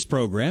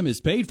program is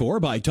paid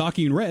for by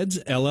Talking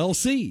Reds,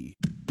 LLC.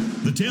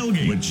 The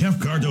Tailgate with Jeff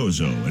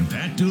Cardozo and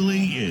Pat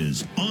Dooley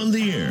is on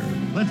the air.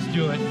 Let's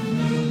do it.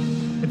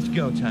 It's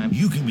go time.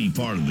 You can be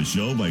part of the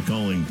show by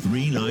calling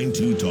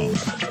 392-TALK.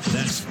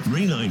 That's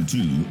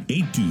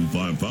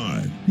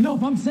 392-8255. You know,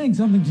 if I'm saying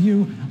something to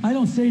you, I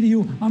don't say to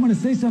you, I'm going to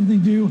say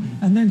something to you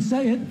and then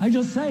say it. I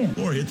just say it.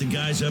 Or hit the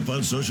guys up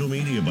on social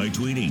media by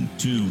tweeting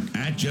to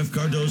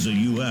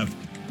 @JeffCardozoUF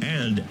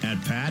and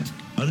 @Pat_Dooley.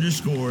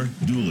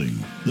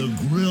 The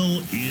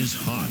grill is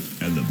hot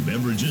and the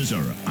beverages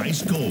are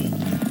ice cold.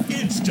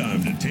 It's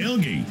time to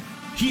tailgate.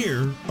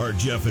 Here are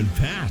Jeff and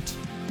Pat.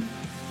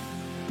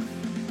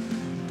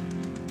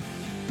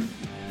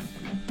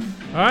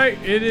 All right,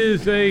 it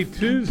is a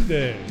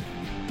Tuesday.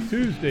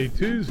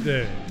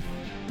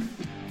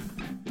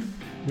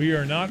 We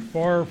are not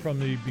far from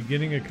the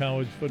beginning of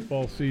college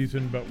football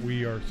season, but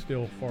we are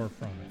still far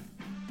from it.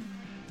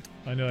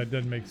 I know that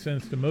doesn't make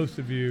sense to most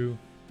of you,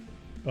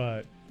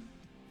 but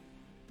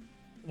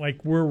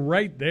like we're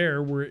right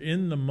there. We're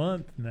in the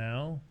month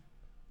now,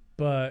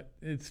 but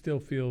it still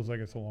feels like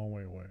it's a long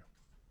way away.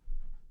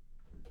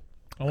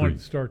 I want it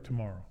to start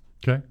tomorrow.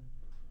 Okay.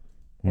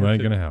 Well, that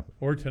ain't going to happen.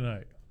 Or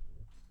tonight.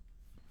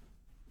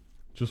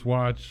 Just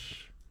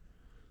watch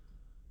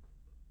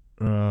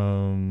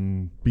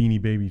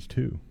Beanie Babies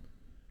 2.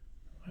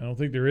 I don't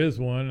think there is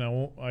one.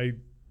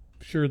 I'm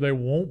sure there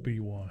won't be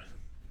one.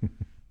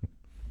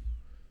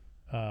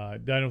 I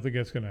don't think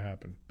that's going to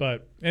happen.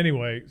 But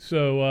anyway,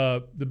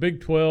 so the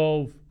Big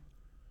 12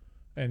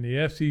 and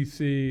the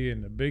SEC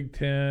and the Big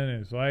 10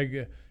 is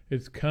like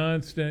it's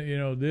constant, you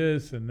know,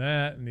 this and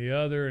that and the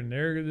other and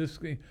there. This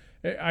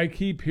I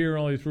keep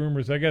hearing all these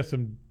rumors. I got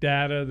some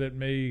data that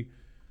may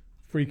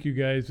freak you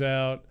guys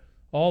out,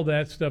 all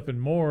that stuff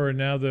and more. And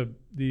now the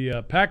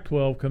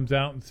Pac-12 comes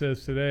out and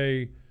says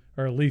today,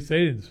 or at least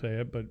they didn't say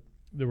it, but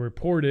the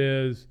report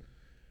is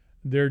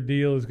their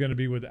deal is going to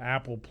be with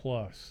Apple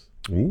Plus.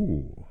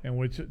 Ooh.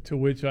 And to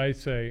which I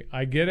say,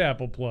 I get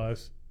Apple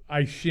Plus.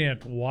 I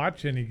shan't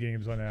watch any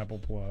games on Apple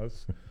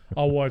Plus.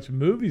 I'll watch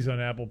movies on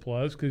Apple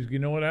Plus because you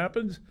know what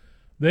happens?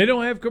 They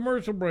don't have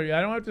commercial break.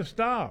 I don't have to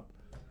stop.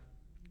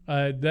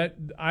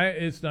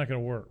 It's not going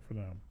to work for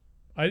them.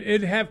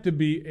 It'd have to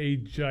be a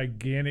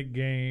gigantic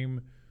game.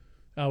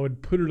 I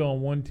would put it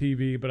on one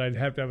TV, but I'd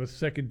have to have a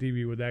second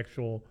TV with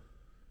actual,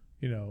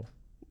 you know,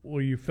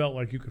 where you felt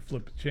like you could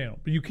flip the channel.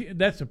 But you can't.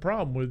 That's the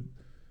problem with,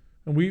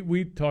 and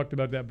we talked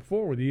about that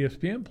before with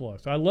ESPN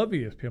Plus. I love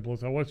ESPN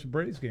Plus. I watched the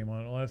Braves game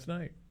on it last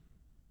night.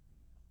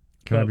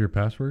 Can I have your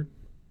password?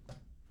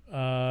 So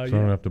I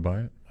don't have to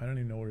buy it? I don't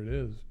even know what it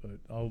is, but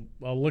I'll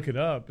look it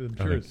up. I'm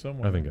sure it's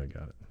somewhere. I think I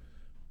got it.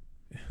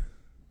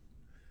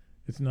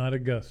 It's not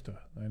Augusta.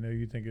 I know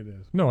you think it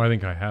is. No, I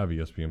think I have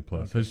ESPN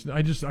Plus.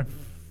 Okay. I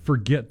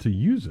forget to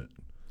use it.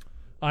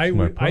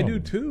 I do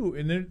too.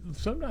 And then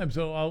sometimes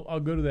I'll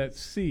go to that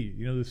C.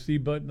 You know the C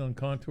button on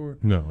Contour?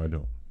 No, I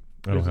don't.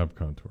 I don't have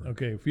Contour.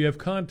 Okay, if you have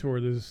Contour,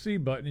 there's a C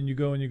button, and you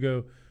go,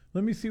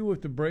 let me see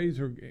what the Braves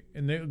are,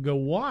 and they go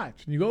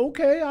watch, and you go,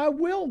 okay, I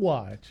will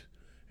watch,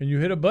 and you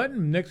hit a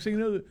button. Next thing you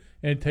know,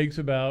 and it takes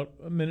about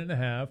a minute and a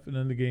half, and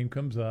then the game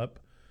comes up.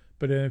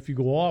 But then if you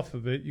go off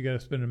of it, you got to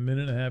spend a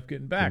minute and a half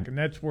getting back, and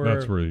that's where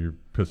you're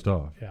pissed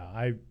off.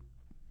 Yeah,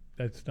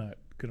 that's not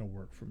gonna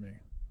work for me.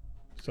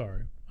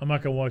 Sorry, I'm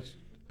not gonna watch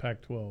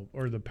Pac-12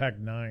 or the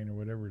Pac-9 or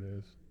whatever it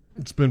is.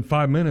 It's been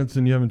 5 minutes,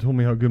 and you haven't told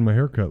me how good my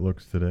haircut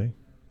looks today.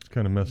 It's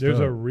kind of messed up. There's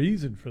a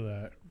reason for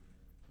that.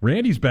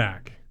 Randy's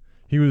back.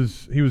 He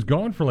was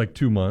gone for like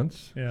 2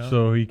 months. Yeah.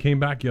 So he came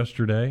back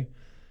yesterday.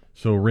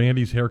 So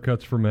Randy's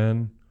haircuts for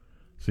men.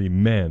 See,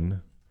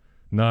 men,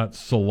 not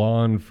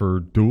salon for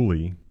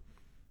Dooley.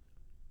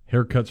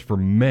 Haircuts for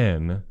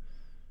men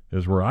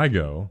is where I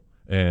go,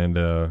 and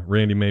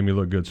Randy made me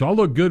look good. So I'll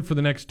look good for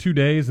the next 2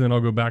 days, and then I'll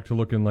go back to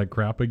looking like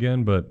crap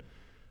again. But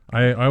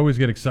I always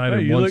get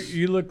excited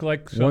you look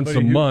like once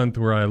a month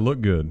where I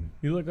look good.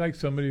 You look like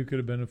somebody who could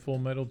have been in Full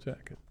Metal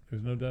Jacket.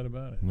 There's no doubt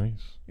about it.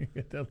 Nice. You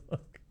get that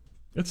look.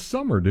 It's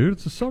summer, dude.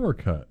 It's a summer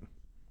cut.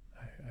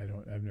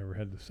 I've never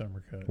had the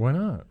summer cut. Why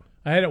not?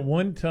 I had it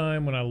one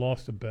time when I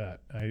lost a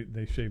bet.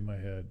 They shaved my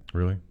head.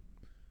 Really?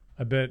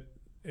 I bet.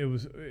 It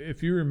was,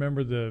 if you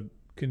remember the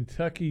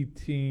Kentucky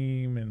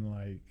team, and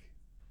it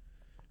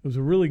was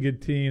a really good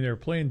team. They were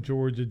playing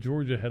Georgia.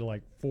 Georgia had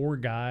like 4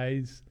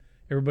 guys.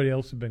 Everybody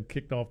else had been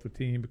kicked off the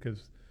team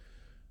because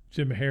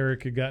Jim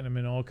Herrick had gotten them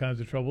in all kinds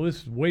of trouble.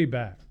 This is way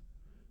back.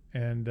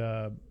 And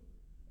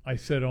I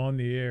said on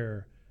the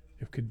air,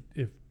 if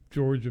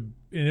Georgia,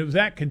 and it was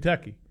at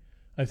Kentucky,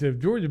 I said,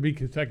 if Georgia beat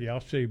Kentucky, I'll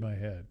shave my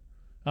head.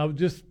 I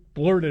just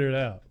blurted it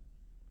out.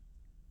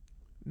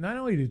 Not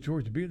only did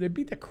Georgia beat, they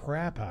beat the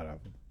crap out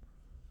of them.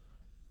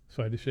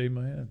 So I had to shave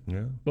my head.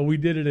 Yeah. But we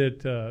did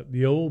it at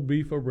the old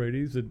Beef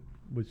O'Brady's,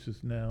 which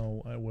is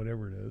now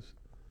whatever it is,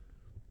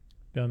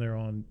 down there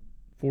on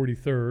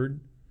 43rd.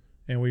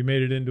 And we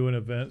made it into an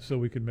event so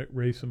we could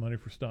raise some money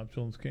for Stop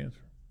Children's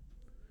Cancer.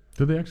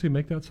 Did they actually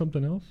make that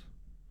something else?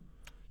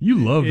 You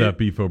loved that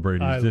Beef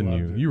O'Brady's, didn't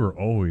you? It. You were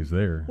always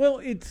there. Well,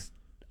 it's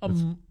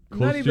Close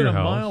not to even your a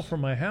house. mile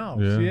from my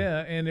house. Yeah. Yeah,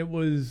 and it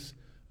was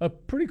a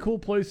pretty cool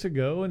place to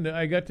go, and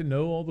I got to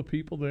know all the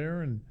people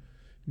there, and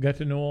got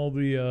to know all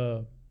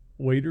the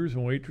waiters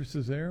and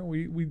waitresses there.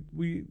 It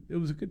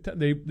was a good time.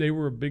 They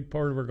were a big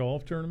part of our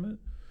golf tournament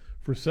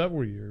for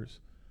several years.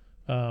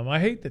 I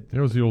hate that. It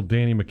was the old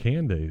Danny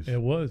McCann days.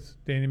 It was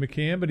Danny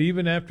McCann, but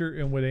even after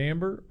and with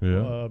Amber,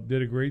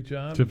 did a great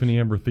job. Tiffany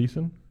Amber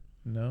Thiessen?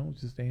 No,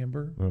 it's just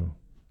Amber. Oh.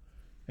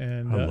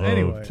 And I love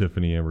anyway,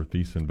 Tiffany Amber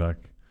Thiessen back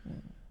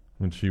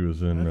when she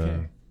was in.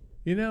 okay.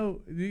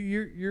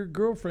 Your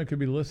girlfriend could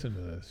be listening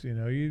to this.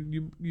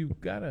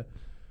 You've got to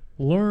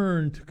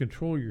learn to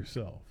control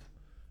yourself,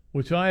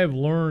 which I have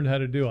learned how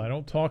to do. I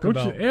don't talk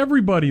about.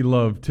 Everybody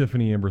loved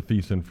Tiffany Amber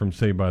Thiessen from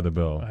Saved by the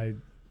Bell. I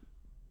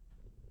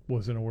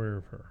wasn't aware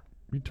of her.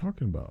 What are you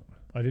talking about?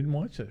 I didn't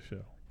watch that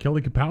show.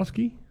 Kelly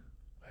Kapowski?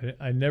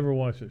 I never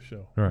watched that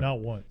show. All right. Not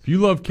once. If you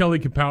love Kelly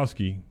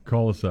Kapowski,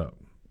 call us up.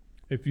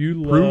 If you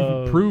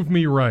love Prove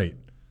me right.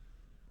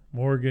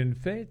 Morgan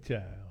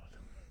Fairchild.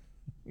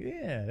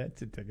 Yeah,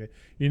 that's it.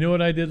 You know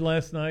what I did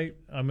last night?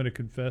 I'm going to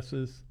confess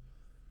this,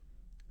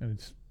 and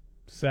it's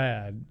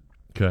sad,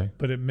 Okay.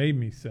 but it made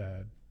me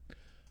sad.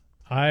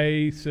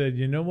 I said,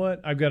 you know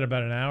what? I've got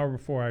about an hour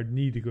before I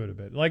need to go to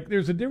bed. Like,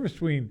 there's a difference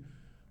between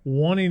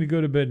wanting to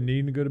go to bed and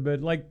needing to go to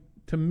bed. Like,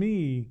 for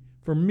me,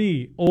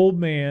 old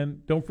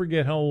man, don't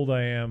forget how old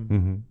I am.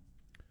 Mm-hmm.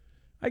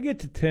 I get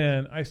to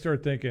 10, I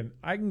start thinking,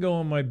 I can go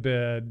on my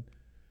bed,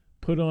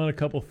 put on a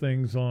couple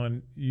things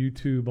on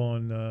YouTube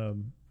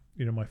on,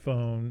 my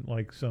phone,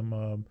 like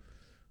some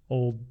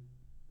old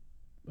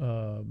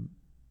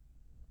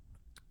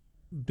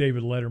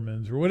David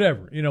Letterman's or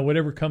whatever,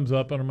 whatever comes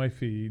up on my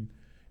feed,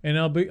 and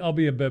I'll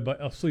be in bed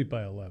I'll sleep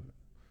by 11.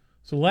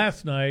 So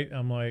last night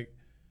I'm like,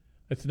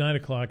 it's 9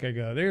 o'clock. I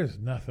go, there's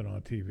nothing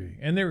on TV,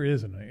 and there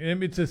isn't.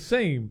 And it's the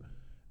same,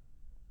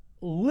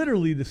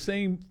 literally the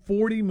same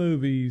 40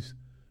 movies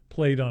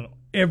played on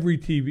every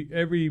TV,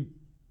 every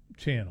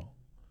channel,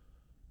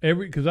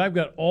 because I've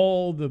got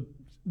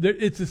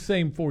it's the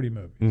same 40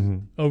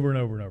 movies over and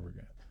over and over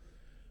again.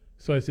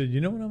 So I said, you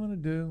know what I'm going to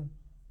do?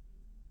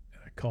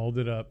 And I called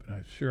it up, and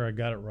I'm sure I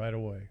got it right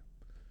away.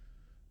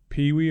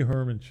 Pee Wee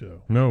Herman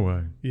Show. No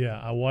way. Yeah,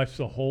 I watched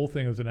the whole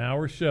thing. It was an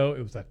hour show.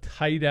 It was a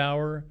tight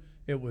hour.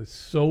 It was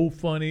so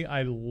funny.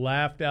 I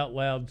laughed out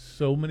loud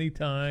so many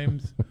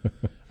times.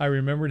 I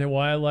remembered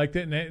why I liked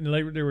it,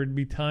 and there would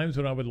be times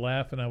when I would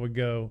laugh and I would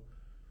go,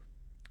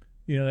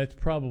 that's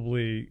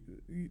probably,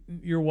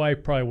 your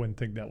wife probably wouldn't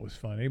think that was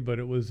funny, but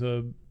it was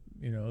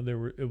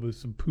it was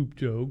some poop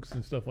jokes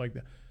and stuff like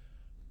that.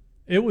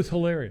 It was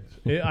hilarious.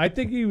 I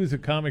think he was a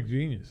comic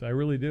genius. I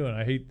really do, and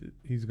I hate that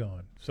he's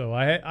gone. So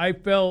I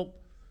felt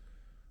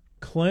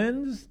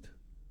cleansed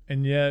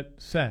and yet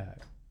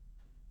sad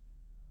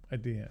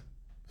at the end.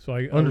 So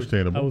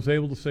Understandable. I was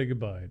able to say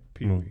goodbye,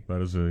 Pee Wee. Well,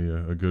 that is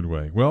a good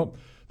way. Well,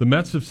 the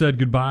Mets have said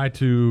goodbye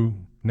to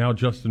now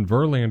Justin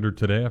Verlander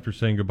today after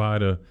saying goodbye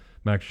to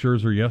Max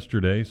Scherzer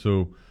yesterday.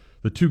 So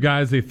the two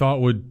guys they thought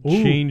would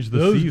change the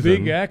those season.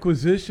 Big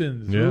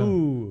acquisitions. Yeah,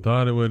 Ooh.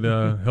 thought it would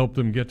help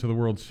them get to the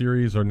World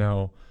Series are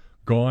now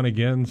gone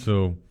again.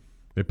 So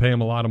they pay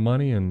them a lot of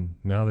money, and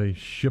now they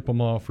ship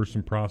them off for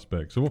some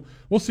prospects. So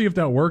we'll see if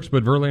that works.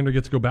 But Verlander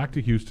gets to go back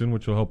to Houston,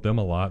 which will help them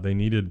a lot. They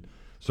needed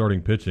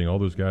starting pitching. All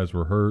those guys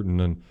were hurt, and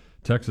then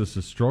Texas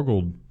has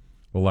struggled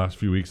the last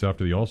few weeks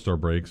after the All-Star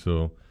break,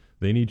 so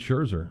they need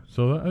Scherzer.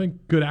 So I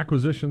think good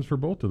acquisitions for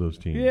both of those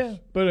teams. Yeah,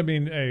 but I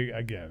mean, I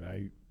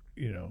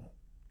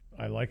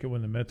like it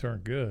when the Mets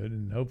aren't good,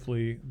 and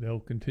hopefully they'll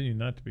continue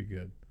not to be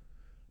good.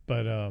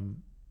 But I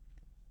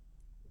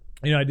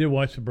did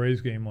watch the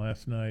Braves game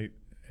last night,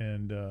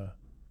 and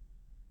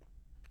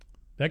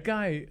that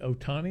guy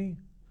Ohtani,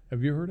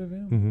 have you heard of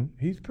him? Mm-hmm.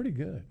 He's pretty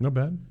good. Not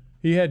bad.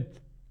 He had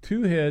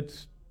 2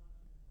 hits,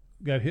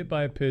 got hit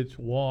by a pitch,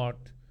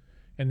 walked,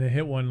 and then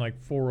hit one like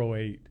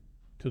 408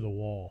 to the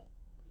wall.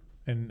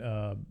 And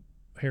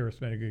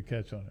Harris made a good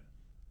catch on it.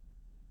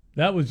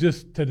 That was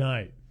just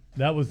tonight.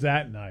 That was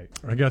that night.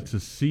 I got to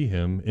see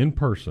him in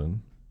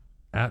person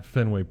at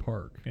Fenway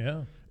Park.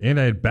 Yeah. And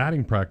I had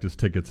batting practice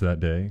tickets that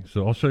day,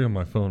 so I'll show you on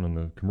my phone on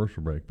the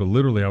commercial break. But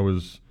literally, I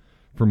was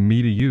from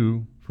me to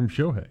you from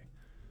Shohei.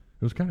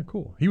 It was kind of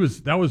cool.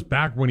 That was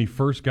back when he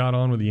first got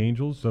on with the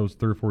Angels. That was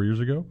 3 or 4 years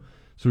ago.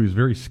 So he was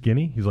very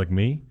skinny. He's like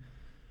me.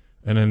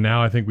 And then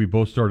now I think we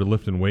both started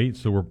lifting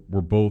weights, so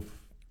we're both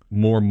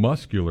more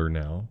muscular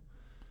now.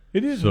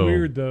 It is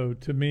weird, though,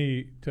 to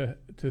me,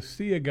 to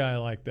see a guy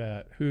like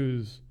that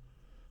who's,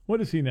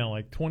 what is he now,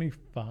 like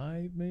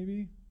 25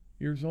 maybe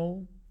years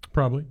old?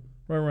 Probably.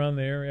 Right around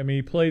there. I mean,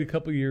 he played a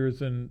couple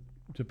years in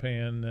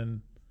Japan,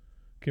 then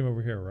came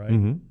over here, right?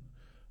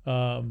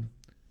 Mm-hmm.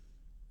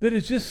 That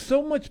is just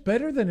so much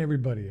better than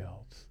everybody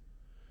else.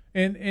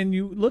 And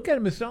you look at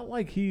him, it's not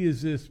like he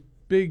is this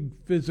big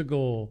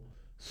physical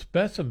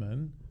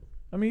specimen.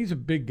 I mean, he's a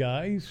big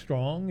guy, he's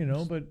strong,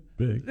 but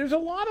big. There's a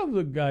lot of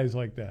the guys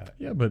like that.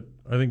 Yeah, but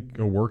I think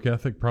a work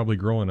ethic probably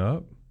growing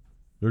up.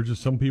 There's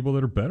just some people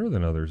that are better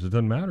than others. It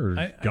doesn't matter.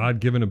 It's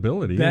God-given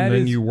ability, that and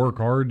then is- you work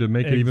hard to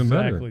make it even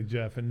better. Exactly,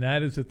 Jeff. And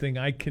that is the thing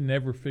I can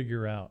never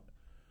figure out.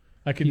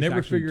 I can He's never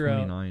actually figure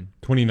 29.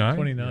 29?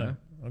 29.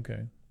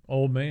 Okay.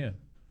 Old man.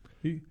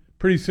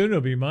 Pretty soon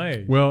he'll be my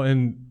age. Well,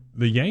 and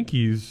the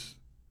Yankees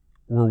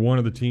were one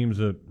of the teams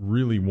that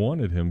really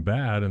wanted him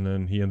bad, and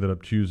then he ended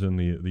up choosing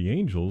the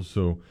Angels.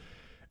 So,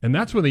 and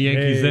that's when the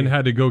Yankees then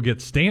had to go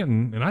get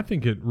Stanton, and I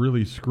think it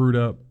really screwed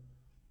up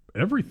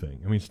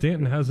everything. I mean,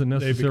 Stanton hasn't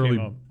necessarily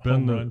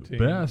been the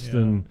best,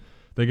 and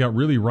they got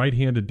really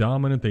right-handed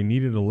dominant. They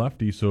needed a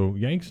lefty, so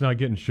Yanks not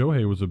getting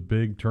Shohei was a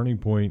big turning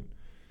point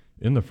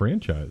in the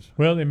franchise.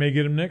 Well, they may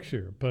get him next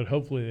year, but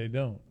hopefully they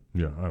don't.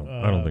 Yeah,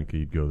 I don't think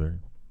he'd go there.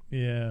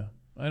 Yeah,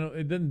 I don't.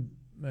 It doesn't.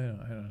 I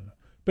don't know.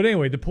 But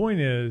anyway, the point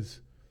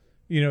is,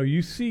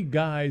 you see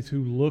guys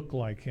who look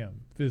like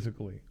him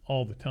physically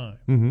all the time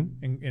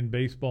in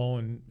baseball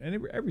and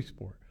every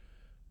sport.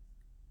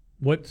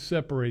 What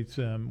separates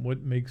them?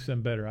 What makes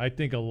them better? I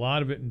think a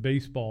lot of it in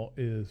baseball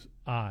is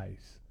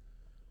eyes.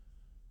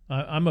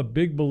 I'm a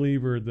big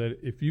believer that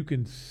if you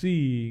can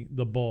see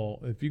the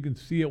ball, if you can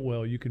see it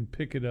well, you can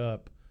pick it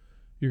up,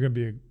 you're going to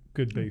be a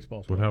good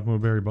baseball player. That's what happened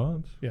with Barry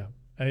Bonds. Yeah.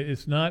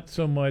 It's not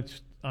so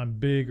much I'm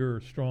bigger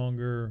or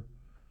stronger,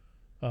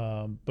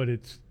 but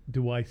it's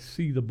do I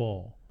see the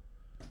ball?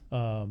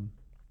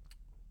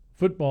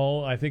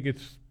 Football, I think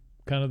it's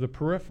kind of the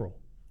peripheral,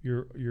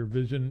 your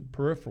vision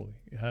peripherally,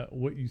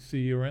 what you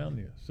see around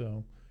you.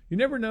 So you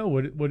never know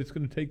what it's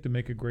going to take to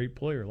make a great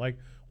player. Like,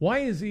 why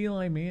is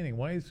Eli Manning?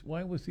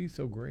 Why was he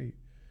so great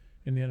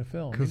in the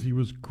NFL? Because he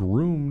was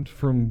groomed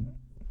from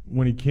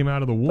when he came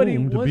out of the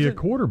womb to be a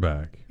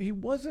quarterback. He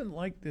wasn't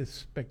like this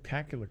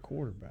spectacular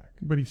quarterback.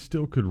 But he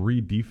still could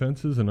read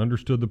defenses and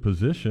understood the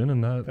position,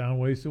 and that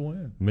found ways to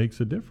win. Makes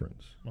a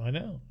difference. I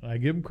know. I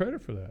give him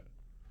credit for that.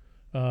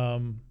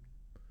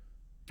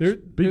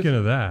 Speaking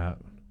of that,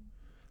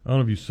 I don't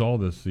know if you saw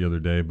this the other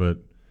day, but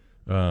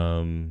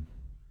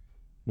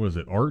what is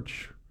it,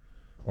 Arch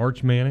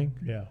Manning?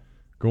 Yeah.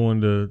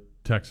 Going to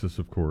Texas,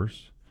 of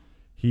course.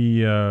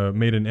 He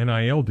made an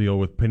NIL deal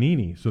with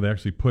Panini, so they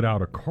actually put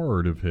out a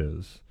card of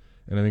his.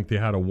 And I think they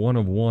had a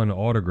one-of-one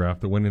autograph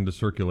that went into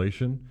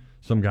circulation.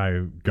 Some guy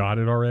got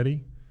it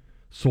already,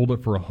 sold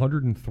it for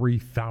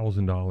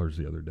 $103,000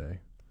 the other day.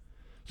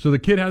 So the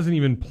kid hasn't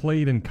even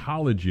played in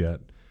college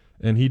yet,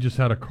 and he just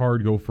had a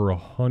card go for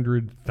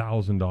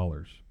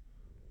 $100,000.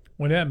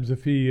 What happens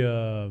if he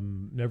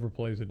never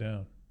plays it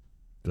down?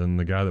 Then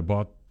the guy that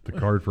bought the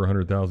card for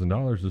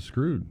 $100,000 is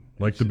screwed,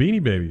 like the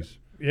Beanie Babies.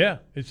 Yeah,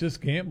 it's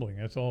just gambling.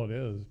 That's all it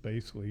is,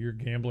 basically. You're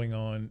gambling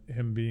on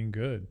him being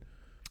good.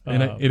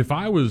 And if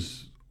I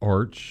was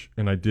Arch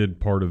and I did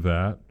part of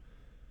that,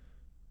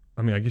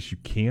 I mean, I guess you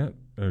can't.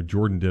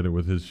 Jordan did it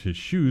with his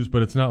shoes,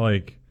 but it's not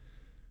like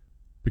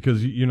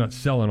because you're not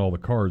selling all the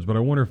cards. But I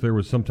wonder if there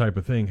was some type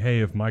of thing.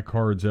 Hey, if my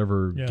cards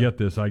ever get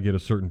this, I get a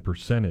certain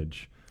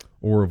percentage,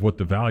 or of what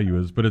the value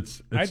is. But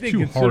it's I think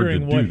too hard to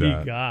do what that.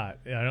 He got,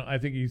 I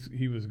think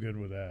he was good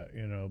with that.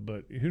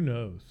 But who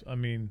knows? I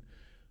mean,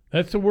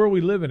 that's the world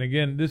we live in.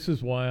 Again, this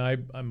is why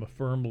I'm a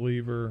firm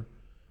believer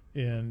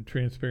in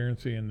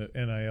transparency in the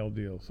NIL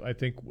deals. I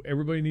think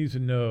everybody needs to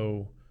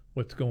know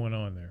what's going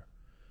on there.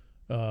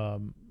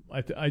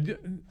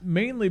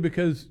 Mainly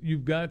because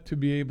you've got to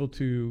be able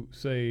to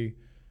say,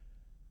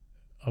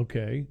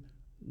 okay,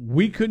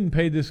 we couldn't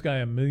pay this guy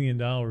 $1 million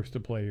to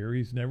play here.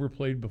 He's never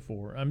played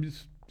before. I'm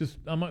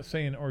not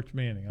saying Arch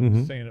Manning. I'm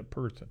just saying a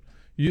person.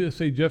 You just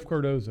say Jeff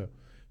Cardozo.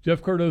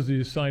 Jeff Cardozo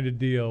just signed a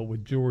deal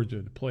with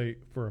Georgia to play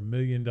for $1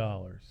 million.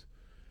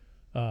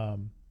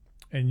 And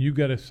you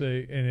got to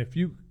say, and if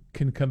you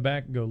can come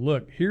back and go,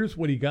 look, here's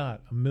what he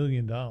got, $1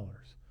 million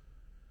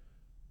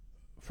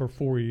for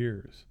 4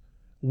 years.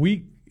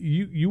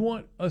 You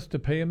want us to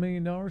pay $1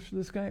 million for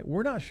this guy?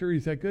 We're not sure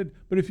he's that good,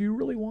 but if you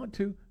really want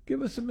to,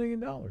 give us $1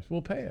 million.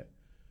 We'll pay it.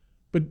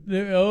 But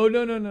no,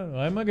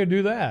 I'm not going to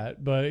do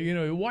that. But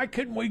why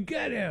couldn't we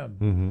get him?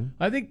 Mm-hmm.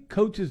 I think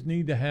coaches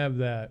need to have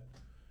that.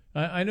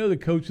 I know the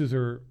coaches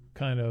are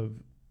kind of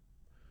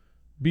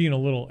being a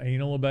little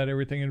anal about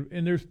everything,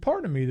 and there's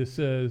part of me that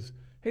says,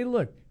 hey,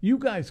 look, you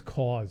guys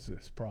caused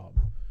this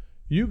problem.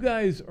 You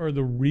guys are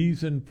the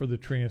reason for the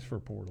transfer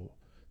portal.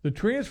 The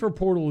transfer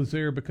portal is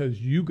there because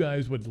you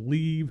guys would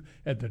leave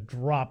at the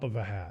drop of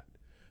a hat.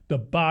 The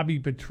Bobby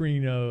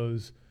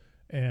Petrinos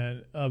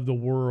and of the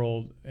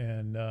world,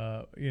 and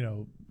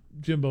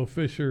Jimbo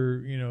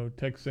Fisher,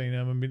 Texas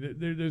A&M. I mean,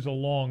 there's a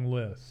long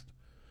list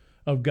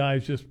of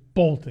guys just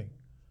bolting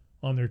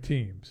on their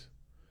teams.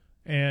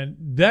 And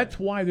that's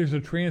why there's a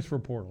transfer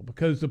portal,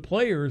 because the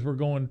players were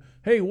going,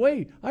 hey,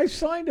 wait, I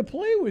signed to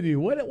play with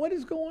you. What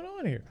is going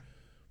on here?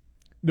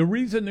 The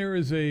reason there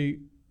is a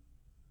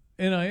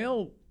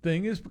NIL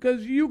thing is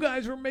because you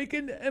guys were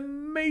making an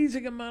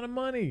amazing amount of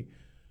money.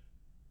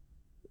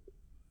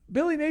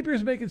 Billy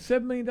Napier's making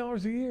 $7 million a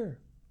year.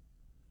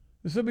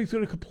 If somebody's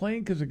going to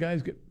complain because the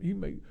guy's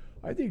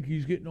I think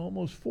he's getting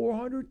almost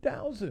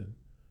 $400,000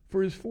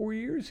 for his 4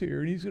 years here,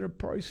 and he's going to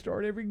probably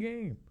start every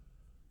game.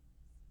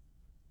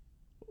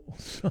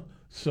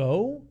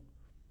 So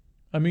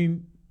I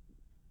mean,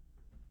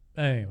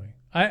 anyway,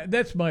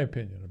 that's my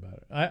opinion about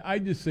it. I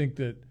just think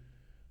that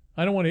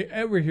I don't want to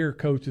ever hear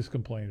coaches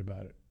complain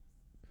about it.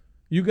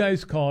 You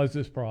guys caused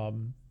this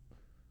problem.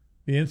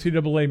 The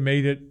NCAA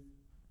made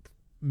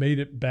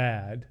it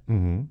bad,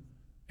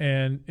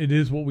 and it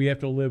is what we have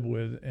to live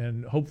with.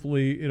 And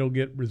hopefully, it'll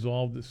get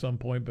resolved at some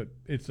point, but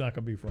it's not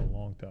going to be for a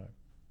long time.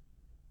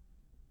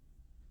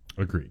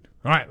 Agreed.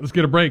 All right, let's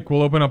get a break.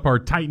 We'll open up our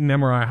Titan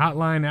MRI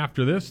hotline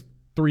after this.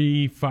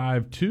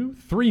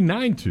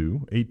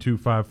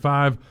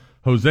 352-392-8255.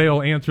 Jose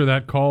will answer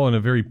that call in a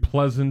very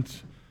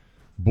pleasant,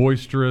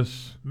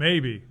 boisterous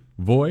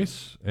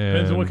voice. And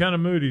depends on what kind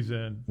of mood he's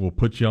in. We'll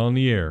put you on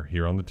the air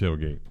here on the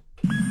Tailgate.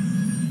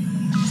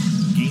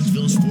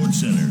 Gainesville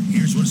Sports Center.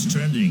 Here's what's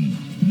trending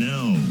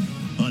now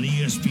on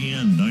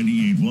ESPN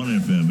 98.1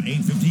 FM,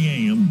 850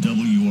 AM,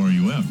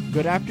 WRUF.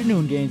 Good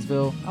afternoon,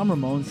 Gainesville. I'm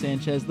Ramon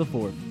Sanchez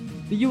IV.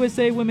 The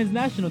USA women's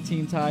national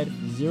team tied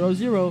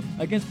 0-0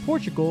 against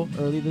Portugal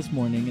early this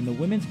morning in the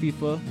Women's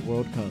FIFA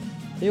World Cup.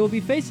 They will be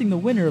facing the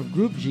winner of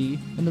Group G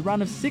in the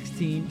round of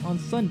 16 on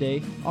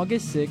Sunday,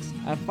 August 6th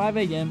at 5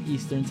 a.m.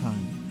 Eastern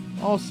Time.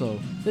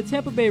 Also, the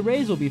Tampa Bay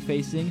Rays will be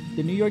facing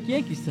the New York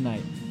Yankees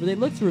tonight, where they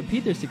look to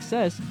repeat their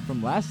success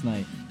from last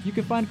night. You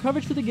can find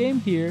coverage for the game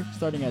here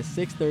starting at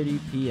 6:30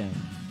 p.m.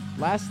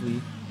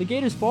 Lastly, the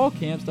Gators fall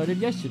camp started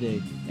yesterday.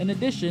 In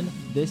addition,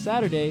 this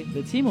Saturday,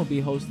 the team will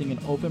be hosting an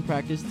open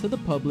practice to the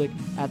public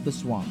at the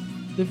Swamp.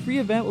 The free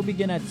event will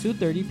begin at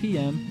 2:30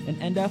 p.m.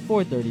 and end at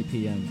 4:30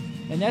 p.m.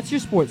 And that's your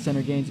Sports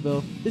Center,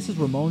 Gainesville. This is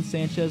Ramon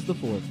Sanchez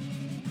IV.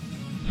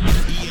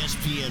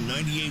 ESPN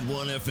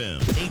 98.1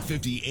 FM,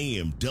 850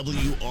 AM,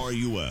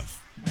 WRUF.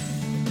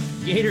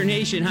 Gator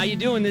Nation, how you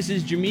doing? This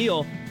is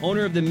Jameel,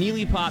 owner of the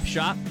Mealy Pop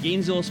Shop,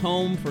 Gainesville's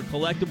home for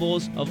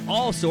collectibles of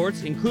all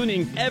sorts,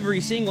 including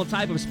every single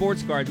type of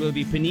sports cards, whether it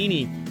be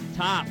Panini,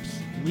 Topps,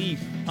 Leaf,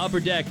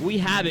 Upper Deck. We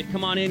have it.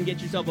 Come on in, get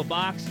yourself a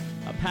box,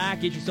 a pack,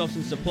 get yourself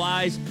some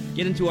supplies,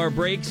 get into our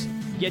breaks,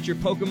 get your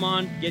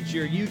Pokemon, get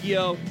your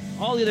Yu-Gi-Oh!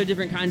 All the other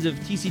different kinds of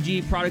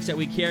TCG products that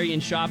we carry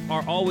and shop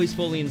are always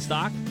fully in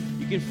stock.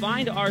 You can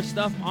find our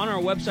stuff on our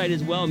website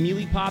as well,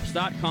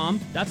 mealypops.com.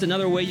 That's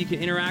another way you can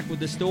interact with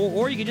the store,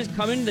 or you can just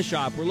come into the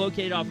shop. We're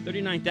located off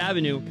 39th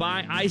Avenue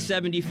by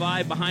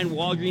I-75 behind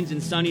Walgreens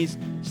and Sonny's.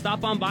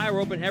 Stop on by.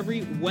 We're open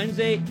every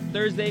Wednesday,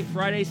 Thursday,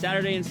 Friday,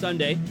 Saturday, and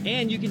Sunday.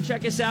 And you can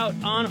check us out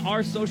on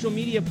our social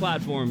media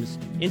platforms,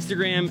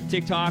 Instagram,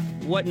 TikTok,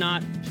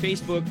 whatnot,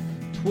 Facebook,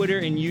 Twitter,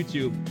 and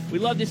YouTube. We'd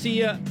love to see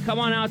you. Come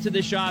on out to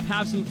the shop.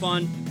 Have some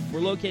fun.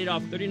 We're located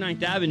off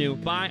 39th Avenue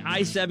by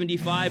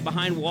I-75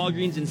 behind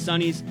Walgreens and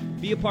Sonny's.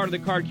 Be a part of the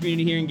card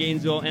community here in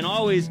Gainesville. And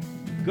always,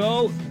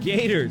 go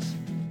Gators!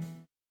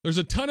 There's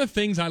a ton of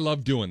things I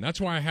love doing. That's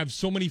why I have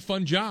so many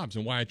fun jobs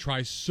and why I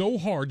try so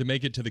hard to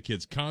make it to the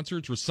kids'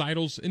 concerts,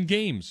 recitals, and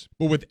games.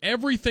 But with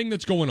everything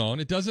that's going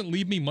on, it doesn't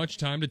leave me much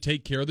time to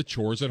take care of the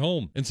chores at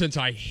home. And since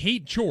I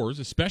hate chores,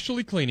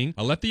 especially cleaning,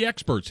 I let the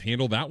experts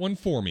handle that one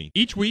for me.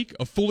 Each week,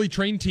 a fully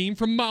trained team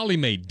from Molly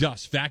Maid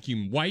dusts,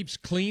 vacuum, wipes,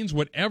 cleans,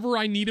 whatever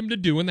I need them to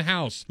do in the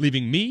house,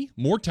 leaving me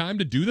more time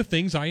to do the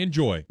things I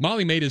enjoy.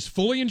 Molly Maid is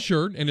fully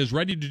insured and is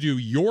ready to do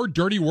your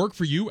dirty work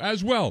for you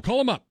as well. Call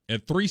them up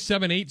at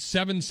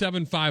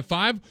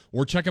 378-7755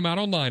 or check them out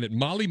online at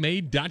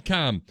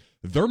mollymaid.com.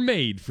 They're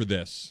made for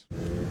this.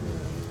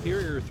 Here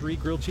are your 3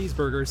 grilled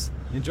cheeseburgers.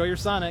 Enjoy your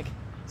Sonic.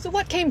 So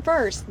what came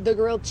first, the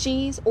grilled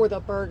cheese or the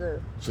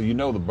burger? So you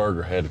know the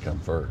burger had to come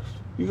first.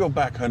 You go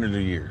back hundreds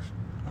of years.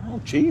 Oh,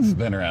 cheese has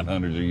been around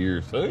hundreds of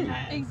years, too.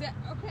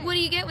 Exactly. Okay. What do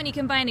you get when you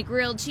combine a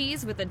grilled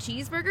cheese with a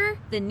cheeseburger?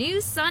 The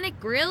new Sonic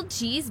Grilled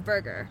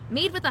Cheeseburger.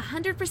 Made with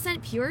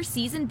 100% pure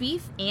seasoned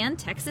beef and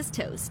Texas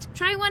toast.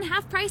 Try one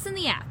half price in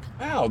the app.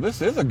 Wow,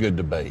 this is a good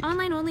debate.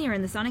 Online only or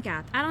in the Sonic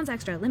app. Add-ons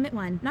extra. Limit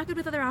 1. Not good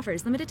with other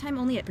offers. Limited time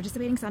only at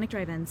participating Sonic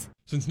drive-ins.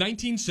 Since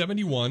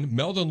 1971,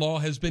 Meldon Law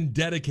has been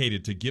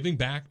dedicated to giving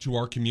back to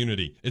our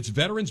community. Its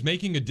Veterans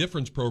Making a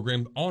Difference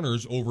program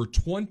honors over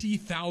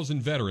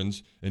 20,000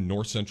 veterans in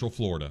North Central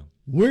Florida.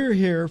 We're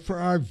here for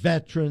our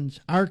veterans,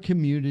 our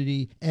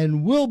community,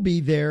 and we'll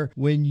be there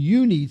when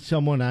you need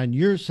someone on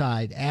your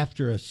side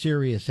after a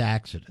serious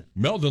accident.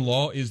 Meldon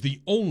Law is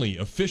the only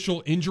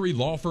official injury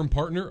law firm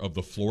partner of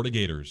the Florida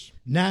Gators.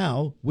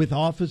 Now, with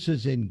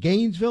offices in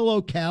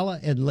Gainesville, Ocala,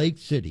 and Lake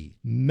City,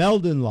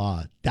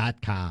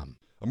 meldonlaw.com.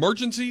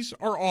 Emergencies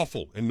are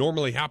awful and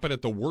normally happen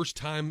at the worst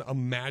time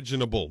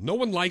imaginable. No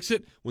one likes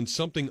it when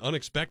something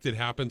unexpected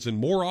happens, and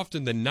more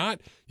often than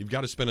not, you've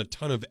got to spend a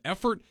ton of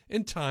effort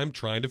and time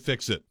trying to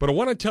fix it. But I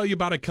want to tell you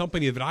about a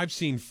company that I've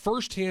seen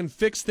firsthand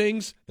fix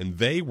things, and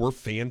they were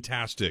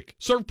fantastic.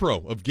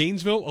 ServPro of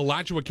Gainesville,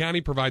 Alachua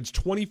County provides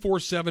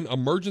 24/7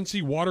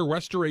 emergency water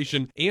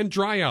restoration and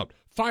dry out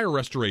fire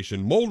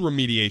restoration, mold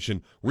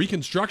remediation,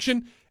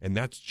 reconstruction, and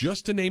that's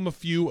just to name a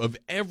few of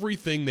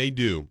everything they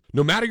do.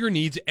 No matter your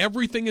needs,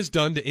 everything is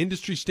done to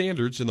industry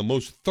standards in the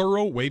most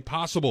thorough way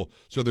possible.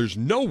 So there's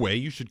no way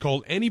you should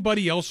call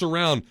anybody else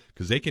around,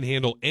 because they can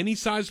handle any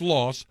size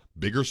loss,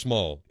 big or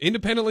small.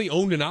 Independently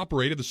owned and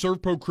operated, the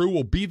ServPro crew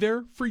will be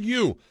there for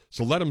you.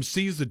 So let them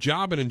seize the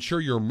job and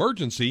ensure your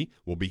emergency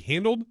will be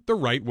handled the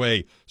right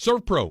way.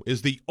 ServPro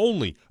is the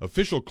only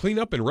official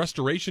cleanup and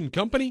restoration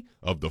company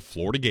of the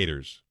Florida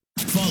Gators.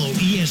 Follow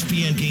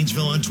ESPN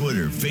Gainesville on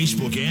Twitter,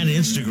 Facebook, and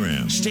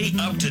Instagram. Stay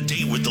up to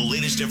date with the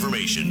latest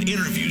information,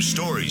 interviews,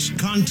 stories,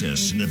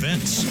 contests, and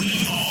events.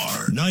 We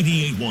are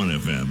 98.1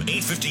 FM,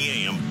 850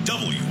 AM,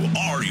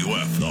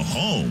 WRUF, the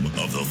home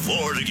of the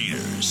Florida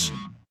Gators.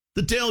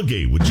 The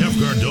Tailgate with Jeff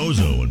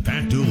Cardozo and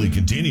Pat Dooley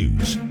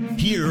continues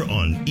here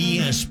on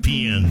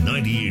ESPN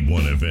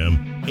 98.1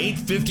 FM,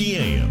 850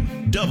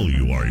 AM,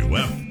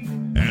 WRUF,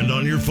 and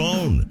on your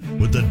phone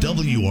with the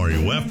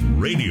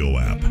WRUF radio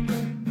app.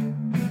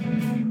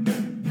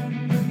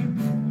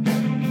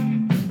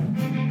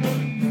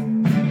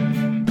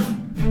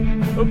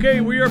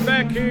 Okay, we are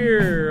back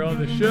here on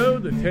the show,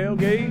 The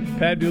Tailgate.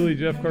 Pat Dooley,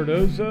 Jeff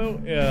Cardozo.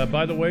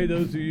 By the way,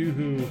 those of you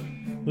who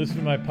listen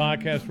to my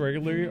podcast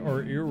regularly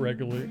or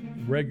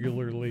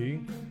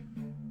regularly,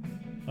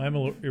 I'm a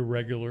little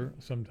irregular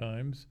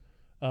sometimes.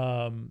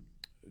 Tom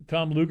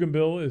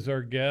Luganbill is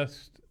our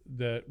guest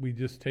that we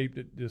just taped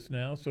it just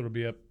now, so it'll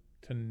be up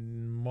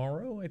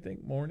tomorrow, I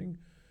think, morning.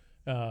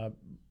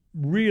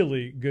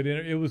 Really good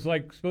interview. It was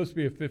like supposed to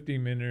be a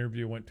 15-minute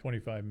interview, went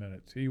 25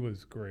 minutes. He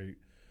was great.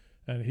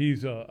 And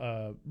he's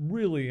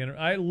really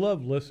I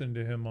love listening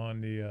to him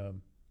on the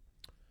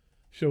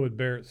show with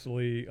Barrett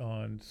Slee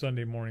on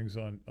Sunday mornings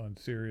on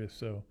Sirius.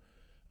 So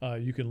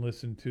you can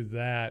listen to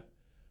that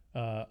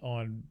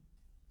on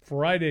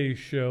Friday's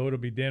show. It'll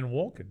be Dan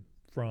Wolkin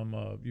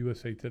from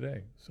USA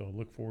Today. So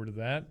look forward to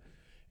that.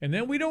 And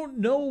then we don't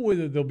know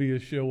whether there'll be a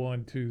show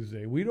on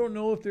Tuesday. We don't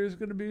know if there's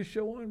going to be a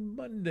show on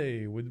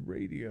Monday with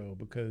radio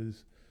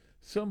because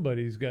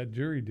somebody's got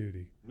jury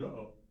duty.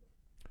 No.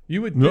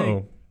 You would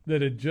think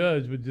that a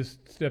judge would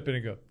just step in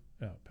and go,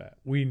 "No, Pat,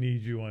 we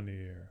need you on the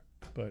air."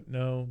 But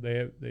no,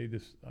 they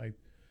just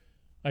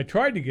I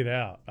tried to get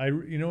out.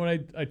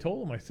 When I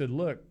told them, I said,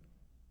 "Look,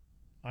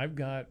 I've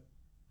got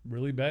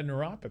really bad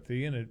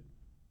neuropathy and it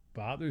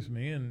bothers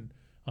me, and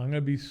I'm going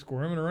to be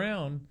squirming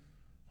around.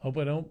 Hope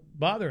I don't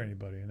bother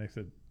anybody." And they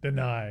said,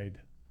 "Denied."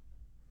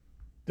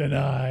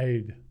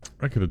 I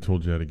could have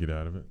told you how to get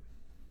out of it.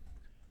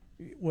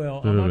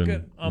 Well,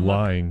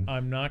 lying.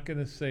 I'm not going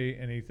to say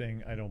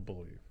anything I don't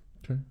believe.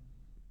 Okay,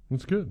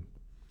 that's good.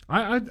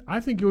 I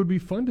think it would be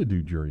fun to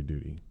do jury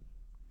duty.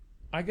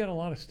 I got a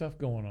lot of stuff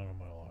going on in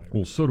my life.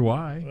 Well, so do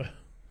I.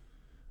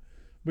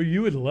 But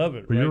you would love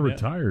it. But right you're now.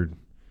 retired.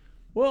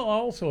 Well, I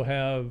also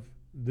have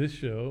this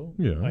show.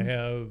 Yeah. I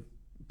have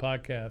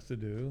podcasts to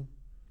do.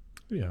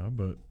 Yeah,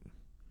 but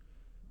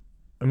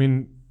I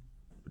mean,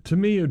 to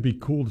me, it would be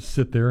cool to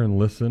sit there and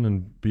listen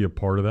and be a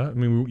part of that. I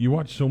mean, you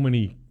watch so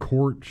many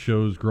court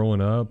shows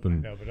growing up,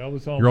 and but I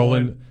was all you're all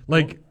in.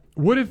 Like,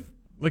 what if,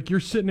 like, you're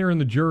sitting there in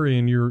the jury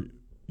and you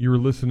were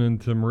listening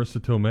to Marissa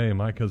Tomei and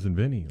My Cousin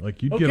Vinny?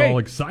 Like, you'd get all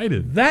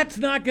excited. That's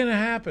not going to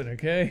happen.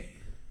 Okay,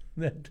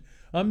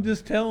 I'm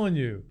just telling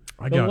you.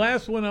 The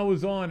last one I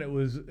was on, it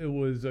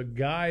was a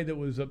guy that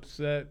was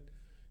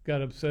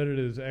got upset at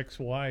his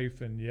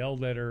ex-wife and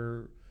yelled at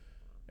her,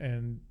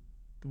 and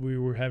we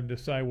were having to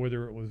decide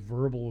whether it was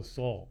verbal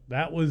assault.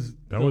 That was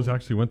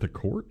actually went to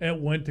court? It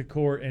went to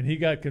court, and he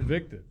got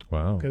convicted.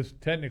 Wow. Because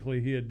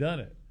technically he had done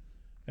it.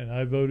 And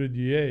I voted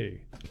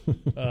yay.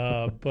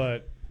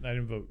 But I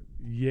didn't vote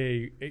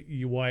yay,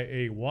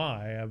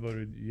 Y-A-Y. I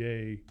voted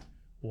yay,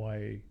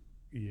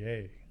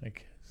 Y-E-A, I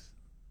guess.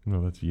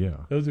 No, that's yeah.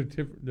 Those are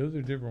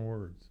different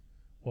words.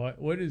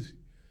 What is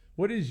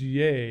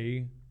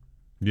yay?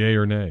 Yay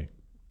or nay?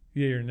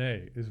 Yay or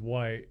nay is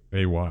Y.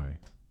 A-Y.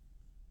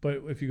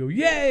 But if you go,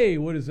 yay,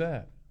 what is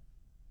that?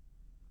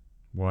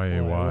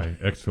 Y-A-Y,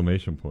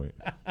 exclamation point.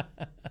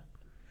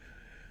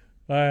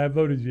 I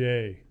voted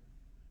yay.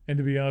 And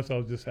to be honest, I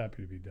was just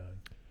happy to be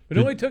done. But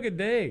it only took a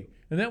day,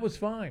 and that was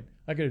fine.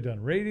 I could have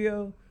done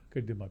radio,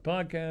 could have done my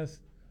podcast.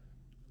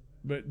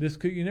 But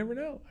you never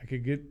know. I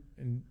could get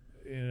in.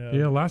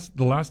 Yeah,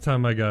 the last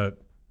time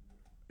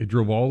it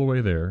drove all the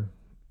way there,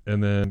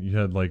 and then you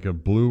had like a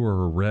blue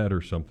or a red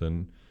or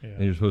something,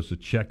 and you're supposed to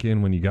check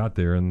in when you got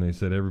there, and they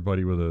said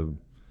everybody with a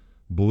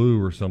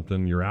blue or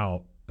something, you're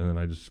out, and then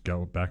I just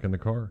got back in the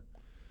car.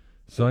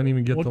 So I didn't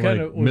even get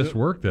to miss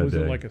work that day. Was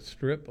it like a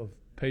strip of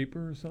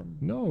paper or something?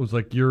 No, it was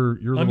like your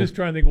I'm just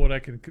trying to think of what I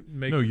can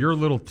make. No, your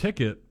little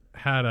ticket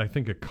had, I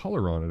think, a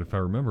color on it, if I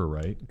remember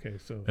right. Okay,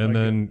 so and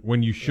then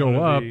when you show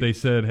up, they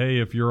said, "Hey,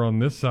 if you're on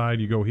this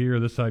side, you go here.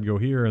 This side, go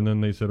here." And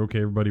then they said, "Okay,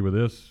 everybody with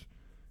this,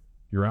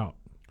 you're out."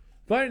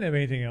 If I didn't have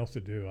anything else to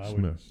do, I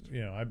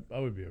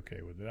would be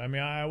okay with it. I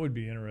mean, I would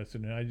be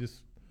interested in it. I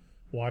just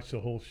watched the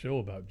whole show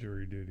about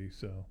jury duty,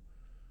 so.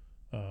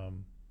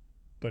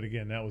 But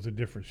again, that was a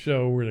different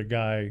show where the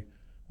guy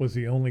was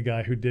the only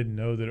guy who didn't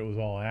know that it was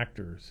all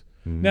actors.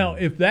 Now,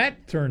 if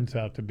that turns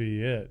out to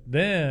be it,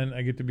 then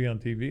I get to be on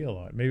TV a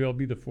lot. Maybe I'll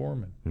be the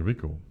foreman. It'd be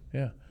cool.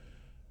 Yeah.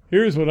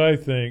 Here's what I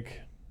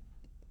think.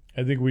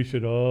 I think we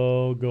should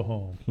all go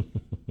home.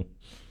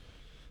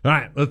 All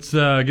right, let's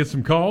get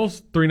some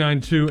calls.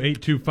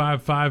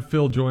 392-8255.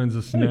 Phil joins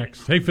us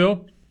next. Hey,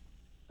 Phil.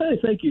 Hey,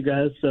 thank you,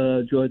 guys.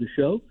 Enjoy the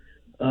show.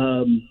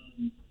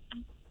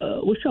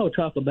 Wish y'all would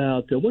talk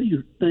about what do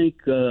you think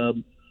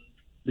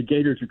the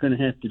Gators are going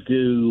to have to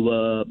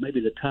do,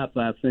 maybe the top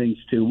 5 things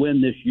to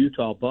win this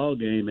Utah ball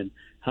game, and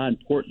how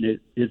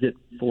important is it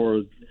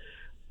for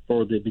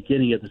the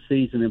beginning of the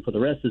season and for the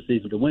rest of the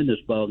season to win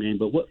this ball game?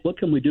 But what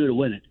can we do to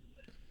win it?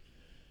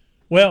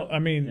 Well, I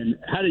mean, and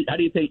how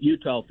do you think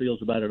Utah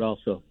feels about it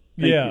also?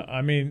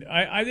 I mean,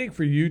 I think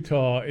for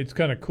Utah, it's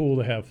kind of cool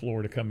to have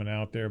Florida coming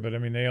out there, but I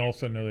mean, they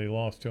also know they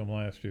lost to them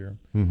last year,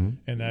 and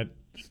that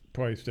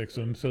probably sticks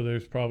them. So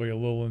there's probably a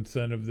little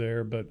incentive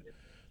there, but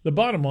the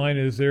bottom line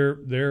is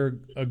they're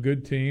a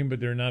good team, but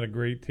they're not a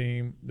great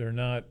team. They're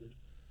not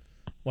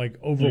like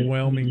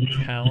overwhelming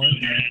talent.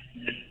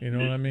 You know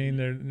what I mean?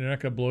 They're not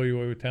going to blow you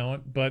away with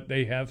talent, but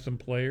they have some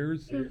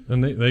players.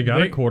 And they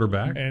got a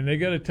quarterback. And they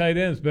got a tight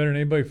end that's better than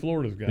anybody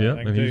Florida's got. Yeah,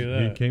 I can tell you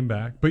that. He came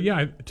back. But,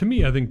 yeah, to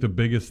me, I think the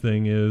biggest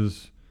thing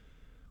is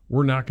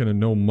we're not going to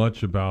know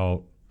much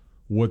about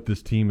what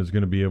this team is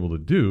going to be able to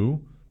do,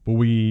 but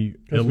we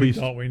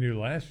thought we knew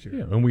last year.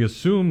 Yeah, and we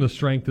assume the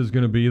strength is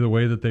going to be the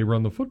way that they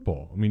run the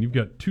football. I mean, you've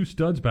got 2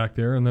 studs back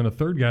there and then a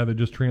third guy that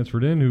just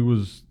transferred in who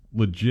was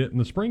legit in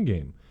the spring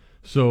game.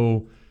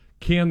 So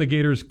can the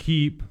Gators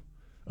keep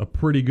a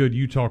pretty good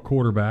Utah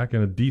quarterback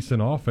and a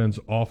decent offense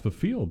off the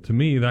field? To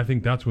me, I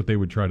think that's what they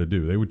would try to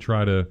do. They would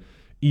try to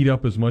eat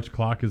up as much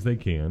clock as they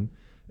can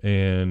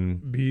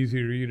and be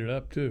easy to eat it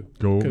up too.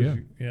 Go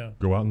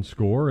out and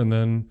score, and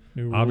then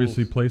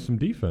obviously play some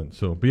defense.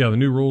 So, but yeah, the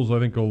new rules I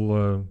think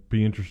will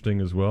be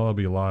interesting as well. There'll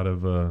be a lot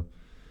of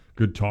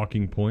good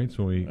talking points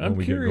when we get going in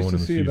the season. I'm curious to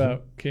see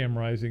about Cam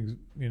Rising's,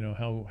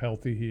 how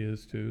healthy he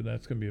is too.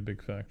 That's going to be a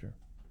big factor.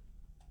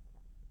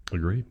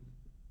 Agreed,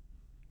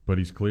 but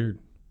he's cleared.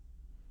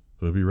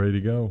 He'll be ready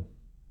to go.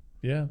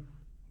 Yeah,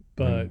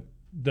 but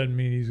doesn't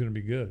mean he's going to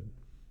be good.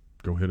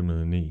 Go hit him in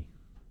the knee.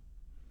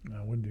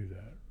 I wouldn't do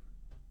that.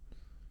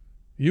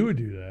 You would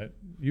do that.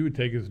 You would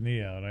take his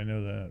knee out. I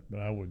know that, but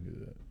I wouldn't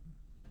do that.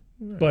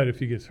 Right. But if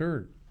he gets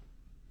hurt,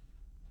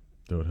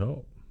 that would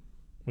help.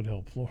 Would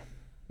help Florida.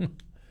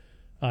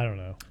 I don't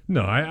know.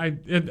 No, I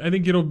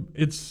think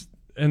it's.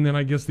 And then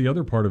I guess the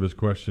other part of his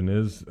question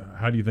is,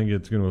 how do you think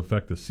it's going to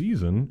affect the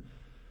season?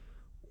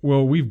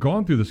 Well, we've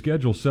gone through the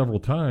schedule several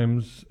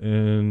times,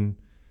 and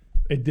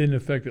it didn't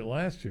affect it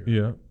last year.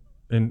 Yeah,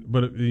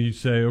 but you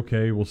say,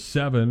 okay, well,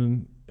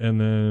 7,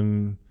 and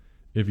then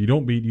if you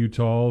don't beat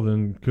Utah,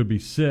 then it could be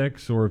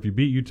 6, or if you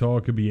beat Utah,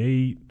 it could be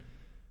 8.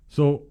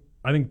 So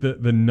I think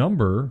the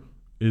number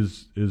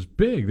is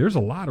big. There's a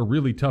lot of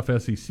really tough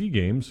SEC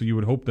games, so you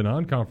would hope the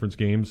non-conference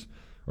games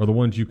are the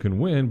ones you can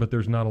win, but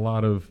there's not a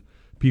lot of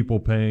people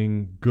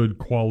paying good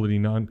quality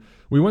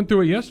We went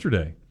through it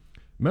yesterday.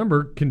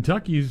 Remember,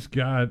 Kentucky's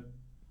got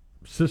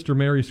Sister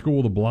Mary School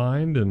of the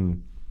Blind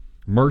and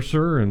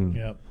Mercer and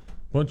a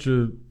bunch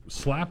of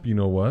slap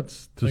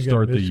you-know-whats to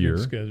start the year.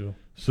 Schedule.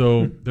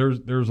 So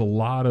there's a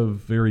lot of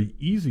very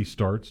easy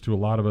starts to a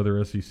lot of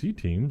other SEC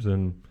teams.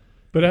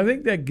 But I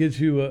think that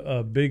gives you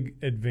a big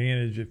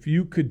advantage. If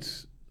you could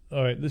 –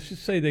 all right, let's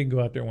just say they can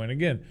go out there and win.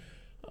 Again,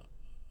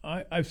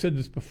 I've said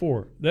this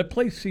before. That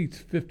place seats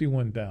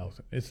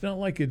 51,000. It's not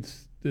like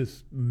it's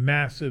this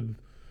massive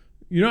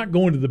 – you're not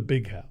going to the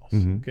big house,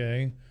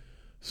 okay?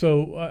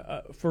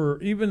 So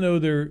even though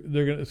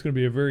it's going to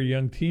be a very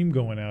young team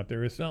going out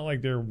there, it's not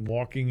like they're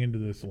walking into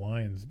this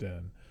lion's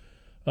den.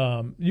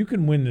 You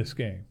can win this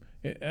game.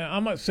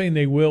 I'm not saying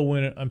they will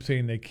win it. I'm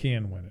saying they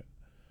can win it.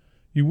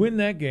 You win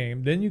that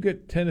game, then you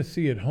get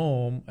Tennessee at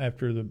home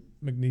after the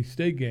McNeese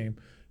State game.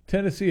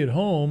 Tennessee at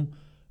home,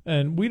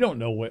 and we don't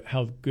know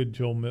how good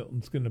Joel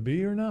Milton's going to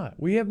be or not.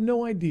 We have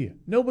no idea.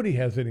 Nobody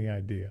has any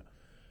idea.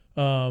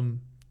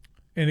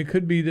 And it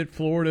could be that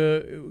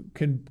Florida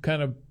can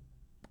kind of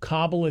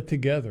cobble it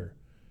together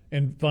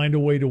and find a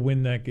way to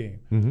win that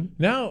game.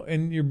 Now,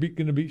 and you're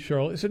going to beat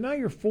Charlotte. So now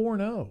you're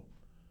 4-0.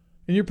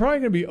 And you're probably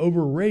going to be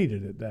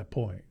overrated at that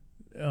point.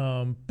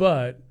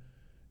 But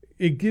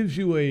it gives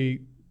you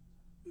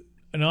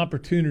an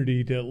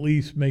opportunity to at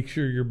least make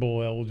sure you're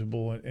bowl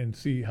eligible and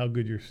see how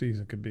good your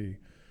season could be.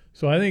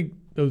 So I think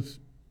those,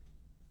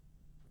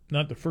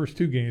 not the first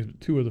 2 games,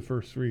 but 2 of the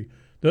first 3,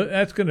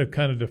 that's going to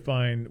kind of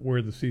define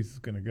where the season's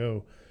going to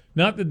go.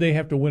 Not that they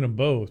have to win them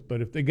both,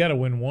 but if they got to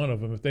win one of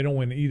them, if they don't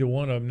win either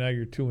one of them, now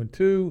you're 2-2.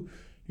 You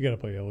got to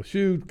play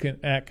LSU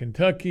at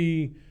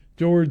Kentucky,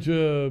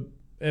 Georgia,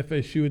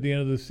 FSU at the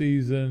end of the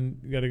season.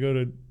 You got to go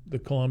to the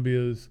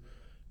Columbias.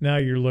 Now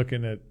you're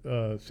looking at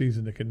a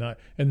season that could not,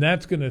 and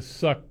that's going to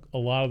suck a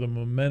lot of the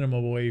momentum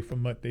away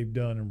from what they've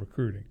done in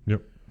recruiting.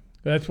 Yep.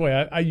 That's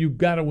why you've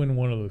got to win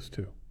one of those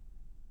 2.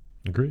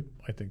 Agreed.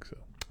 I think so.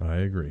 I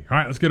agree. All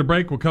right, let's get a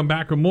break. We'll come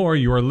back with more.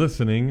 You are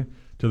listening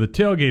to the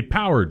Tailgate,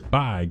 powered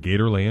by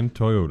Gatorland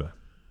Toyota.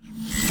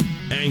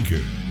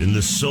 anchored in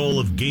the soul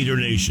of Gator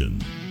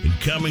Nation and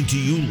coming to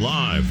you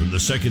live from the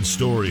second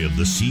story of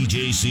the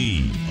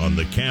CJC on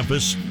the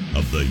campus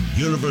of the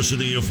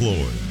University of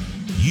Florida.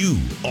 You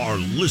are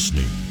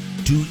listening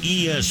to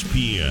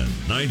ESPN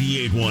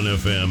 98.1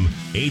 FM,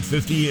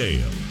 850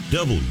 AM,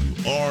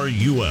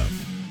 WRUF.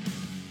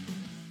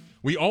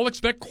 We all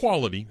expect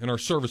quality in our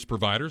service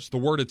providers. The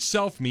word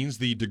itself means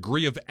the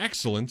degree of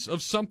excellence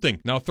of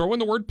something. Now throw in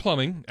the word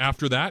plumbing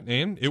after that,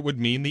 and it would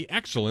mean the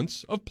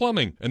excellence of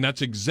plumbing. And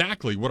that's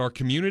exactly what our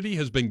community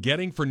has been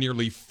getting for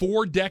nearly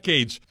 4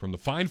 decades from the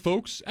fine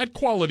folks at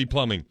Quality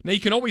Plumbing. Now you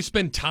can always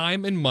spend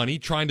time and money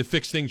trying to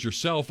fix things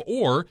yourself,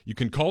 or you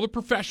can call the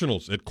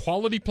professionals at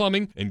Quality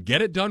Plumbing and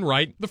get it done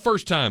right the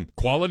first time.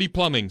 Quality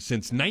Plumbing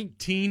since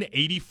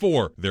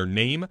 1984. Their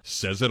name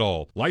says it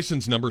all.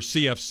 License number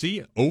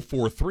CFC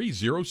 043073.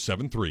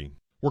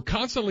 We're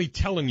constantly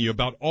telling you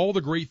about all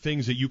the great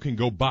things that you can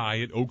go buy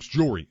at Oaks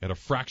Jewelry at a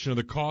fraction of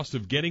the cost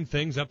of getting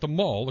things at the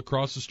mall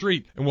across the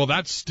street. And while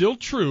that's still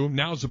true,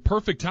 now's the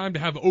perfect time to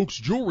have Oaks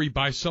Jewelry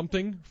buy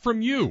something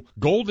from you.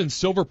 Gold and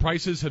silver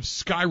prices have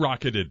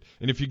skyrocketed.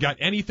 And if you got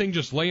anything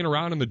just laying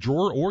around in the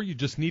drawer or you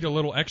just need a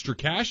little extra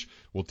cash,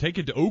 we'll take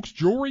it to Oaks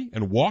Jewelry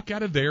and walk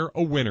out of there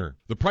a winner.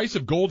 The price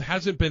of gold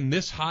hasn't been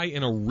this high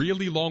in a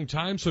really long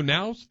time, so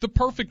now's the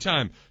perfect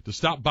time to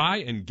stop by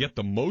and get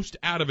the most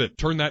out of it.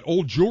 Turn that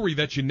old jewelry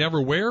that you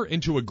never wear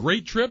into a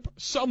great trip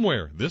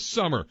somewhere this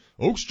summer.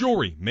 Oaks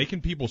Jewelry,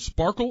 making people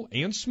sparkle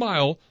and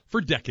smile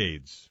for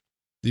decades.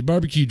 The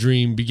barbecue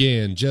dream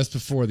began just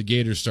before the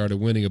Gators started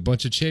winning a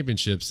bunch of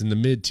championships in the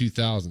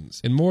mid-2000s.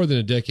 And more than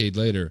a decade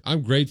later,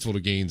 I'm grateful to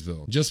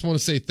Gainesville. Just want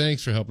to say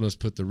thanks for helping us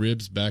put the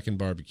ribs back in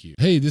barbecue.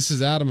 Hey, this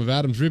is Adam of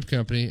Adam's Rib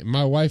Company, and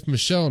my wife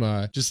Michelle and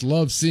I just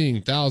love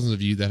seeing thousands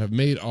of you that have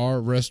made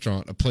our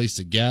restaurant a place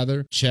to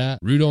gather, chat,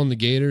 root on the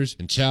Gators,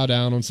 and chow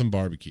down on some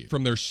barbecue.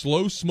 From their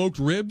slow smoked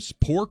ribs,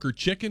 pork or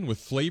chicken with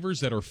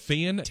flavors that are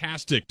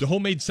fantastic, to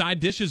homemade side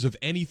dishes of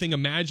anything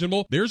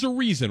imaginable, there's a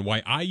reason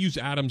why I use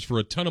Adams for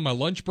a ton of my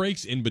lunch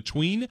breaks in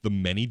between the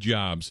many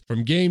jobs.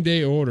 From game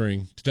day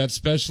ordering to that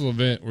special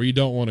event where you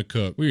don't want to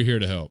cook, we're here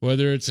to help.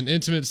 Whether it's an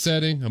intimate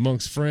setting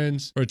amongst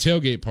friends or a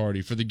tailgate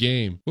party for the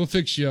game, we'll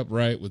fix you up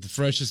right with the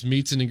freshest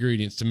meats and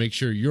ingredients to make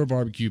sure your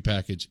barbecue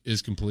package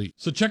is complete.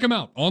 So check them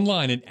out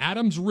online at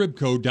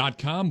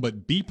adamsribco.com,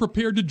 but be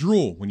prepared to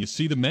drool when you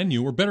see the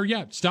menu, or better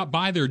yet, stop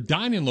by their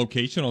dine-in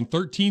location on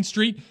 13th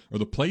Street or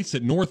the place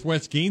that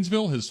Northwest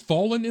Gainesville has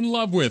fallen in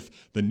love with,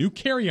 the new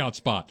carryout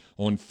spot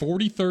on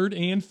 43rd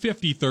and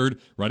 53rd,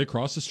 right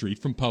across the street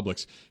from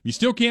Publix. If you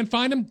still can't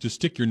find them, just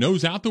stick your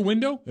nose out the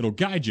window. It'll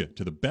guide you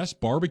to the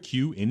best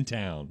barbecue in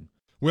town.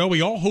 Well,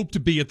 we all hope to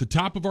be at the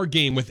top of our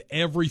game with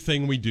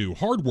everything we do.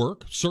 Hard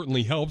work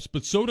certainly helps,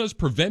 but so does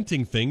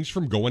preventing things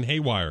from going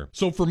haywire.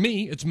 So for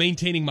me, it's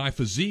maintaining my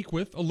physique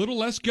with a little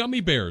less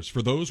gummy bears.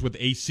 For those with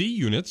AC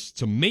units,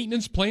 it's a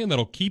maintenance plan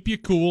that'll keep you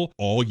cool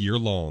all year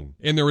long.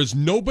 And there is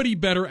nobody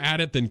better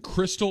at it than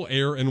Crystal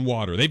Air and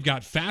Water. They've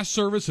got fast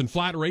service and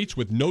flat rates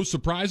with no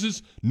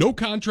surprises, no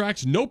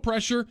contracts, no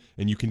pressure,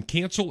 and you can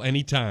cancel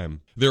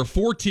anytime. Their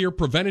 4-tier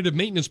preventative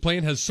maintenance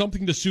plan has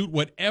something to suit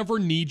whatever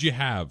need you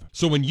have.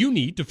 So when you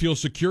need to feel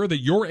secure that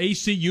your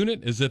AC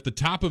unit is at the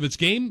top of its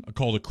game, a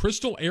call to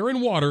Crystal Air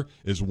and Water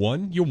is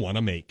one you want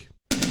to make.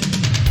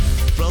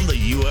 From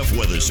the UF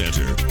Weather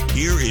Center,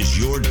 here is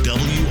your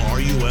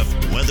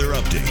WRUF weather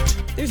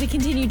update. There's a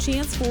continued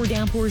chance for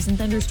downpours and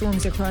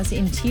thunderstorms across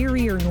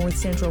interior north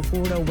central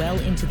Florida well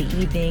into the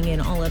evening,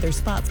 and all other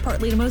spots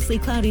partly to mostly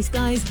cloudy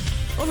skies.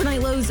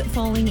 Overnight lows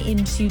falling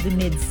into the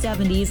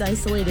mid-70s.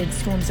 Isolated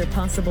storms are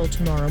possible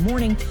tomorrow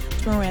morning.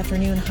 Tomorrow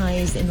afternoon,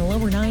 highs in the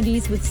lower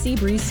 90s with sea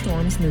breeze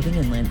storms moving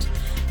inland.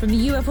 From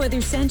the UF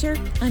Weather Center,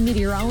 I'm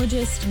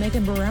meteorologist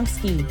Megan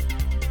Borowski.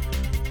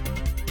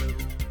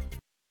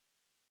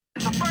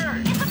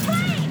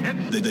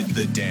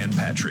 The Dan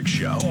Patrick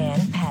Show.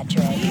 Dan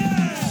Patrick.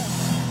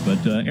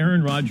 But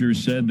Aaron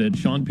Rodgers said that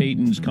Sean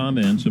Payton's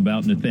comments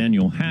about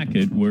Nathaniel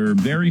Hackett were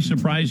very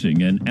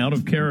surprising and out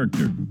of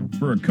character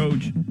for a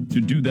coach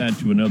to do that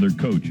to another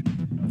coach.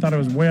 I thought it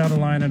was way out of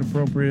line and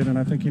inappropriate, and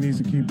I think he needs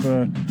to keep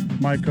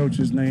my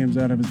coach's names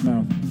out of his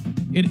mouth.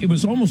 It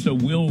was almost a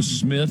Will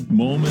Smith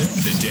moment.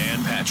 The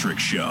Dan Patrick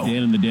Show.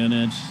 Dan and the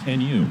Danettes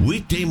and you.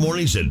 Weekday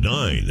mornings at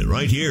 9,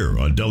 right here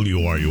on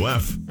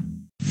WRUF.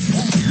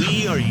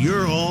 We are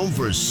your home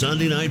for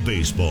Sunday night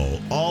baseball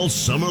all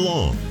summer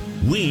long.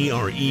 We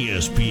are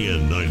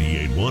ESPN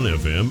 98.1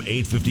 FM,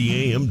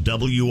 850 AM,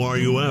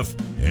 WRUF,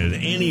 and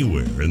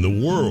anywhere in the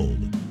world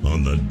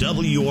on the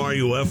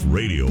WRUF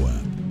radio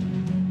app.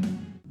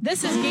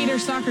 This is Gator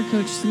soccer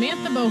coach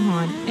Samantha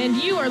Bohan, and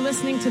you are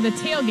listening to The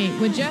Tailgate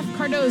with Jeff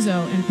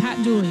Cardozo and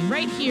Pat Dooley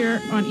right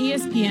here on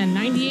ESPN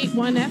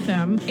 98.1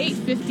 FM,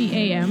 850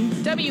 AM,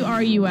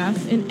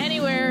 WRUF, and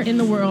anywhere in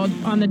the world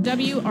on the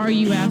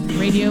WRUF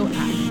radio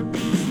app.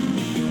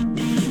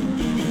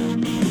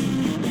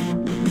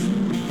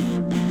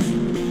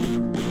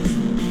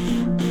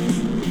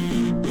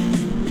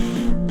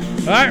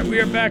 All right, we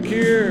are back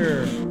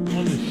here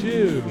on the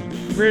shoe.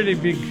 Pretty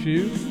big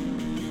shoe.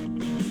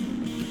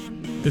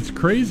 It's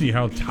crazy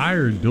how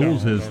tired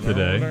Duels is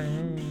today.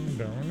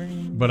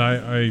 But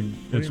I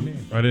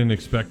didn't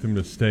expect him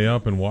to stay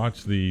up and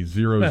watch the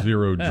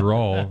 0-0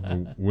 draw,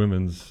 the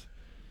women's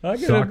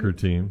soccer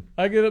team.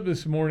 I get up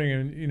this morning,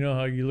 and you know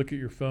how you look at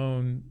your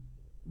phone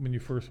when you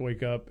first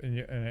wake up,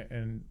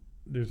 and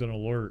there's an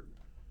alert,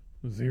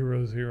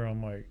 0-0.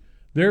 I'm like,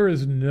 there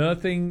is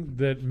nothing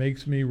that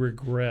makes me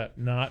regret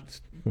not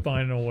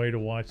finding a way to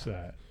watch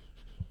that.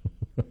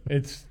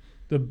 It's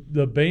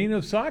the bane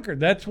of soccer.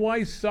 That's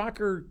why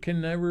soccer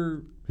can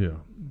never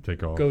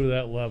take off, go to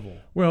that level.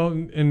 Well,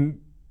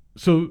 and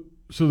so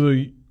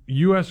the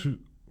U.S.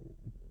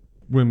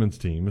 women's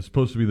team is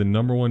supposed to be the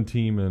number one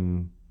team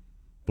in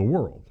the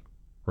world,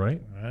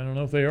 right? I don't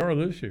know if they are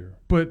this year.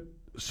 But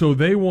so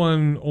they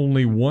won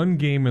only one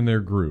game in their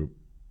group.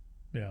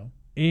 Yeah.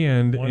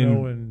 And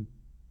 1-0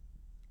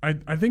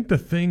 I think the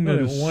thing that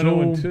is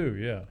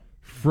 1-0-2,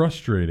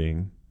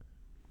 frustrating,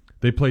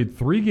 they played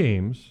 3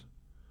 games.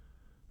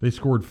 They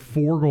scored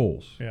 4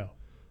 goals. Yeah.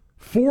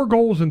 4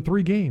 goals in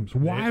 3 games.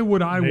 Why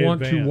would I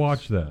want to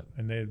watch that?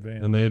 And they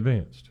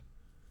advanced.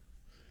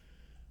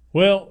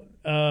 Well,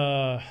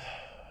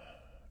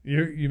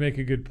 you make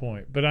a good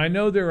point. But I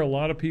know there are a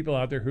lot of people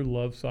out there who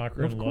love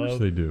soccer. Of course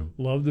they do.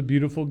 Love the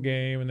beautiful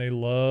game, and they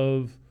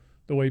love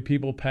the way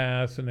people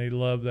pass, and they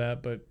love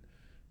that. But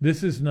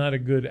this is not a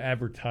good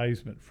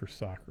advertisement for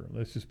soccer.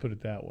 Let's just put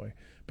it that way.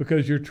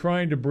 Because you're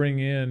trying to bring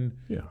in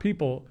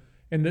people.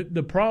 And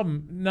the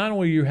problem, not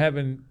only you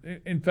having,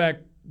 in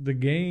fact, the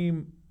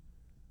game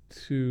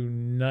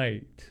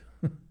tonight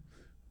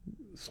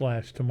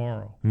 /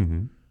 tomorrow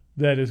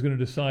that is going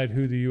to decide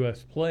who the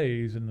U.S.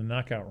 plays in the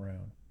knockout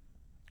round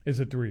is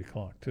at 3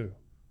 o'clock too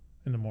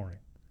in the morning.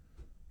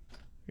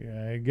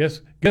 Yeah,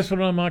 guess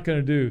what I'm not going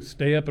to do?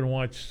 Stay up and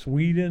watch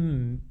Sweden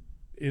and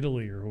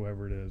Italy or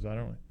whoever it is. I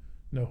don't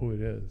know who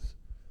it is.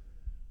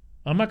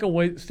 I'm not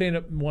going to stand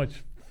up and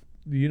watch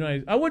the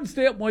United. I wouldn't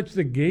stay up and watch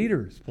the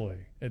Gators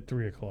play at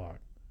 3 o'clock.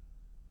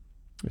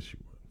 Yes, you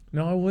would.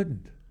 No, I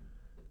wouldn't.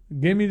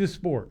 Give me the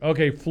sport.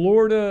 Okay,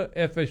 Florida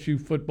FSU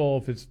football.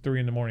 If it's 3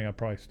 in the morning, I'd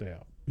probably stay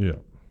up. Yeah.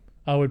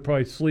 I would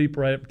probably sleep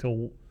right up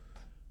till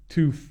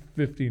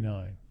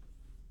 2:59.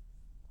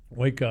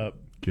 Wake up.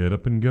 Get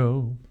up and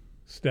go.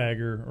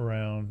 Stagger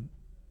around.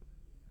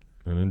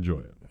 And enjoy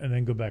it. And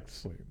then go back to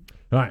sleep.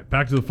 All right,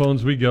 back to the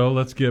phones we go.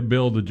 Let's get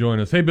Bill to join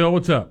us. Hey, Bill,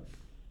 what's up?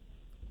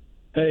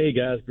 Hey,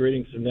 guys.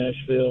 Greetings from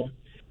Nashville.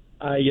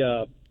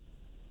 I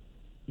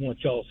want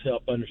y'all's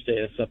help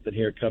understanding something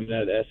here coming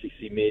out of the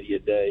SEC Media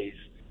Days.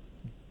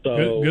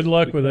 So good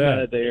luck with that. Out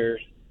of there.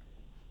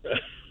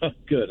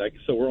 Good.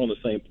 So we're on the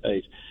same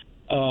page.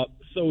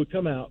 So we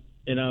come out,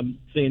 and I'm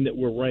seeing that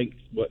we're ranked,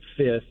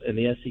 5th in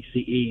the SEC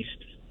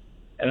East.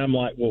 And I'm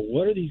like, well,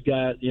 what are these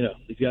guys? You know,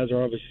 these guys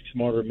are obviously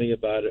smarter than me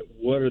about it.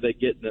 What are they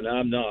getting that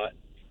I'm not?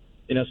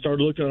 And I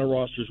started looking at our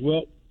rosters.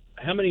 Well,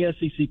 how many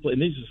SEC players?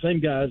 And these are the same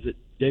guys that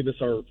gave us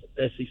our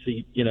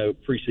SEC,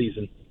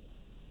 preseason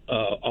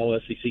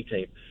all-SEC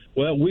team.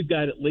 Well, we've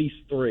got at least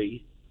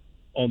 3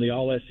 on the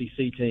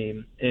all-SEC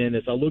team. And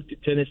as I looked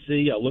at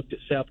Tennessee, I looked at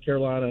South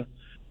Carolina,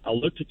 I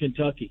looked at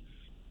Kentucky,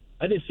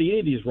 I didn't see any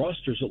of these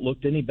rosters that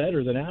looked any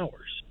better than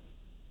ours.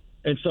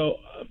 And so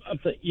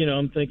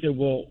I'm thinking,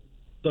 well,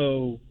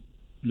 so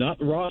not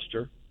the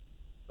roster.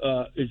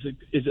 Is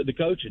it the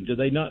coaching? Do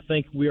they not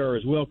think we are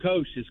as well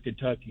coached as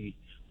Kentucky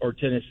or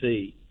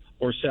Tennessee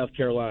or South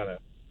Carolina?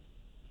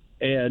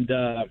 And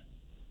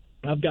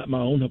I've got my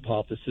own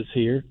hypothesis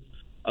here.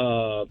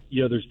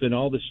 There's been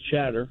all this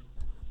chatter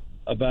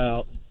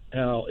about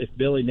how if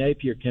Billy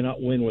Napier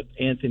cannot win with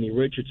Anthony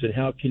Richardson,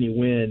 how can he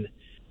win,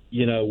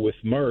 with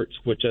Mertz,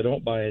 which I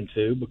don't buy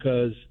into,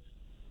 because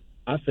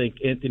I think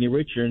Anthony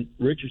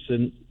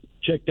Richardson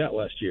checked out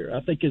last year.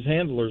 I think his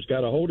handlers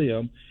got a hold of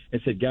him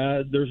and said,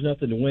 guys, there's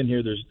nothing to win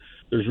here.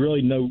 There's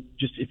really no,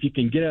 just if you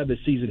can get out of the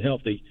season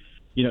healthy,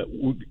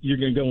 you're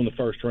going to go in the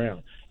first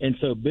round. And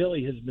so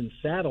Billy has been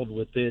saddled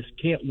with this,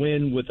 can't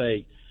win with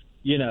a,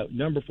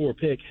 number 4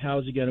 pick. How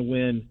is he going to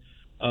win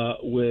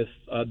with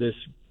this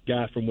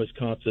guy from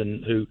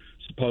Wisconsin who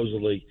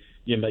supposedly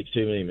makes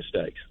too many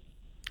mistakes?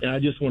 And I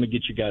just want to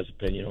get your guys'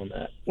 opinion on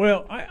that.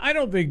 Well, I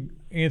don't think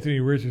Anthony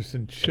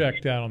Richardson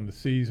checked out on the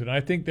season. I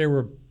think there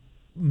were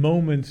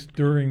moments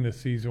during the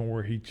season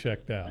where he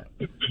checked out.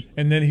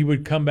 And then he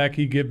would come back,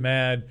 he'd get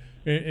mad.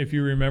 If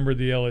you remember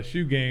the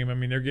LSU game, I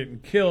mean, they're getting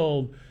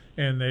killed,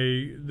 and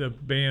the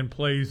band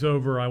plays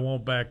over, I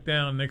won't back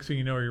down. Next thing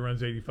you know, he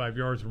runs 85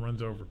 yards and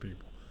runs over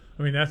people.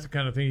 I mean, that's the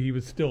kind of thing he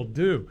would still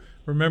do.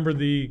 Remember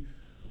the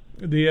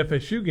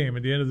FSU game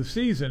at the end of the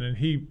season, and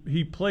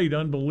he played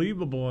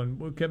unbelievable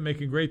and kept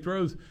making great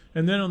throws.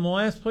 And then on the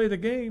last play of the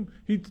game,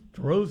 he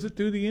throws it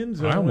through the end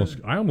zone.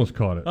 I almost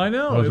caught it. I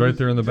know. I was right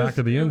there in the back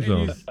of the end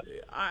zone.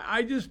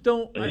 I just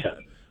don't.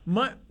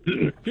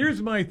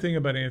 Here's my thing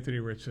about Anthony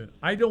Richardson.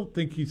 I don't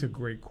think he's a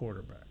great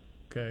quarterback.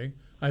 Okay,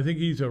 I think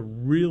he's a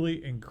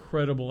really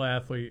incredible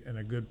athlete and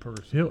a good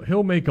person.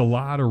 He'll make a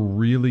lot of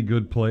really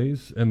good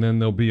plays, and then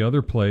there'll be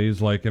other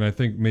plays and I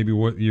think maybe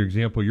what your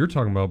example you're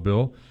talking about,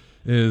 Bill,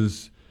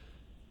 is,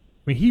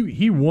 I mean,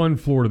 he won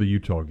Florida the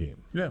Utah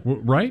game. Yeah.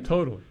 Right?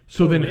 Totally.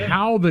 So Totally. then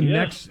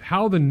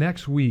how the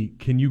next week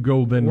can you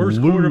go then worst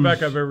lose,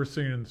 quarterback I've ever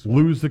seen in the sport.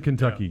 lose the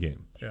Kentucky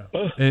game? Yeah.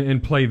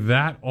 And play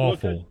that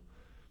awful.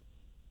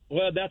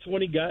 Well, that's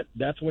when he got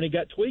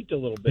tweaked a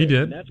little bit. He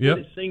did. And that's what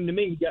it seemed to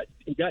me.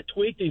 He got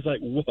tweaked. He's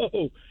like,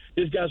 whoa.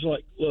 His guys are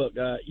like, look,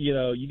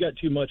 you got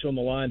too much on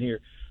the line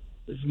here.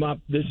 This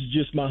is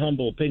just my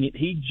humble opinion.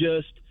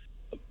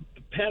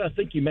 Pat, I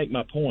think you make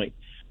my point.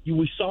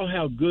 We saw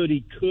how good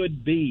he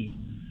could be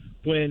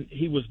when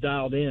he was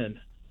dialed in,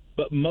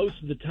 but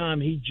most of the time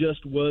he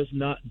just was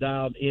not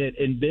dialed in.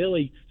 And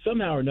Billy,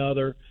 somehow or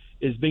another,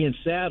 is being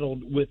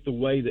saddled with the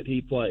way that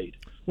he played.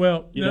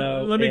 Well,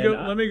 let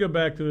me go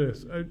back to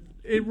this.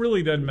 It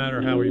really doesn't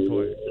matter how he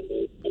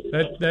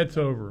played. That's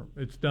over.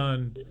 It's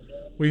done.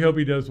 We hope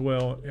he does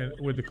well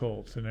with the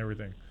Colts and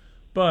everything.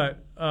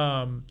 But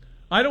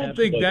I don't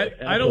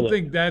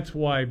think that's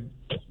why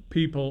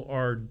people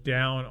are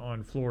down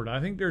on Florida. I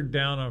think they're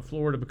down on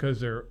Florida because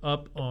they're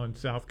up on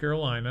South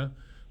Carolina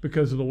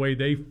because of the way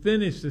they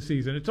finished the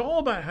season. It's all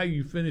about how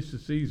you finish the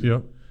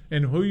season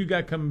and who you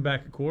got coming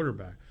back at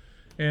quarterback.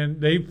 And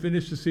they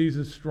finished the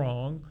season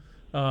strong,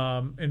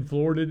 and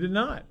Florida did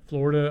not.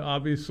 Florida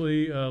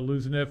obviously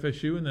losing to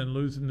FSU and then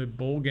losing the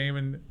bowl game,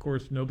 and of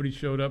course nobody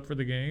showed up for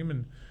the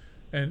game.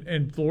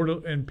 And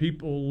Florida, and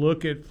people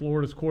look at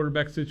Florida's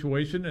quarterback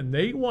situation and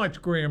they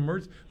watch Graham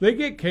Mertz. They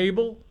get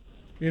cable.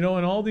 In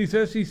all these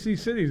SEC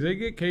cities, they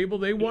get cable.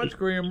 They watch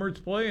Graham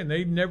Mertz play, and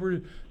they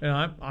never.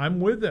 And I'm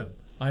with them.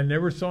 I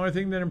never saw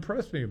anything that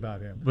impressed me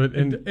about him. But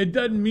it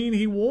doesn't mean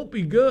he won't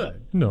be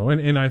good. No,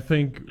 and I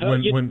think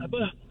when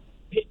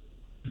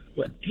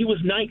he was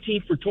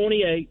 19 for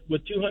 28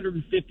 with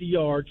 250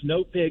 yards,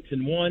 no picks,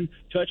 and 1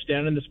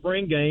 touchdown in the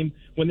spring game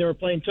when they were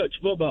playing touch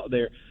football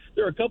there.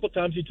 There were a couple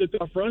times he took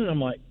off running. I'm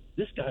like,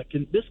 this guy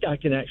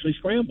can actually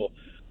scramble.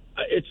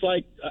 It's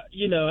like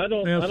I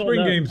don't. Now,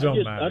 spring games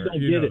don't matter. I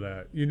don't you get know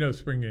it. that.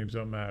 Spring games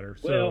don't matter.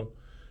 Well,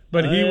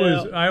 but he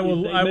was. I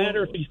will.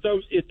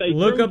 If they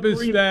look up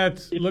his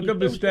stats. Look up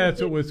his stats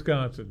at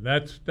Wisconsin.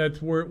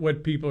 That's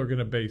what people are going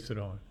to base it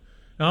on.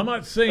 Now, I'm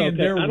not saying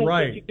they're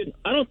right.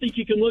 I don't think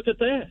you can look at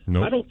that.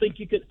 Nope. I don't think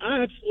you can.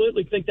 I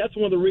absolutely think that's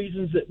one of the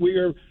reasons that we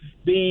are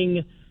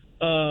being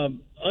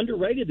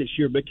underrated this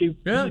year.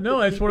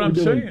 That's what I'm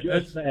saying.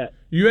 That.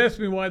 You asked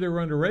me why they're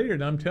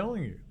underrated. I'm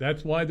telling you,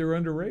 that's why they're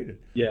underrated.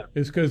 Yeah,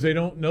 it's because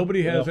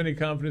nobody has any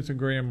confidence in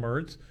Graham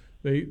Mertz.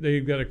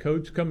 They've got a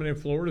coach coming in.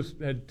 Florida's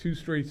had 2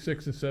 straight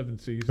 6 and 7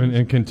 seasons,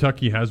 and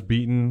Kentucky has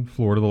beaten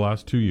Florida the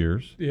last 2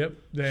 years. Yep.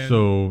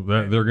 So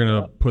they're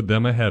going to put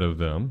them ahead of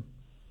them.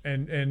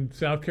 And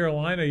South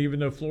Carolina, even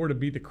though Florida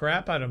beat the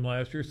crap out of them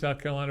last year, South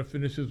Carolina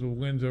finishes with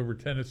wins over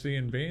Tennessee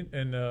and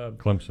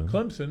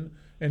Clemson,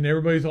 and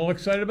everybody's all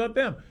excited about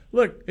them.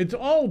 Look, it's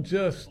all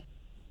just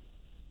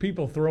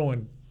people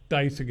throwing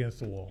dice against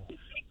the wall.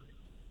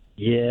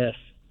 Yes,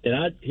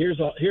 and here's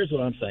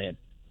what I'm saying: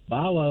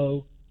 buy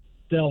low,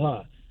 sell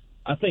high.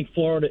 I think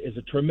Florida is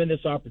a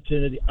tremendous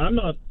opportunity. I'm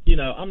not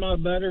a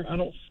bettor. I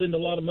don't send a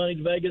lot of money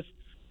to Vegas.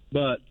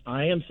 But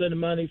I am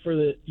sending money for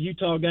the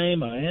Utah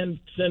game. I am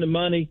sending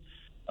money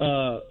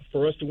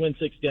for us to win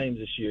 6 games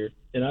this year.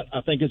 And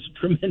I think it's a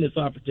tremendous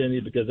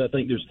opportunity because I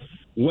think there's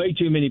way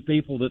too many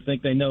people that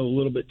think they know a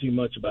little bit too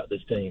much about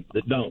this team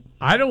that don't.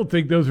 I don't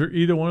think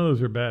either one of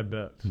those are bad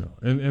bets. No,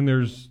 and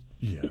there's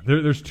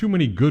too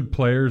many good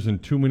players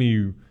and too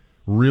many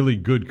really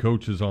good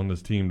coaches on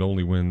this team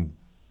to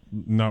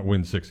not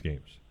win 6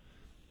 games.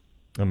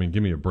 I mean,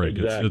 give me a break.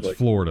 Exactly. It's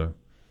Florida,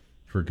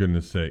 for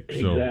goodness sake.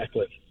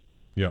 Exactly.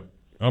 Yeah,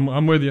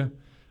 I'm with you.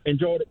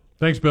 Enjoyed it.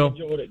 Thanks, Bill.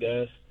 Enjoyed it,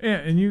 guys. Yeah,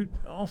 and you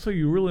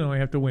really only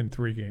have to win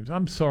 3 games.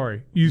 I'm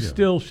sorry. You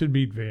still should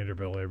beat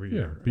Vanderbilt every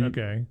year.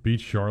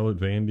 Beat Charlotte,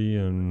 Vandy,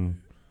 and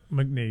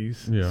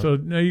McNeese. Yeah. So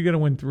now you got to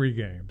win 3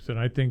 games, and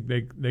I think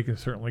they can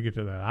certainly get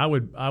to that.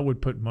 I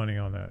would put money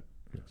on that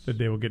that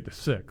they will get to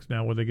 6.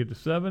 Now, will they get to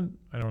 7?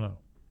 I don't know.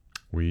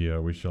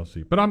 We shall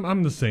see. But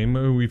I'm the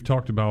same. We've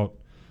talked about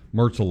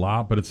Mertz a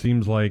lot, but it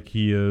seems like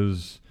he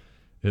is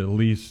at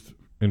least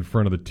in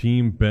front of the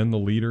team, been the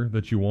leader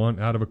that you want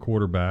out of a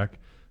quarterback.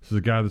 This is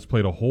a guy that's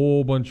played a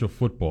whole bunch of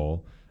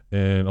football,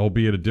 and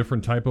albeit a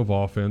different type of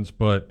offense.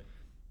 But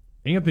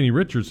Anthony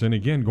Richardson,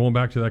 again, going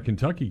back to that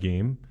Kentucky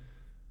game,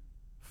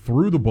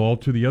 threw the ball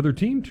to the other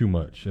team too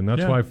much, and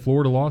that's why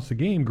Florida lost the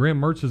game.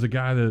 Graham Mertz is a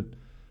guy that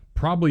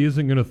probably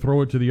isn't going to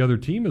throw it to the other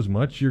team as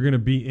much. You're going to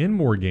be in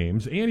more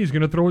games, and he's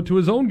going to throw it to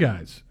his own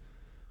guys,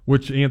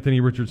 which Anthony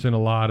Richardson a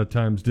lot of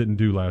times didn't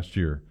do last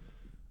year.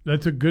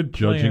 That's a good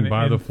plan. Judging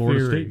by the Florida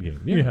theory. State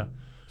game. Yeah.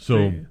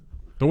 So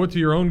throw it to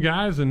your own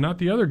guys and not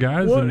the other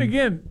guys. Well,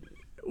 again,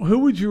 who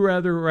would you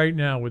rather right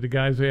now with the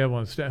guys they have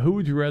on staff? Who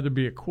would you rather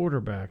be a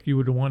quarterback? You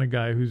would want a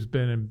guy who's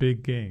been in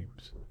big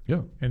games.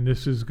 Yeah. And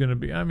this is going to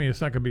be,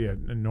 it's not going to be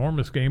an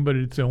enormous game, but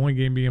it's the only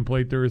game being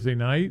played Thursday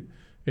night.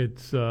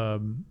 It's,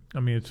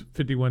 it's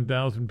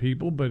 51,000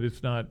 people, but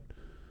it's not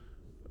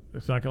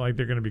like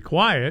they're going to be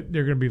quiet.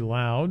 They're going to be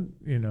loud,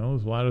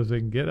 as loud as they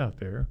can get out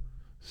there.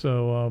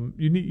 So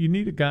you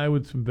need a guy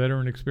with some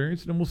veteran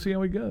experience, and we'll see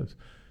how he goes.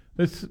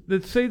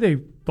 Let's say they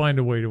find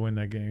a way to win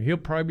that game. He'll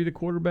probably be the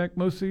quarterback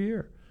most of the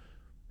year.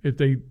 If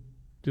they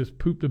just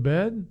poop the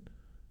bed,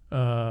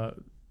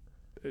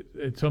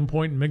 at some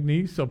point in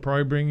McNeese, they'll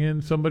probably bring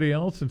in somebody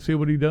else and see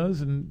what he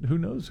does, and who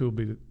knows who will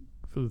be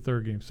for the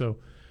third game. So,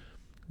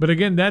 but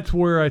again, that's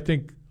where I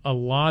think a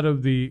lot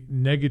of the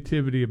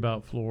negativity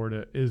about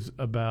Florida is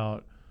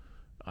about.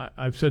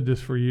 I've said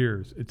this for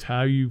years. It's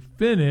how you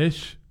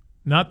finish.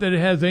 Not that it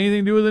has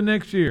anything to do with the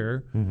next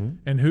year. Mm-hmm.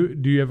 And who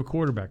do you have a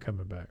quarterback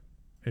coming back?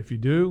 If you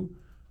do,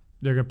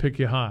 they're going to pick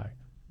you high.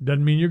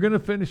 Doesn't mean you're going to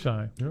finish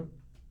high. Yep.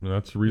 Well,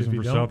 that's the reason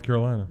for South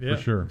Carolina, yeah,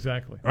 for sure.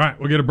 Exactly. All right,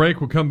 we'll get a break.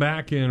 We'll come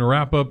back and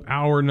wrap up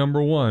hour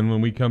number 1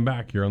 when we come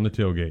back here on the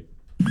Tailgate.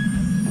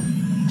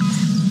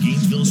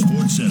 Gainesville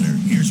Sports Center.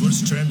 Here's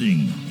what's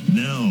trending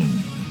now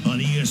on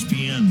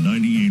ESPN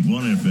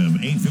 98.1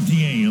 FM,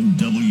 850 AM,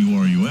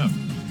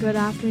 WRUF. Good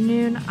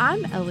afternoon.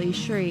 I'm Ellie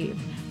Shreve.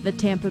 The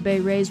Tampa Bay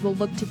Rays will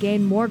look to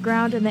gain more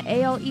ground in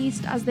the AL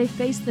East as they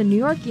face the New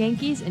York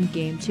Yankees in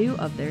Game 2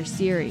 of their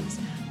series.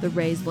 The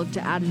Rays look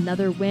to add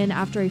another win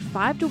after a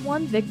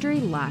 5-1 victory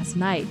last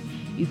night.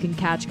 You can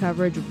catch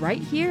coverage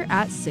right here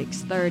at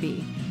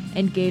 6:30.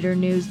 In Gator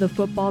news, the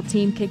football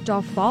team kicked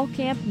off fall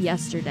camp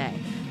yesterday.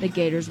 The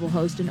Gators will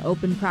host an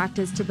open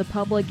practice to the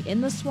public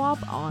in the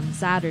Swamp on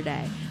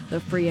Saturday. The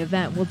free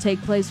event will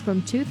take place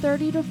from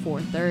 2:30 to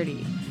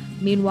 4:30.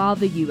 Meanwhile,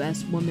 the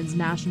U.S. women's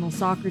national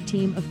soccer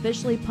team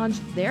officially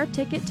punched their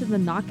ticket to the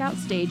knockout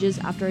stages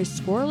after a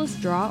scoreless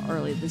draw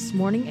early this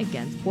morning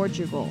against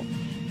Portugal.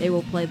 They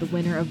will play the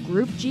winner of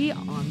Group G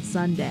on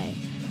Sunday.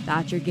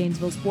 That's your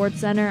Gainesville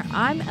Sports Center.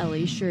 I'm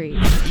Ellie Shreve.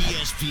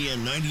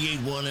 ESPN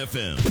 98.1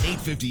 FM,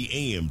 850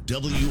 AM,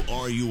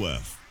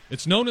 WRUF.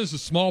 It's known as a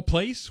small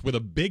place with a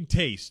big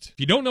taste. If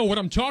you don't know what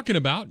I'm talking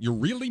about, you're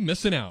really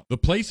missing out. The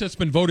place that's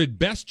been voted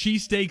best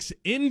cheesesteaks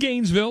in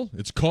Gainesville,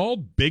 it's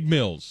called Big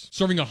Mills.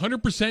 Serving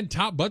 100%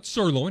 top butt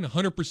sirloin,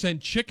 100%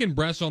 chicken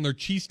breast on their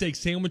cheesesteak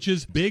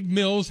sandwiches, Big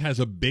Mills has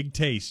a big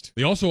taste.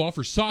 They also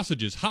offer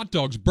sausages, hot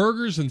dogs,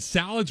 burgers, and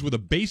salads with a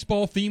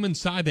baseball theme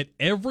inside that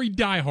every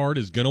diehard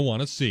is going to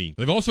want to see.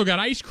 They've also got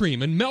ice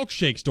cream and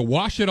milkshakes to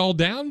wash it all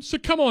down, so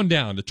come on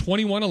down to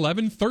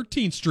 2111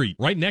 13th Street,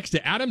 right next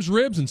to Adam's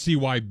Ribs, and see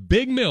why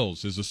Big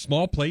Mills is a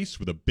small place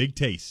with a big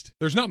taste.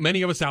 There's not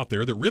many of us out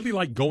there that really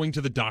like going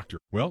to the doctor.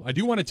 Well, I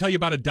do want to tell you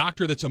about a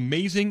doctor that's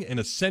amazing and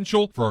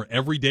essential for our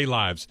everyday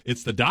lives.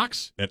 It's the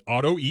docs at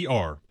Auto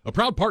ER. A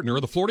proud partner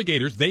of the Florida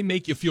Gators, they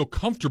make you feel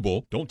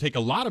comfortable, don't take a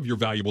lot of your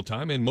valuable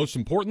time, and most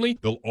importantly,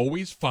 they'll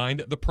always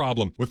find the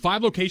problem. With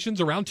 5 locations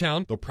around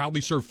town, they'll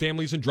proudly serve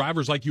families and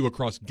drivers like you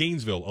across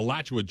Gainesville,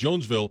 Alachua,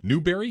 Jonesville,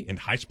 Newberry, and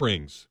High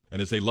Springs.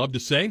 And as they love to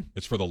say,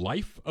 it's for the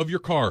life of your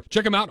car.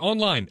 Check them out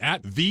online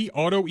at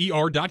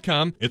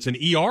theautoer.com. It's an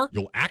ER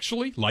you'll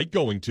actually like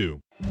going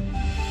to.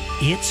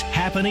 It's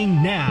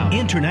happening now.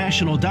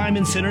 International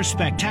Diamond Center's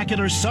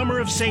spectacular Summer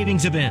of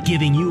Savings event,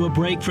 giving you a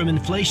break from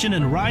inflation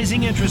and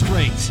rising interest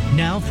rates.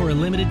 Now for a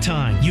limited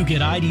time, you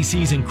get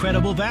IDC's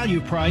incredible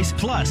value price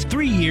plus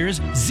 3 years,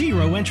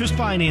 0 interest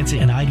financing.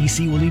 And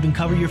IDC will even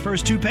cover your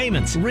first 2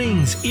 payments.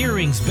 Rings,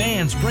 earrings,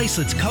 bands,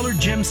 bracelets, colored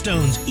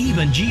gemstones,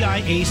 even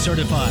GIA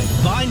certified.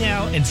 Buy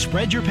now and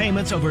spread your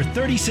payments over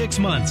 36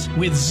 months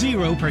with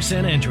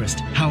 0%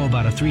 interest. How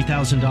about a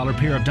 $3,000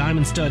 pair of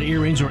diamond stud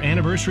earrings or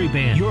anniversary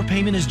band? Your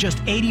payment is just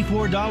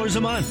 $84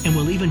 a month and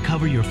will even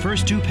cover your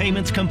first 2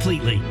 payments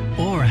completely.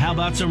 Or how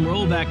about some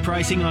rollback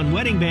pricing on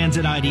wedding bands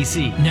at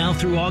IDC? Now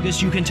through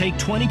August, you can take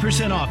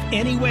 20% off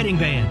any wedding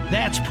band.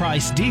 That's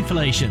price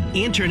deflation.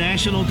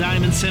 International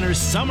Diamond Center's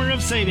Summer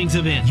of Savings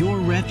event. Your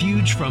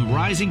refuge from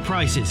rising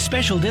prices.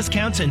 Special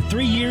discounts and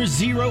 3 years,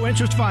 0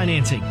 interest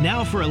financing.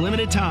 Now for a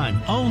limited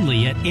time.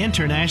 Only at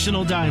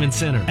International Diamond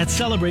Center at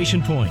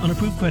Celebration Point. On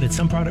approved credit,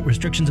 some product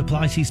restrictions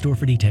apply. See store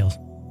for details.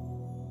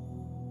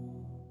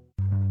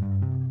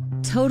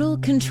 Total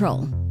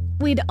control.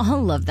 We'd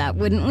all love that,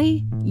 wouldn't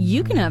we?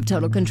 You can have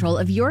total control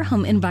of your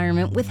home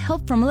environment with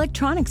help from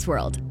Electronics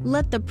World.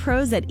 Let the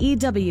pros at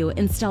EW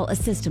install a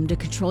system to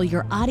control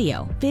your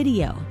audio,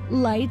 video,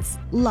 lights,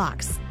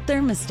 locks,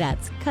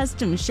 thermostats,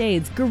 custom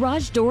shades,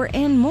 garage door,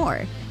 and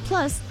more.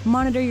 Plus,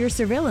 monitor your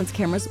surveillance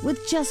cameras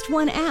with just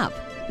one app.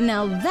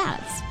 Now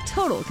that's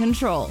total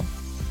control.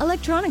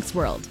 Electronics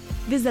World.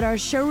 Visit our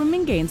showroom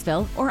in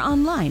Gainesville or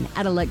online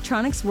at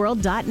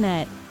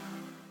electronicsworld.net.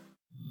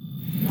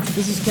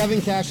 This is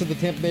Kevin Cash of the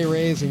Tampa Bay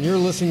Rays, and you're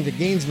listening to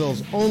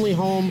Gainesville's only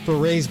home for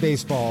Rays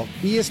baseball.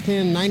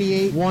 ESPN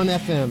 98.1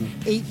 FM,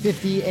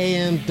 850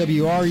 AM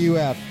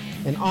WRUF,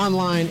 and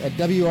online at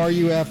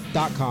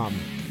WRUF.com.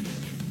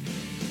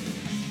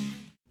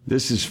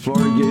 This is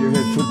Florida Gator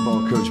head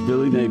football coach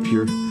Billy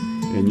Napier,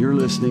 and you're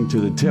listening to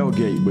The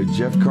Tailgate with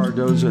Jeff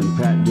Cardozo and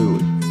Pat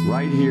Dooley,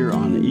 right here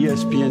on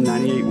ESPN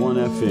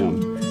 98.1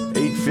 FM,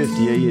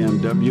 850 AM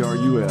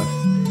WRUF,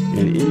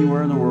 and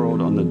anywhere in the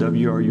world on the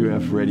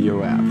WRUF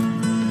radio app.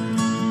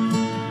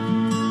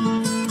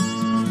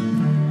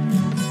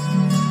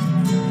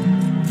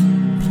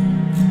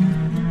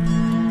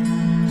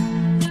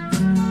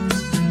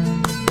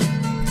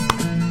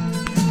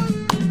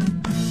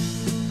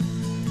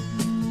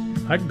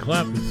 I can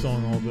clap this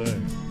song all day.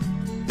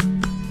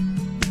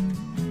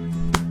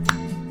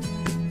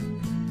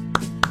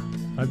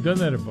 I've done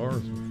that at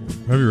bars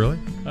before. Have you really?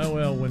 Oh,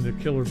 well, when the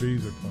Killer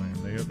Bees are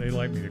playing, they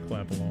like me to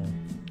clap along.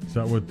 Is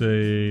that what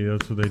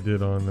that's what they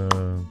did on,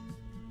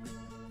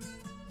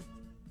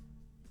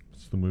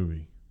 what's the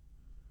movie?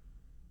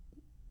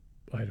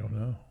 I don't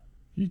know.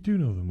 You do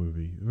know the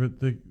movie.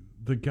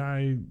 The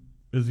guy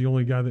is the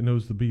only guy that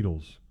knows the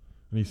Beatles,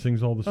 and he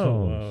sings all the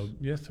songs.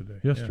 Yesterday.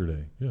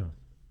 Yesterday, yeah.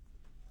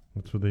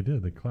 That's what they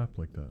did. They clapped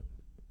like that.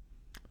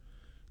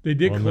 They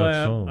did on clap.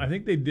 that song. I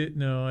think they did.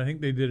 No, I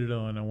think they did it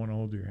on I Want to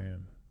Hold Your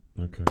Hand.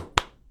 Okay.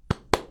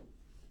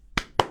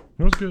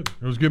 It was good.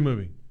 It was a good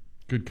movie.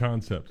 Good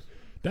concept.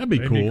 That'd be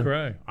Made cool. me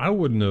cry. I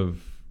wouldn't have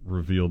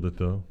revealed it,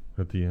 though,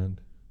 at the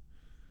end.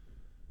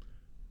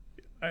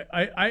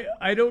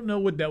 I don't know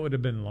what that would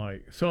have been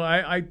like. So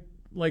I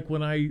like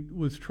when I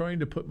was trying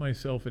to put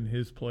myself in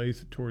his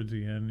place towards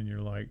the end, and you're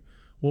like,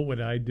 what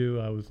would I do?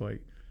 I was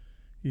like,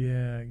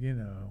 yeah,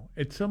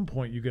 at some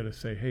point you got to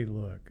say, hey,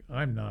 look,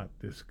 I'm not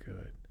this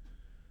good.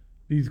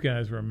 These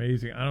guys were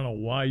amazing. I don't know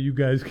why you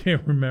guys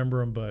can't remember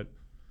them, but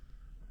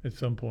at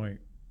some point,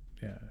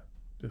 yeah,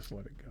 just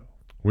let it go.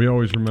 We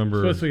always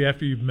remember. Especially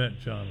after you've met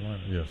John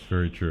Lennon. Yes,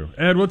 very true.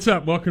 Ed, what's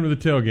up? Welcome to the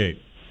Tailgate.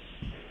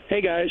 Hey,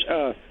 guys.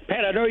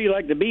 Pat, I know you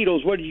like the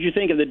Beatles. What did you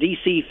think of the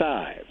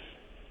DC-5?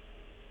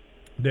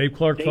 Dave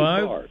Clark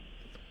 5? Clark.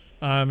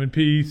 I'm in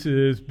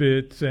pieces,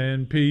 bits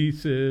and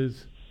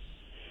pieces.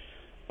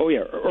 Oh, yeah,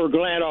 or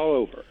Glad All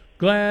Over.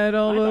 Glad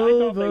all I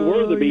over. thought they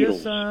were the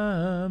Beatles. Yes,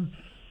 I'm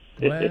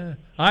glad.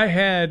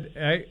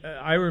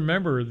 I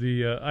remember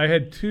I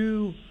had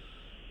two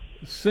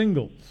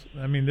singles.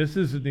 I mean, this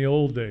is in the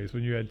old days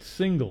when you had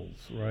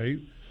singles, right?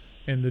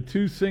 And the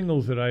two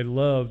singles that I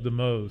loved the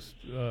most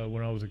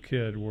when I was a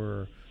kid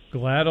were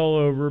Glad All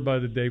Over by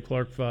the Dave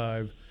Clark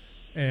 5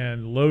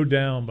 and Low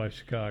Down by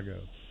Chicago.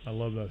 I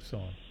love that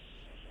song.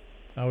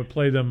 I would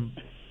play them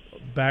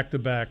back to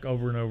back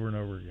over and over and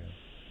over again.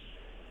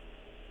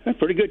 That's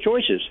pretty good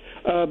choices.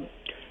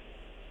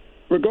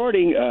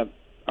 Regarding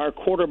our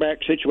quarterback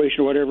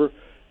situation or whatever,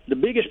 the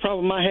biggest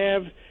problem I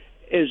have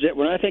is that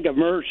when I think of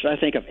Mertz, I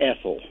think of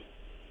Ethel.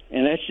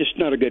 And that's just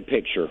not a good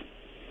picture.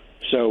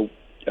 So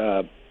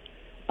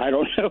I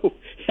don't know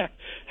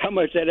how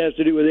much that has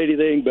to do with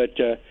anything, but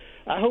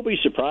I hope he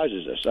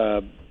surprises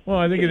us. Well,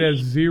 I think it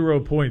has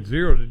 0.0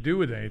 to do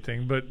with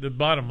anything, but the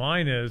bottom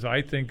line is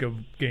I think of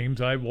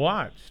games I've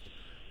watched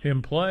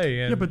him play.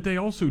 And yeah, but they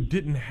also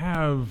didn't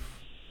have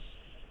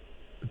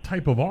a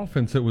type of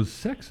offense that was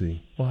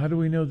sexy. Well, how do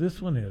we know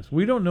this one is?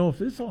 We don't know if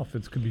this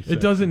offense could be sexy.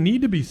 It doesn't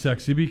need to be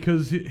sexy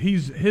because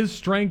his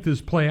strength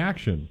is play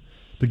action.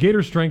 The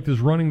Gators' strength is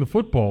running the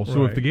football.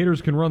 So if the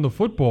Gators can run the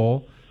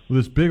football with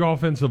this big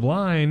offensive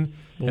line,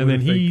 and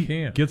then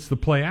he gets the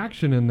play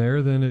action in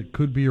there, then it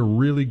could be a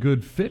really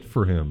good fit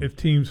for him. If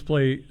teams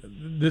play,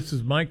 this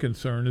is my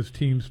concern, is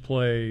teams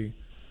play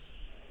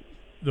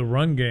the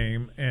run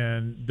game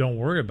and don't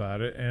worry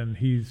about it, and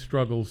he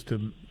struggles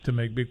to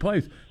make big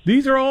plays.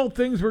 These are all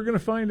things we're going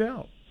to find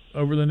out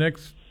over the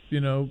next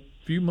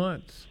few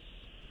months.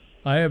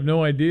 I have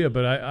no idea,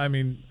 but I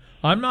mean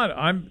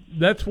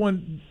that's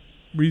one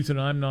reason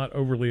I'm not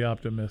overly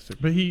optimistic.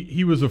 But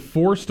he was a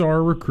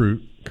 4-star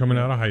recruit coming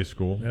out of high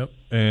school. Yep.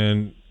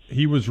 And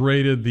he was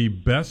rated the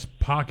best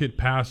pocket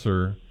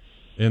passer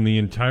in the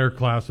entire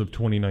class of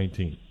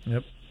 2019.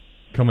 Yep.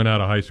 Coming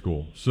out of high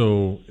school.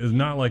 So it's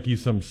not like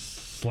he's some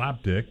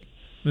slapdick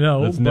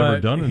that's never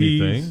done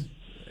anything.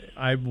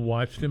 I've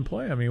watched him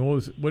play. I mean,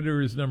 what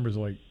are his numbers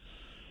like?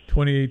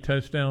 28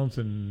 touchdowns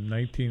and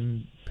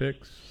 19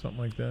 picks, something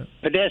like that.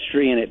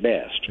 Pedestrian at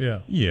best. Yeah.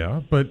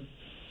 Yeah, but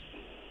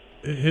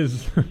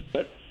his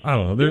I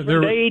don't know.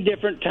 Different day,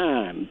 different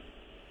time.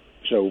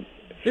 So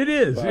it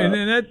is, and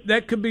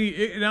that could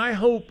be. And I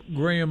hope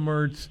Graham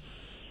Mertz.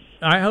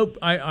 I hope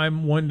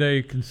I'm one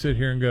day can sit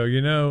here and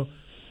go,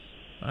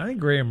 I think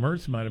Graham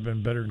Mertz might have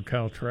been better than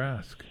Kyle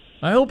Trask.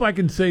 I hope I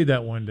can say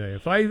that one day.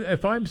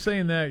 If I'm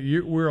saying that,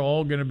 we're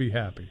all going to be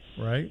happy,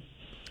 right?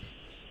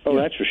 Oh,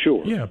 that's for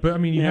sure. Yeah, but I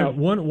mean, you had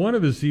one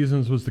of his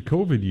seasons was the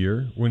COVID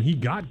year when he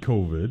got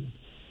COVID,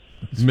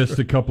 missed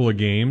a couple of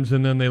games,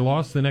 and then they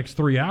lost the next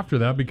 3 after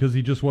that because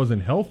he just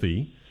wasn't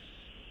healthy.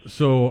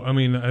 So, I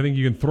mean, I think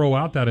you can throw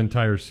out that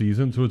entire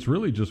season. So it's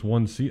really just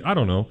one season. I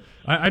don't know.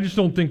 I just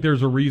don't think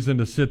there's a reason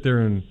to sit there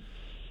and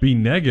be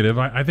negative.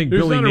 I think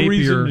there's Billy not Napier. a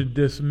reason to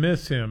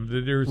dismiss him.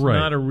 There's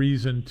not a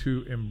reason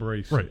to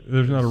embrace him. Right.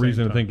 There's not a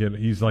reason to think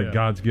he's like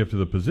God's gift to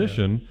the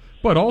position. Yeah.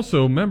 But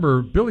also,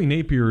 remember, Billy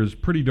Napier is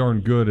pretty darn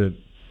good at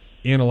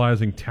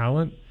analyzing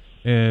talent.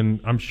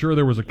 And I'm sure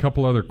there was a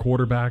couple other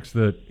quarterbacks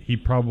that he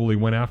probably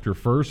went after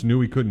first,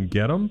 knew he couldn't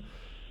get them.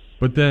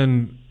 But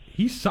then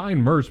he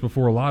signed Mertz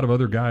before a lot of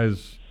other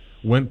guys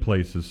went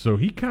places. So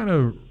he kind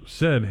of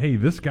said, hey,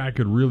 this guy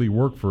could really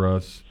work for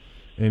us.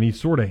 And he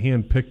sort of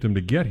handpicked him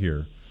to get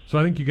here. So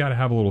I think you got to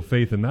have a little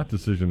faith in that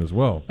decision as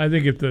well. I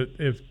think if the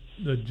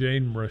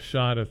Jaden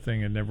Rashada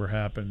thing had never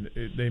happened,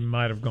 they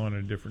might have gone in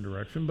a different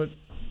direction. But,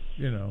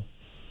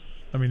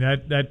 I mean,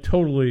 that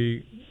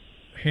totally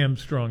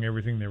hamstrung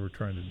everything they were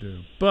trying to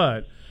do.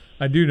 But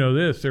I do know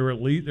this: there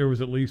was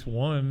at least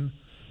one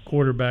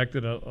quarterback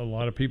that a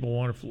lot of people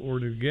wanted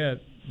Florida to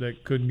get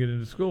that couldn't get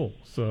into school.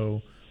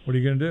 So what are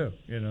you going to do?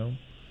 You know.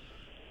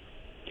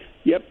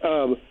 Yep.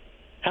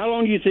 How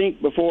long do you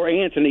think before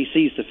Anthony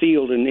sees the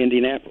field in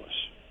Indianapolis?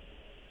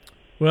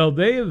 Well,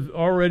 they have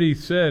already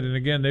said, and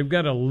again, they've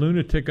got a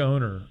lunatic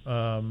owner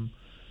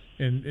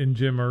in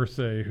Jim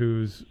Irsay,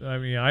 who's, I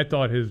mean, I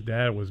thought his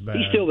dad was bad.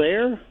 He's still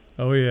there?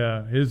 Oh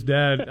yeah, his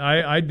dad.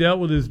 I dealt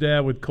with his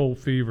dad with cold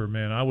fever,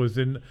 man. I was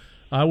in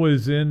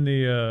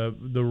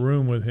the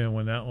room with him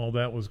when all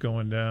that was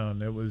going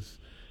down.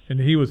 And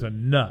he was a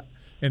nut,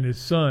 and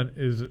his son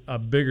is a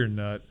bigger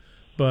nut,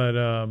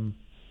 but.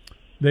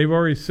 They've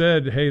already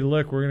said, hey,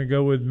 look, we're going to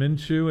go with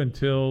Minshew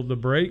until the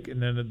break, and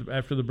then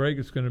after the break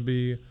it's going to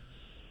be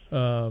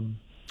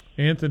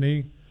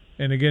Anthony.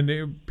 And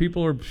again,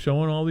 people are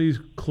showing all these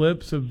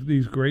clips of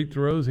these great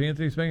throws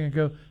Anthony's making. And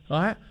go,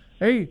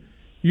 hey,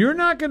 you're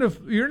not going to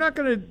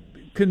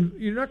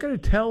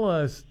tell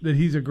us that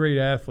he's a great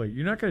athlete.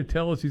 You're not going to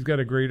tell us he's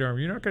got a great arm.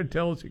 You're not going to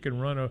tell us he can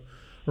run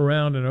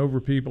around and over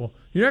people.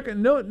 You're not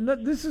going to. No,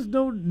 this is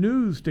no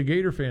news to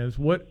Gator fans.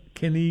 What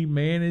can he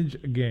manage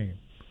a game?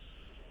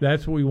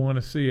 That's what we want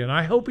to see, and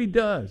I hope he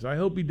does. I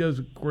hope he does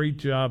a great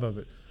job of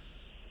it.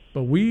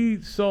 But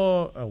we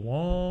saw a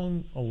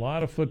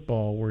lot of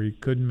football where he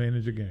couldn't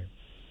manage a game.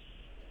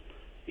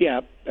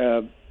 Yeah,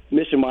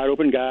 missing wide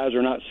open guys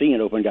or not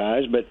seeing open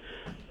guys, but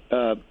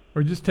or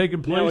just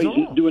taking plays he's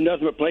off. doing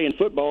nothing but playing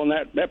football, and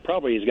that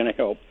probably is going to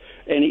help.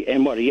 And he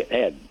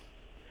had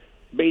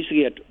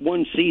basically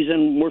one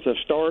season worth of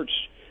starts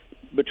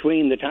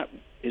between the time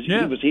he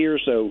was here.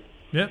 So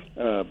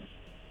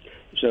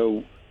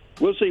so.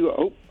 We'll see.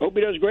 Hope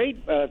he does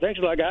great. Thanks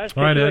a lot, guys.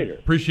 All right, Ed. later.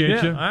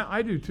 Appreciate you.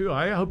 I do too.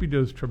 I hope he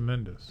does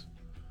tremendous.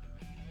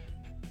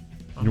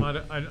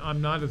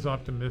 I'm not as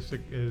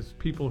optimistic as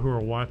people who are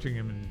watching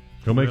him.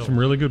 He'll make some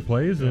really good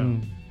plays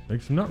and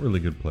make some not really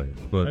good plays.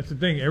 But that's the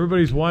thing.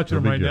 Everybody's watching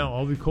him right now.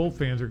 All the Colt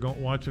fans are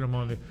watching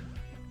him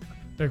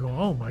they're going,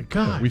 oh my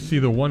God. We see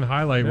the one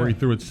highlight where he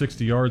threw it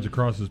 60 yards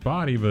across his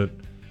body, but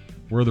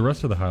where are the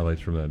rest of the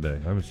highlights from that day?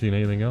 I haven't seen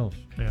anything else.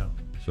 Yeah.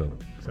 So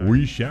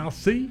we shall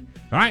see.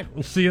 All right,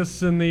 we'll see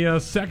us in the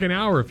second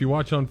hour. If you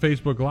watch on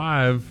Facebook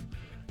Live,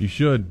 you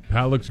should.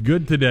 Pat looks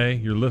good today.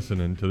 You're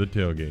listening to The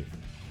Tailgate.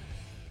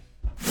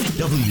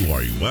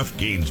 WRUF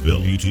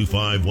Gainesville,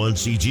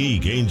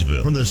 U251CG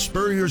Gainesville, from the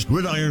Spurrier's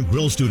Gridiron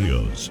Grill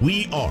Studios.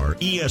 We are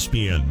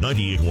ESPN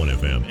 98.1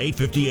 FM,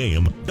 850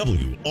 AM,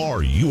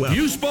 WRUF.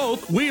 You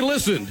spoke, we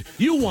listened.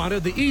 You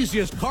wanted the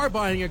easiest car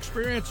buying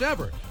experience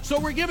ever. So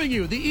we're giving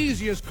you the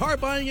easiest car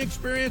buying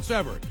experience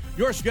ever.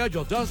 Your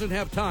schedule doesn't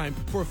have time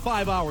for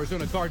 5 hours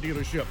in a car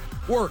dealership.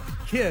 Work,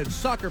 kids,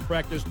 soccer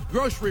practice,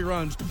 grocery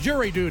runs,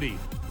 jury duty.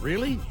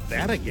 Really?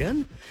 That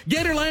again?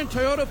 Gatorland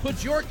Toyota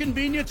puts your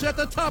convenience at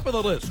the top of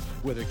the list.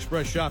 With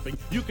Express Shopping,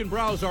 you can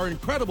browse our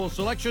incredible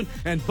selection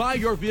and buy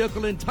your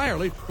vehicle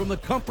entirely from the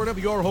comfort of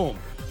your home.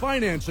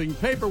 Financing,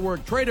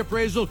 paperwork, trade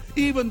appraisal,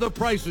 even the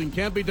pricing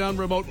can be done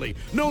remotely.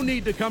 No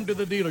need to come to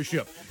the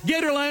dealership.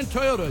 Gatorland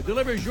Toyota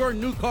delivers your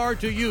new car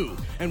to you.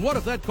 And what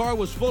if that car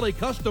was fully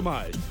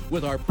customized?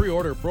 With our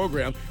pre-order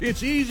program,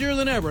 it's easier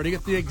than ever to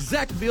get the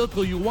exact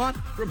vehicle you want,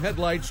 from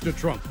headlights to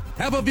trunk.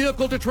 Have a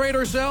vehicle to trade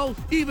or sell?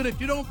 Even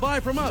if you don't buy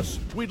from us,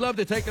 we'd love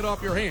to take it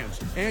off your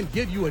hands and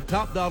give you a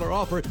top dollar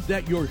offer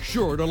that you're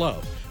sure to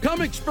love.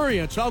 Come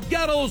experience how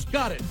Gatto's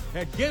got it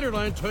at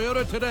Gatorland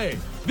Toyota today.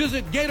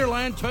 Visit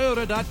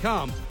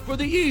GatorlandToyota.com for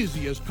the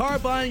easiest car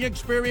buying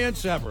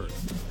experience ever.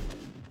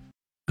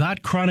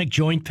 Got chronic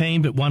joint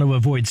pain but want to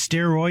avoid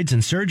steroids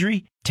and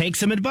surgery? Take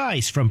some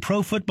advice from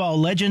pro football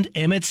legend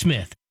Emmitt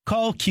Smith.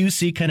 Call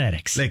QC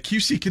Kinetics. Let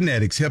QC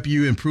Kinetics help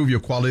you improve your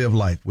quality of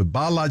life with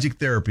biologic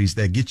therapies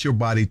that get your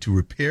body to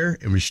repair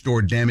and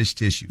restore damaged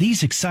tissue.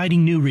 These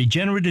exciting new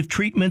regenerative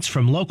treatments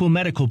from local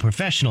medical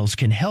professionals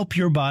can help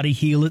your body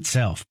heal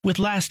itself with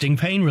lasting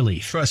pain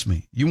relief. Trust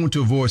me, you want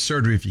to avoid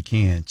surgery if you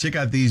can. Check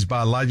out these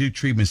biologic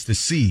treatments to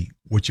see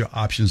what your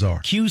options are.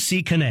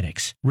 QC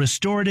Kinetics.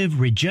 Restorative,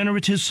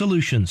 regenerative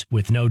solutions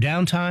with no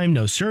downtime,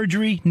 no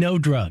surgery, no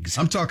drugs.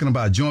 I'm talking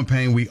about joint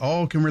pain we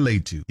all can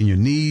relate to in your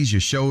knees,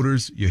 your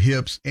shoulders, your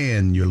hips,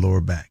 and your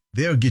lower back.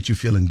 They'll get you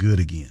feeling good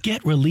again.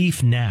 Get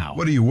relief now.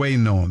 What are you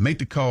waiting on? Make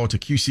the call to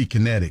QC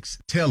Kinetics.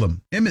 Tell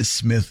them Emmitt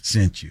Smith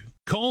sent you.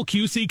 Call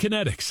QC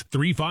Kinetics,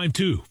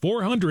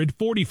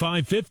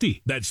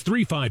 352-400-4550. That's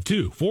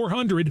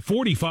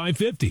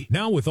 352-400-4550.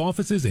 Now with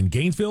offices in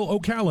Gainesville,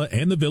 Ocala,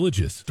 and the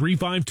Villages.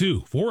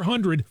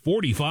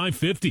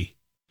 352-400-4550.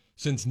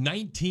 Since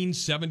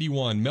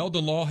 1971,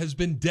 Meldon Law has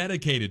been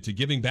dedicated to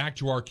giving back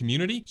to our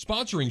community,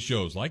 sponsoring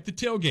shows like The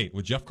Tailgate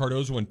with Jeff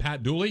Cardozo and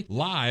Pat Dooley,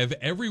 live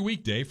every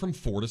weekday from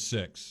 4 to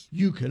 6.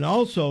 You can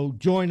also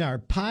join our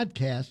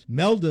podcast,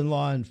 Meldon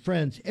Law and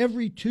Friends,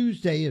 every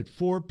Tuesday at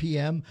 4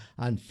 p.m.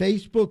 on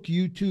Facebook,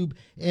 YouTube,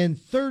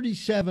 and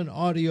 37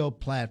 audio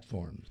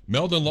platforms.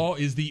 Meldon Law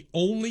is the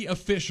only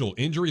official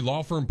injury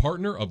law firm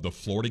partner of the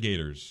Florida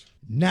Gators.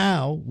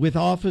 Now, with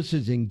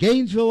offices in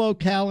Gainesville,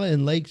 Ocala,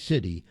 and Lake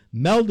City,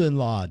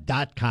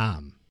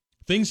 meldonlaw.com.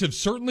 Things have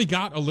certainly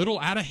got a little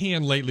out of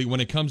hand lately when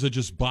it comes to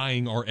just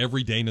buying our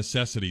everyday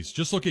necessities.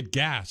 Just look at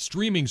gas,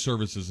 streaming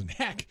services, and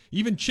heck,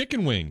 even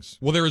chicken wings.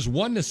 Well, there is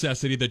one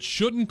necessity that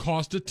shouldn't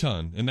cost a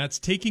ton, and that's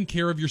taking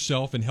care of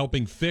yourself and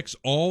helping fix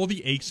all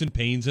the aches and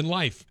pains in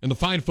life. And the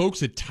fine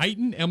folks at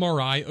Titan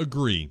MRI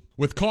agree.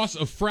 With costs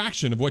a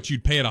fraction of what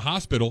you'd pay at a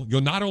hospital, you'll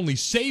not only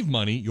save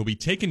money, you'll be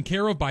taken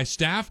care of by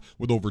staff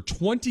with over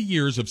 20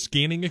 years of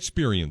scanning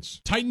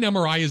experience. Titan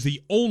MRI is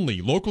the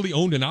only locally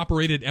owned and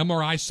operated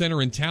MRI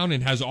center in town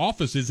and has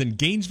offices in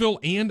Gainesville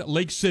and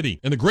Lake City.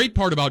 And the great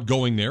part about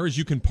going there is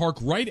you can park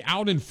right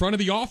out in front of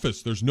the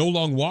office. There's no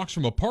long walks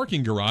from a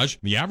parking garage.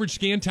 The average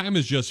scan time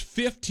is just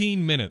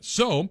 15 minutes.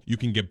 So you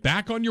can get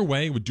back on your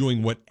way with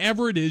doing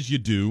whatever it is you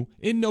do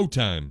in no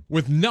time.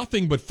 With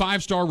nothing but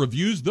 5-star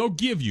reviews, they'll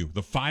give you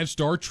the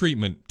 5-star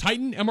treatment.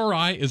 Titan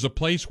MRI is a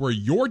place where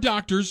your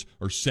doctors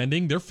are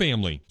sending their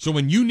family. So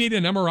when you need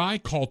an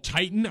MRI, call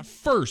Titan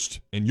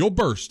first, and you'll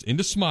burst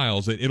into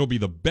smiles that it'll be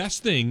the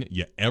best thing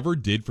you ever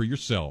did for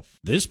yourself.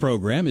 This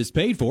program is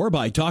paid for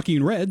by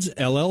Talking Reds,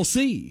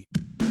 LLC.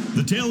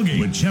 The Tailgate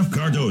with Jeff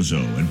Cardozo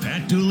and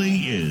Pat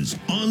Dooley is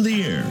on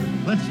the air.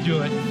 Let's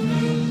do it.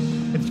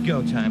 It's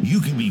go time. You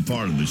can be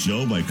part of the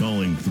show by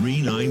calling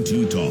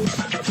 392-TALK.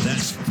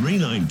 That's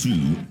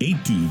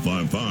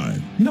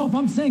 392-8255. You know, if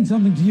I'm saying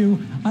something to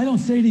you, I don't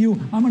say to you,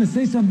 I'm going to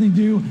say something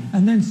to you,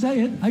 and then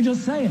say it. I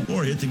just say it.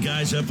 Or hit the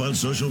guys up on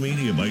social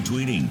media by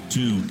tweeting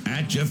to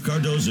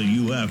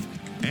 @JeffCardozoUF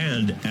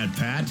and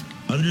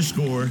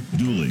 @Pat_Dooley.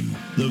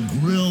 The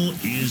grill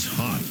is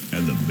hot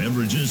and the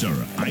beverages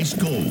are ice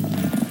cold.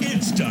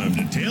 It's time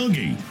to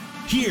tailgate.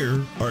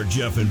 Here are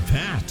Jeff and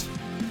Pat.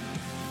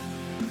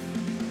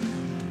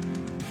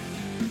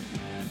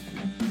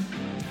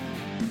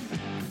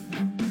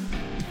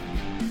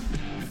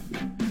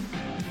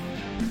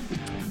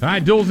 All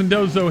right, Doles and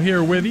Dozo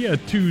here with you, a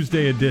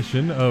Tuesday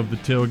edition of the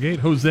Tailgate.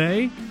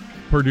 Jose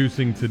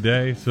producing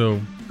today, so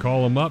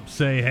call him up,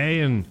 say hey,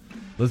 and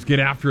let's get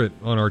after it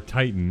on our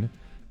Titan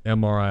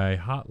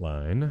MRI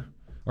hotline.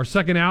 Our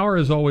second hour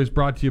is always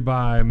brought to you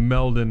by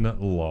Meldon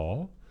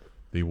Law.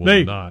 They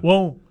won't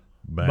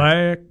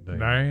back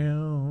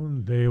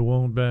down. They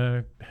won't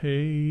back.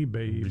 Hey,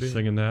 baby. We'll be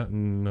singing that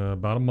in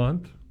about a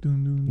month, a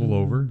little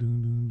over.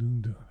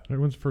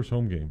 When's the first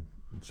home game?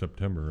 In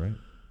September, right?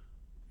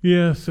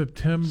 Yeah,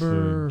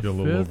 September 5th, a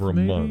little over a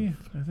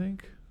month. I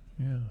think.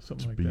 Yeah,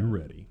 something like that. Be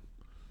ready.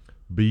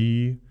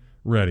 Be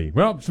ready.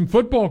 Well, some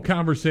football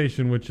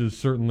conversation, which is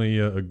certainly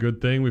a good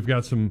thing. We've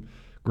got some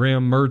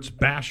Graham Mertz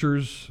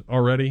bashers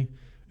already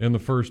in the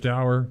first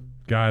hour.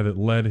 Guy that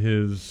led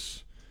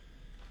his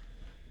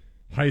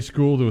high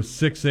school to a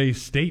 6A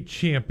state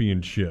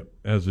championship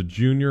as a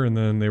junior, and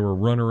then they were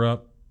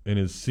runner-up in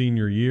his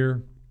senior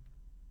year.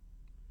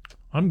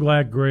 I'm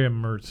glad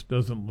Graham Mertz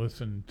doesn't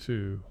listen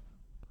to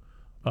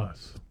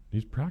us.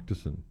 He's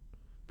practicing,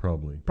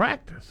 probably.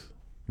 Practice.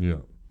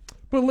 Yeah.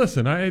 But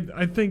listen, I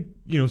think,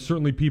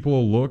 certainly people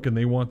will look and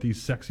they want these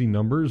sexy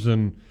numbers,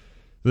 and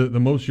the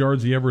most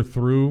yards he ever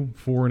threw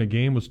for in a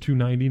game was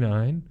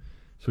 299.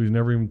 So he's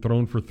never even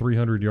thrown for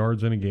 300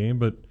 yards in a game,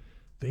 but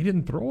they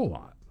didn't throw a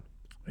lot.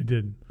 They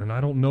didn't. And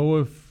I don't know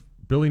if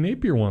Billy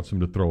Napier wants him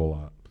to throw a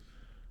lot.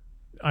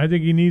 I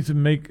think he needs to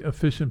make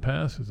efficient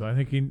passes.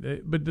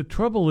 But the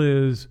trouble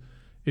is,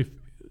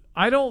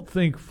 I don't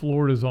think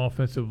Florida's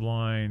offensive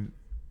line,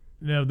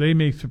 now they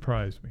may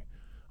surprise me.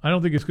 I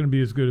don't think it's going to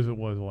be as good as it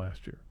was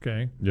last year,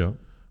 okay? Yeah.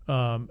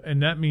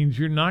 And that means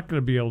you're not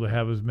going to be able to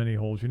have as many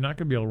holes. You're not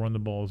going to be able to run the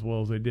ball as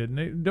well as they did.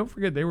 And don't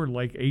forget, they were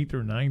like 8th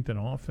or 9th in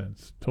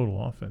offense,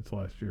 total offense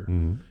last year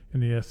in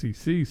the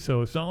SEC.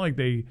 So it's not like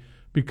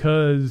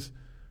because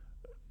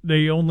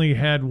they only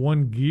had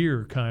one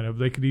gear kind of,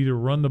 they could either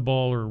run the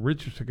ball or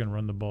Richardson can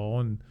run the ball.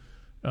 And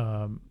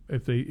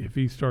if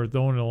he started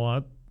throwing it a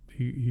lot,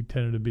 he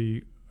tended to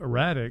be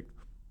erratic.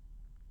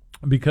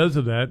 Because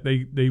of that,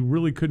 they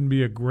really couldn't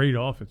be a great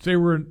offense. They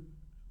were an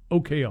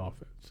okay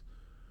offense,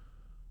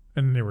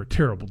 and they were a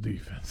terrible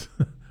defense.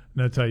 And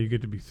that's how you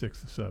get to be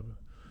 6 and 7.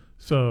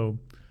 So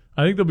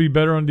I think they'll be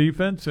better on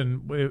defense,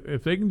 and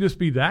if they can just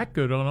be that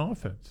good on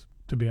offense,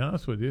 to be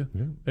honest with you,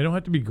 they don't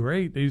have to be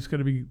great. They just got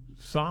to be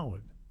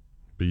solid.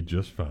 Be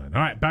just fine.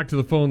 All right, back to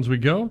the phones we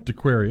go.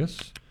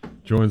 DeQuarius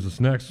joins us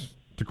next.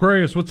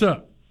 DeQuarius, what's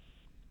up?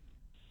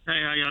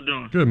 Hey, how y'all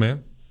doing? Good,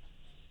 man.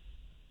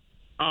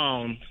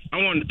 I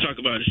wanted to talk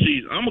about the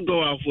season. I'm gonna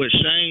go off what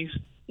Shane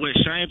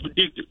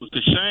predicted,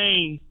 because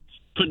Shane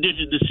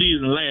predicted the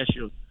season last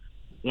year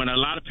when a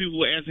lot of people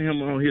were asking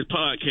him on his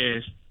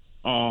podcast,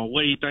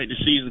 what do you think the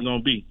season's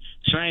gonna be?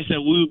 Shane said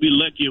we would be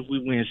lucky if we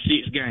win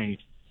 6 games.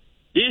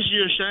 This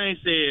year, Shane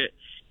said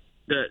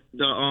that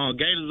the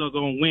Gators are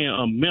gonna win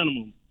a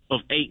minimum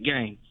of 8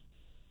 games.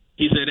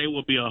 He said they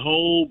will be a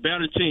whole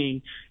better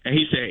team, and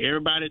he said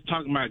everybody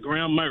talking about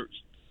Graham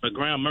Mertz, but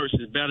Graham Mertz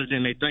is better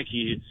than they think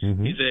he is.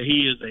 Mm-hmm. He said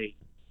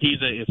he's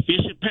an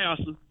efficient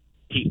passer,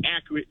 he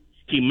accurate,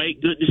 he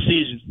make good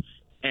decisions,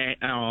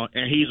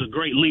 and he's a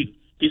great leader.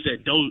 He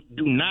said do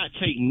not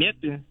take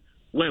nothing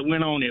what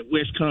went on at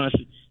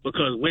Wisconsin,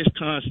 because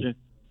Wisconsin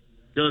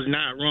does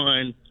not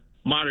run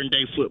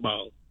modern-day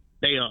football.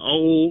 They are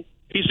old.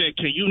 He said,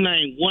 can you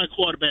name one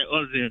quarterback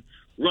other than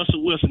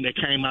Russell Wilson that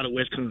came out of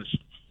Wisconsin?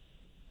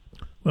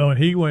 Well,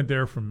 and he went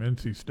there from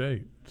NC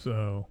State,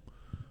 so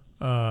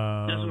that's what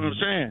I'm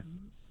saying.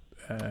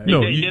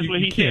 That's what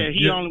he said.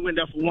 He only went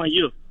there for 1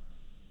 year.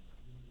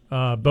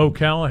 Bo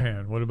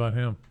Callahan, what about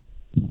him?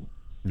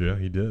 Yeah,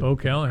 he did. Bo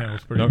Callahan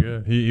was pretty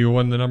good. He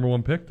wasn't the number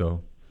one pick,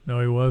 though. No,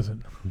 he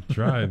wasn't. He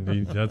tried.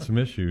 He had some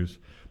issues.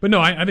 But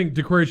no, I think,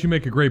 D'Aquarius, you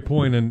make a great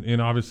point,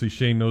 and obviously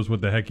Shane knows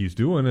what the heck he's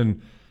doing,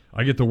 and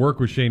I get to work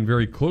with Shane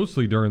very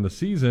closely during the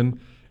season,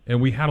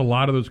 and we had a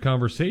lot of those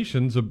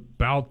conversations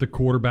about the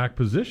quarterback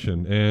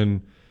position.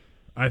 And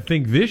I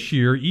think this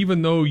year,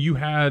 even though you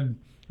had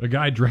a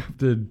guy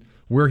drafted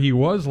where he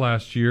was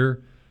last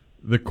year,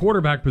 the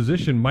quarterback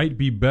position might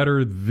be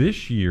better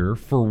this year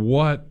for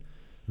what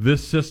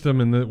this system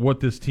and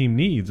what this team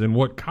needs and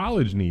what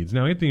college needs.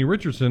 Now, Anthony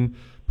Richardson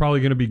probably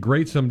going to be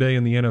great someday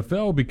in the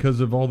NFL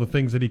because of all the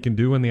things that he can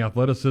do and the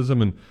athleticism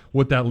and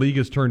what that league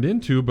has turned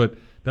into, but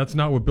that's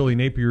not what Billy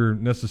Napier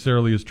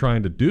necessarily is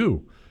trying to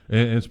do,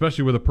 and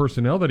especially with the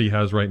personnel that he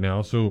has right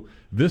now. So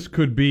this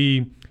could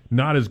be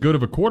not as good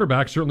of a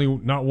quarterback, certainly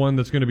not one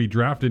that's going to be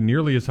drafted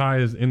nearly as high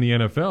as in the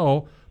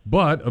NFL,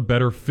 but a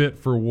better fit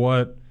for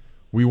what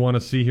we want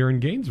to see here in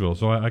Gainesville.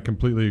 So I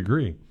completely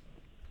agree.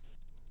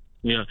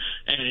 Yeah,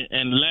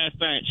 and the last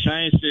thing,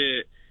 Shane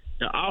said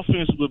the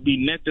offense would be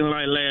nothing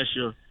like last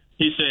year.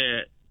 He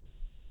said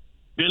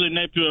Billy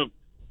Napier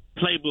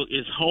playbook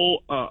is a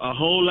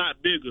whole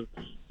lot bigger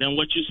than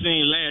what you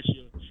seen last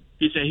year.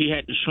 He said he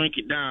had to shrink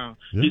it down.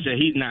 Yeah. He said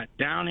he's not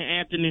down in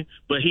Anthony,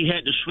 but he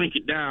had to shrink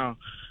it down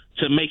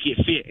to make it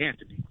fit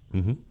Anthony.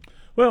 Mm-hmm.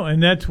 Well,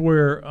 and that's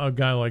where a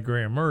guy like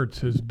Graham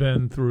Mertz has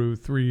been through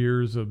 3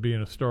 years of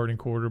being a starting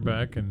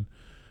quarterback and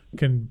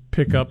can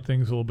pick up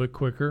things a little bit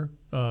quicker,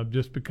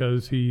 just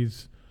because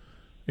he's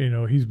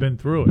been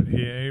through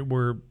it.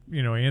 Where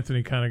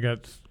Anthony kind of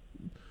got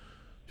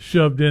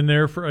shoved in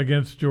there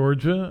against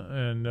Georgia,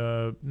 and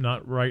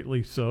not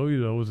rightly so. It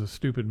was a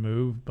stupid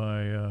move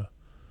by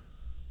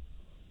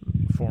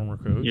former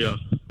coach. Yeah.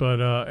 But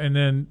and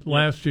then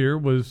last year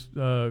was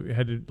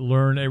had to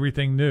learn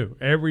everything new.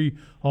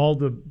 All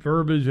the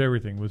verbiage,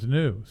 everything was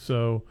new.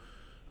 So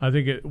I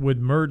think with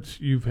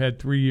Mertz, you've had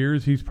 3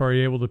 years. He's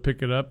probably able to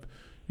pick it up.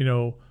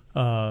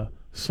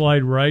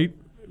 Slide right,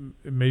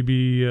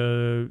 maybe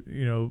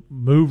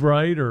move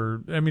right,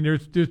 or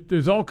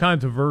there's all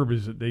kinds of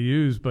verbiage that they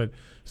use, but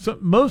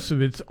most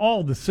of it's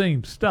all the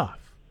same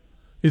stuff.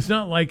 It's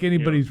not like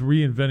anybody's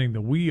reinventing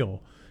the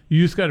wheel.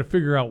 You just got to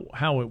figure out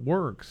how it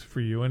works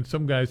for you, and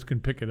some guys can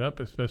pick it up,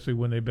 especially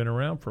when they've been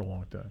around for a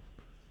long time.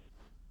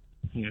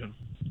 Yeah,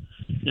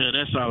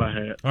 that's all I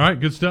had. All right,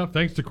 good stuff.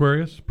 Thanks,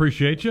 D'Aquarius.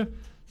 Appreciate you.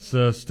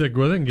 So stick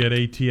with it and get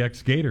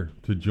ATX Gator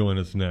to join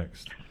us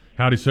next.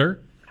 Howdy, sir.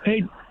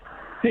 Hey,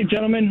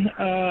 gentlemen.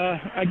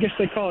 I guess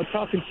they call it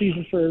talking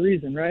season for a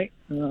reason, right?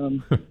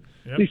 Yep.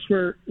 At least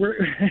we're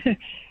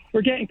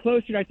we're getting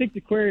closer. I think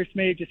D'Aquarius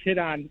may have just hit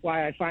on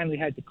why I finally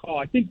had to call.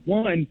 I think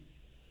one,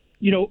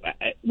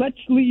 let's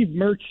leave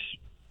Mertz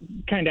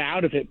kind of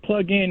out of it.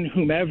 Plug in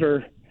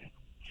whomever.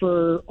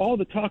 For all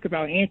the talk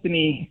about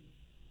Anthony,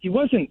 he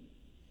wasn't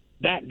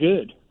that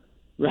good,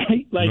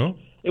 right?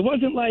 It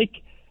wasn't like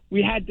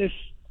we had this.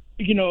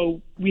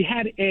 We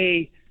had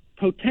a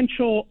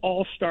potential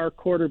all-star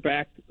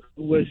quarterback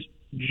who was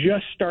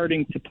just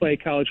starting to play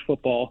college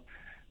football,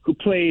 who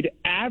played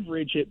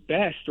average at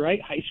best, right?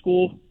 High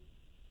school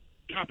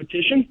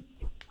competition.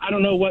 I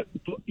don't know what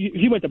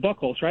he went to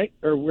Buckholz, right?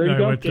 Or where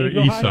he went to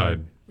East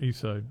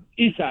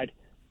Side.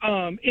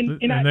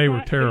 And they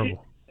were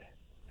terrible.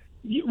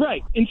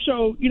 Right. And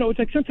so, it's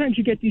like sometimes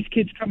you get these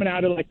kids coming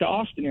out of like the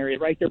Austin area,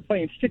 right? They're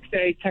playing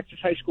 6A Texas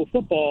high school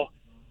football,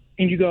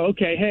 and you go,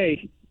 okay,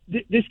 hey,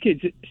 this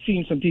kid's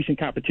seen some decent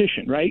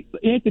competition, right?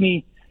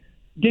 Anthony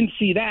didn't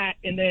see that,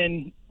 and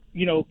then,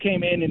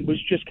 came in and was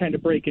just kind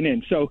of breaking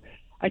in. So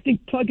I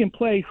think plug and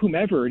play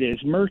whomever it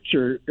is, Mertz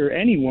or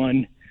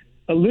anyone,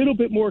 a little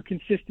bit more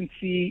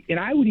consistency, and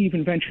I would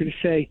even venture to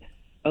say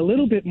a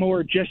little bit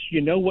more just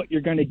what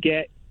you're going to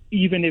get,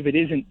 even if it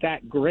isn't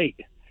that great,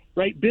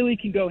 right? Billy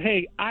can go,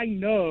 hey, I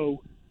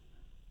know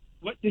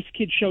what this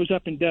kid shows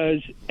up and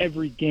does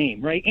every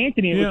game, right?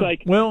 Anthony was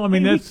like, well, I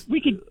mean, hey,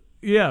 we could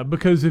 – yeah,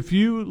 because if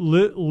you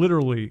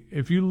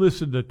if you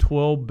listed the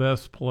 12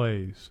 best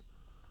plays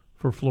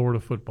for Florida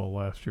football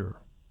last year,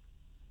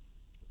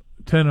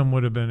 10 of them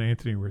would have been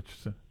Anthony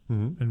Richardson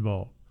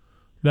involved.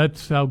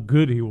 That's how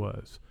good he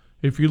was.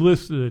 If you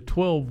listed the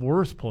 12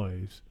 worst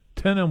plays,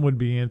 10 of them would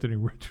be Anthony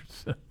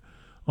Richardson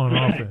on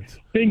offense.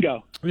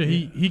 Bingo. Yeah,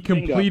 he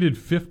completed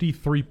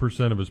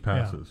 53% of his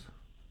passes. Yeah.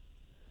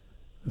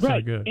 That's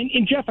right. not good.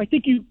 And Jeff, I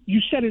think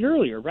you said it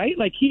earlier, right?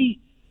 Like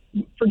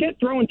forget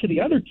throwing to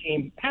the other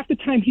team. Half the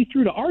time he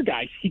threw to our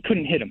guys, he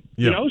couldn't hit them.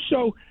 Yep.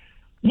 So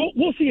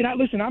we'll see it out.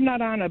 Listen, I'm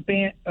not on a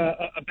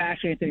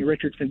bash Anthony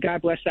Richardson.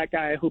 God bless that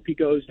guy. I hope he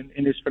goes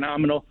and is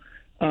phenomenal.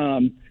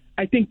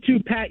 I think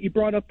too, Pat, you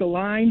brought up the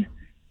line.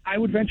 I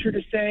would venture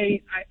to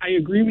say I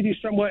agree with you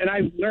somewhat, and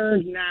I've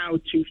learned now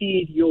to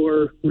heed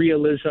your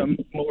realism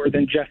more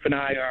than Jeff and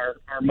I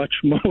are much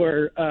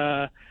more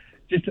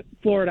just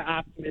Florida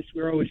optimists.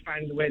 We're always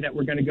finding the way that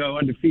we're going to go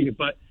undefeated.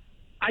 But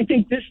I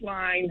think this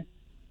line,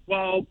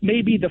 while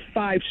maybe the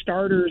 5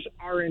 starters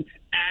aren't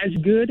as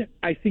good,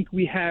 I think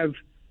we have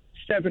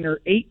 7 or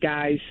 8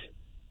 guys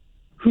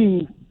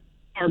who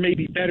are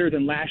maybe better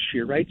than last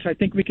year, right? So I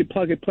think we could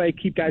plug and play,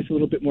 keep guys a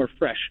little bit more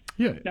fresh.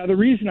 Yeah. Now, the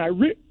reason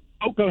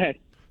go ahead.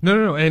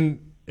 No. And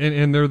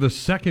they're the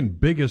second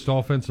biggest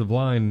offensive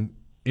line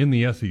in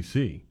the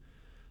SEC.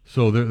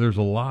 So there's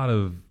a lot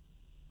of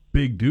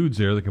big dudes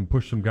there that can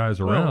push some guys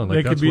around.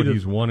 Well, that's what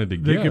he's wanted to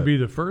get. They could be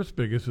the first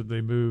biggest if they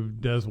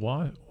moved Des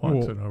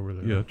Watson over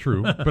there. Yeah,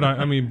 true.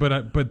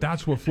 But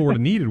that's what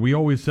Florida needed. We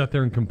always sat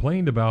there and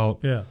complained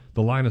about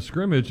the line of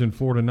scrimmage and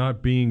Florida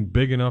not being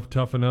big enough,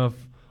 tough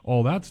enough,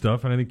 all that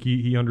stuff. And I think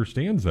he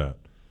understands that.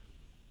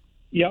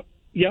 Yep.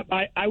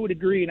 I would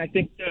agree. And I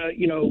think,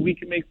 we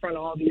can make fun of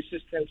all the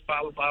assistants,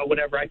 blah, blah, blah,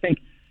 whatever. I think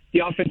the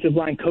offensive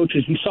line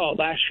coaches, we saw it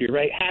last year,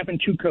 right?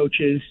 Having 2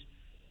 coaches,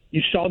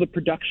 you saw the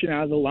production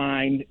out of the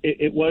line.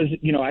 It was,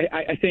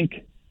 I think,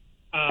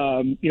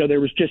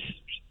 there was just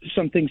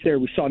some things there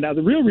we saw. Now,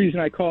 the real reason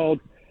I called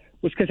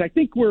was because I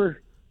think we're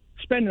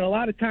spending a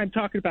lot of time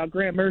talking about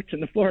Graham Mertz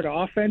and the Florida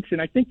offense.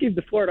 And I think if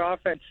the Florida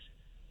offense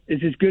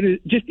is as good as,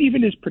 just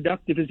even as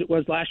productive as it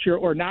was last year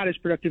or not as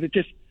productive, it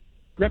just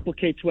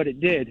replicates what it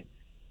did.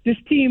 This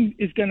team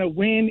is going to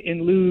win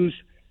and lose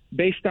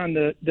based on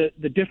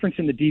the difference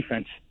in the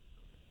defense.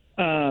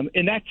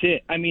 And that's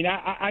it. I mean,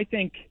 I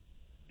think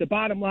the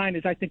bottom line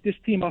is I think this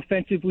team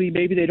offensively,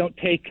 maybe they don't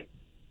take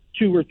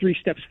 2 or 3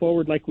 steps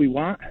forward like we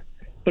want.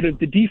 But if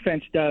the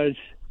defense does,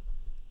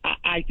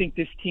 I think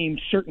this team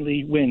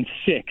certainly wins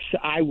 6.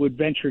 I would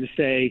venture to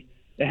say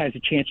it has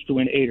a chance to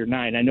win 8 or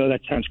 9. I know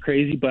that sounds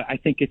crazy, but I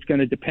think it's going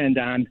to depend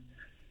on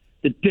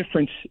the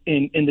difference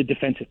in the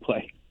defensive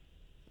play.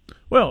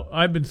 Well,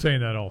 I've been saying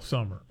that all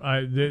summer.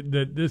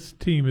 That this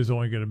team is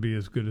only going to be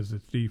as good as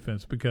its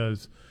defense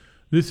because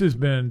this has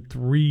been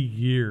 3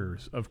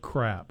 years of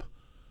crap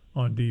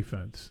on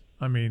defense.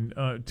 I mean,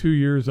 2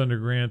 years under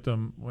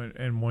Grantham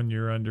and 1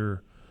 year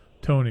under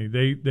Tony.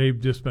 They've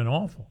just been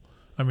awful.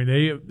 I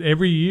mean,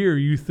 every year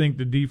you think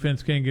the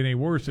defense can't get any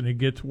worse, and it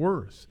gets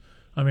worse.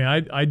 I mean,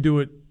 I do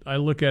it. I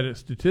look at it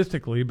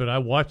statistically, but I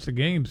watch the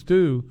games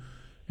too,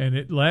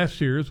 and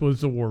last year's was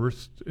the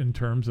worst in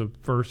terms of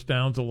first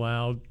downs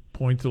allowed,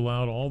 points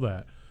allowed, all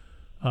that.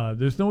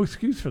 There's no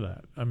excuse for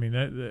that. I mean,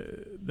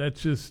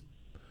 that's just.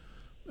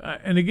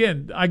 And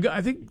again,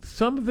 I think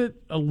some of it,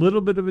 a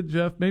little bit of it,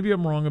 Jeff, maybe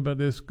I'm wrong about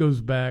this,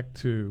 goes back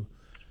to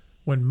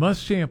when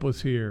Muschamp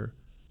was here,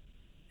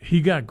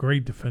 he got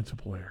great defensive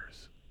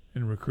players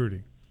in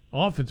recruiting.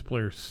 Offense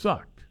players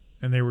sucked,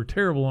 and they were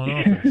terrible on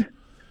offense.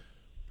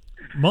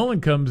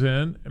 Mullen comes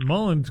in, and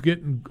Mullen's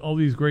getting all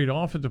these great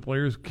offensive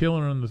players,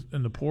 killing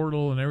in the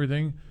portal and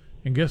everything,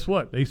 and guess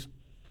what? They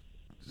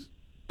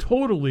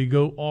totally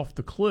go off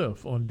the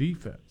cliff on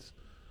defense.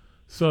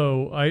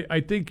 So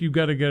I think you've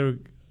got to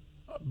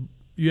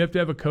you have to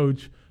have a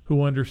coach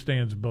who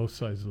understands both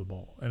sides of the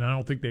ball, and I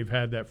don't think they've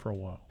had that for a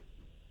while.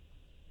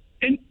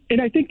 And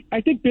I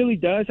think Billy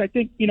does. I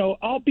think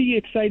I'll be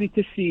excited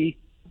to see.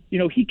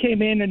 He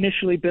came in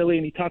initially, Billy,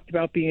 and he talked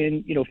about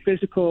being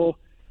physical,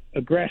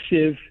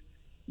 aggressive,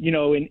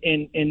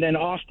 and then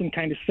Austin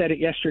kind of said it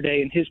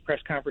yesterday in his press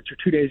conference or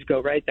 2 days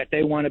ago, right? That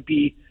they want to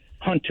be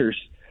hunters.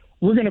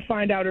 We're going to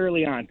find out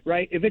early on,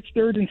 right? If it's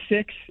 3rd and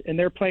 6 and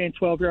they're playing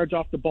 12 yards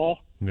off the ball,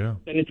 then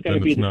it's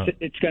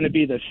going to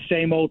be the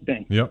same old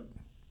thing. Yep,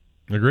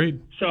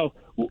 agreed. So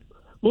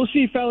we'll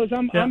see, fellas.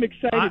 I'm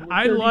excited.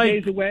 We're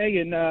 30 days away,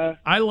 and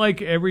I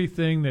like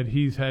everything that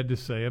he's had to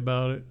say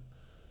about it,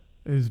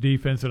 his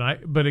defense.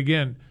 But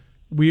again,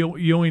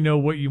 you only know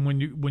what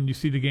when you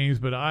see the games.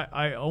 But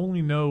I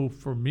only know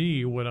for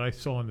me what I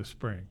saw in the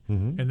spring,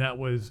 and that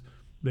was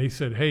they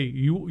said, hey,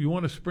 you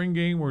want a spring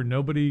game where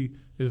nobody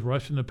is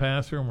rushing the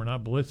passer and we're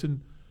not blitzing?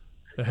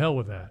 The hell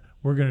with that.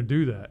 We're going to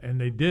do that. And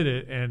they did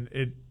it, and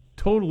it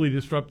totally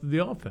disrupted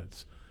the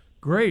offense.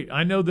 Great.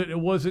 I know that it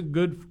wasn't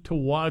good to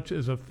watch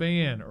as a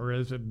fan or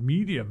as a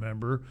media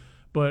member,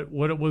 but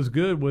what it was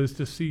good was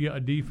to see a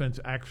defense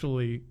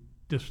actually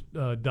just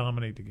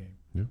dominate the game.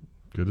 Yeah,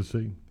 good to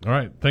see. All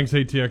right. Thanks,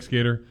 ATX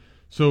Gator.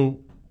 So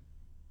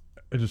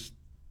I just,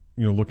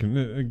 looking,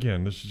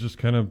 again, this is just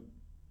kind of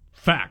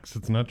facts.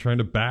 It's not trying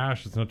to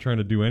bash. It's not trying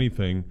to do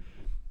anything.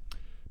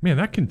 Man,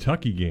 that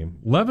Kentucky game.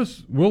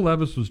 Will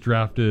Levis was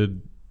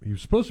drafted. He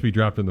was supposed to be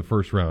drafted in the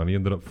first round. He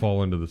ended up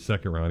falling to the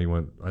second round. He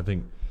went, I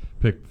think,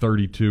 picked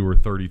 32 or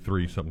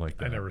 33, something like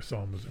that. I never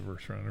saw him as a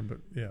first rounder, but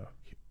yeah.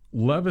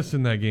 Levis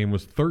in that game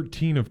was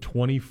 13 of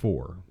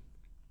 24.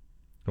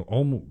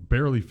 Almost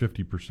barely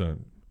 50%.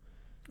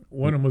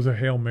 One of them was a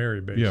Hail Mary,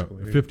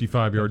 basically. Yeah,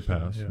 55-yard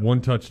pass,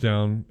 1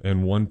 touchdown,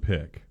 and 1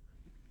 pick.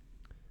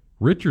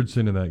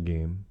 Richardson in that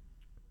game,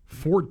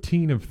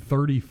 14 of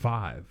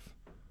 35.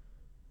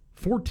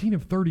 14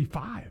 of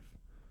 35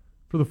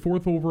 for the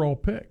 4th overall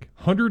pick.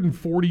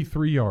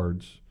 143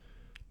 yards,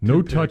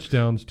 No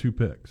touchdowns, 2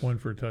 picks. 1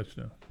 for a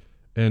touchdown.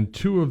 And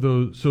 2 of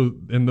those,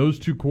 and those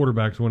 2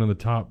 quarterbacks went in the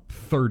top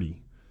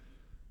 30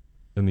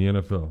 in the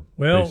NFL,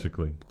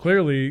 basically.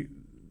 Clearly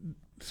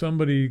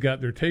somebody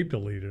got their tape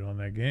deleted on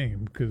that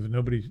game because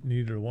nobody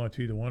needed to watch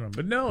either one of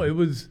them. But no,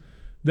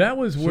 that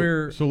was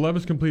where... So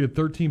Levis completed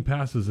 13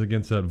 passes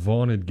against that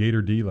vaunted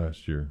Gator D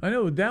last year. I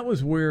know. That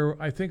was where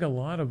I think a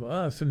lot of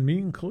us, and me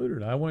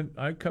included,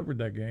 I covered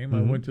that game.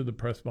 Mm-hmm. I went to the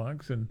press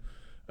box, and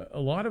a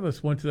lot of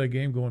us went to that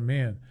game going,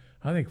 man,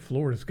 I think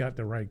Florida's got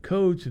the right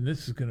coach, and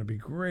this is going to be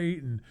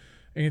great, and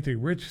Anthony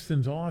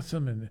Richardson's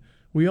awesome, and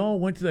we all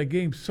went to that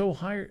game so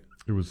high.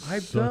 It was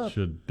such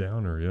a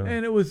downer, yeah.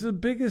 And it was the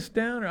biggest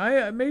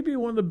downer. Maybe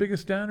one of the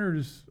biggest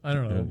downers, I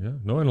don't know. Yeah.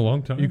 No, in a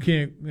long time. You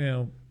can't,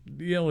 the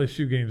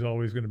LSU game's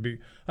always going to be,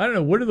 I don't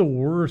know, what are the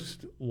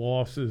worst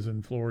losses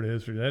in Florida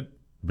history?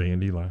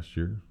 Vandy last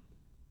year.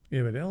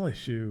 Yeah, but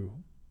LSU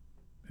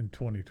in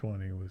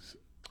 2020 was.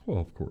 Well,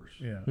 of course.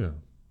 Yeah. Yeah.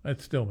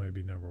 That still may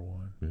be number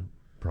 1. Yeah,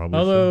 probably.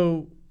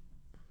 Although,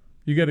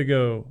 you got to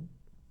go,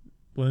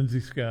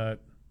 Lindsey Scott,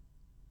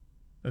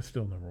 that's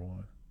still number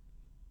 1.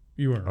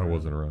 You weren't around. I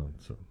wasn't around,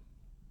 so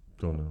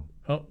don't know.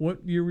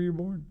 What year were you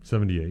born?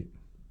 78.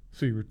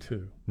 So you were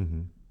 2.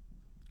 Mm-hmm.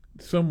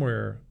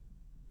 Somewhere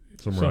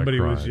somebody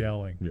was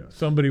yelling. Yes.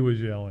 Somebody was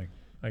yelling,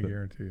 I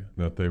guarantee you.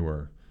 That they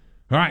were.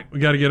 All right, we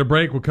got to get a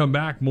break. We'll come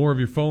back. More of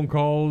your phone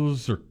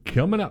calls are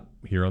coming up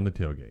here on the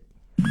Tailgate.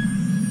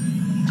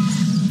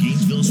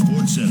 Gainesville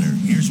Sports Center.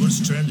 Here's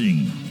what's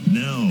trending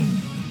now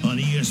on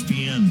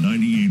ESPN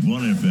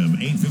 98.1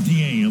 FM,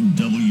 850 AM,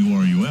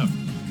 WRUF.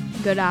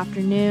 Good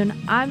afternoon.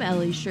 I'm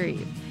Ellie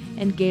Shreve.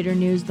 In Gator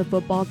news, the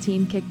football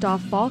team kicked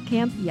off fall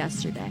camp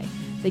yesterday.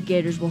 The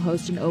Gators will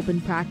host an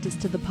open practice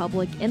to the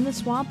public in the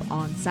swamp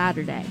on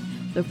Saturday.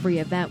 The free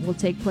event will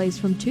take place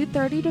from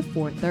 2:30 to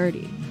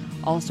 4:30.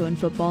 Also in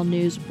football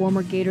news,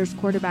 former Gators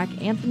quarterback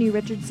Anthony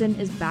Richardson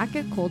is back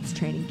at Colts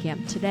training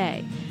camp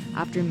today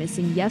after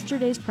missing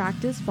yesterday's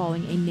practice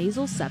following a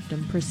nasal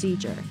septum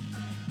procedure.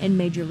 In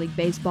Major League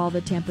Baseball,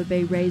 the Tampa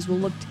Bay Rays will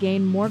look to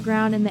gain more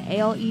ground in the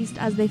AL East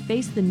as they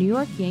face the New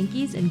York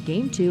Yankees in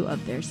Game 2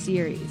 of their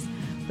series.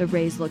 The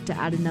Rays look to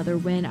add another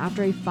win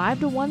after a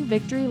 5-1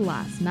 victory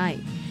last night.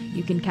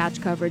 You can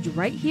catch coverage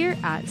right here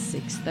at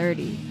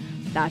 6:30.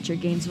 That's your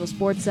Gainesville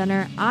Sports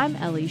Center. I'm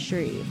Ellie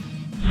Shreve.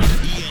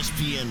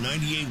 ESPN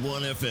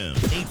 98.1 FM,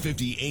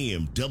 850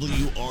 AM,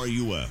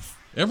 WRUF.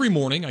 Every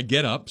morning I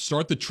get up,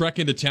 start the trek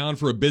into town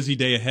for a busy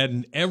day ahead,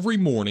 and every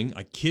morning,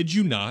 I kid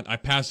you not, I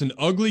pass an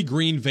ugly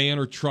green van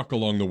or truck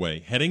along the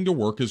way, heading to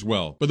work as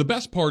well. But the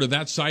best part of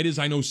that sight is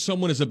I know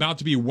someone is about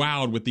to be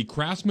wowed with the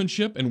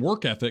craftsmanship and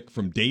work ethic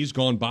from days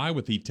gone by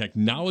with the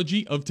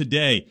technology of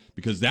today,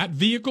 because that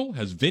vehicle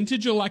has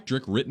Vintage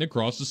Electric written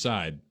across the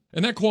side.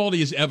 And that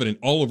quality is evident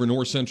all over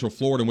North Central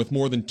Florida, and with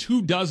more than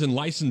 24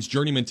 licensed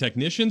journeyman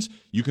technicians,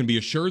 you can be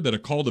assured that a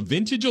call to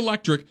Vintage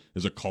Electric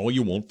is a call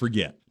you won't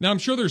forget. Now, I'm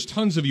sure there's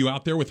tons of you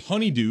out there with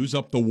honeydews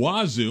up the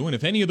wazoo, and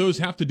if any of those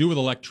have to do with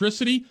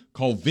electricity,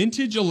 call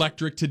Vintage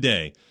Electric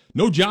today.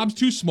 No job's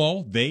too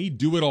small. They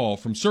do it all,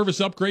 from service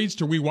upgrades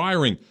to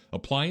rewiring,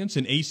 appliance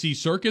and AC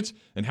circuits,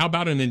 and how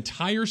about an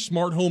entire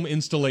smart home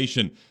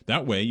installation?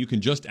 That way you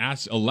can just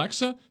ask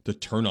Alexa to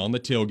turn on the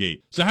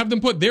tailgate. So have them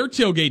put their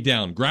tailgate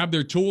down, grab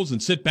their tools,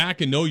 and sit back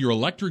and know your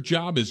electric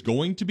job is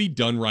going to be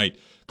done right.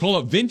 Call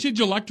up Vintage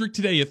Electric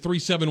today at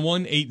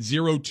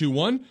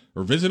 371-8021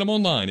 or visit them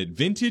online at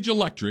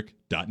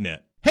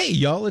vintageelectric.net. Hey,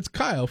 y'all, it's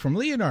Kyle from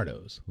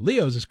Leonardo's.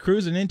 Leo's is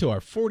cruising into our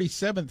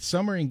 47th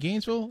summer in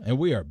Gainesville, and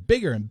we are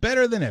bigger and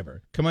better than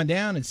ever. Come on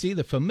down and see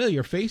the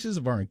familiar faces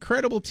of our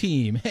incredible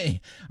team.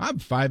 Hey, I'm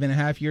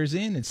 5.5 years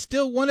in and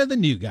still one of the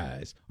new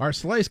guys. Our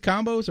slice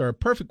combos are a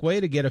perfect way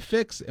to get a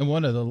fix in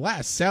one of the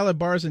last salad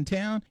bars in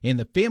town, and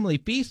the family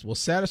feast will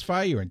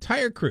satisfy your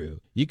entire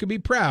crew. You can be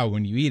proud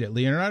when you eat at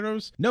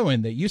Leonardo's,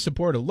 knowing that you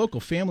support a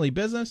local family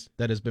business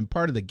that has been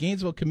part of the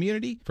Gainesville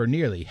community for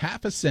nearly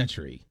half a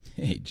century.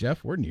 Hey,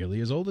 Jeff, we're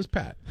nearly as old as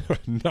Pat.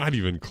 Not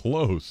even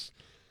close.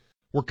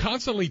 We're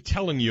constantly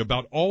telling you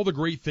about all the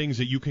great things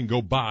that you can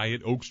go buy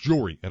at Oaks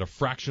Jewelry at a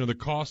fraction of the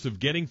cost of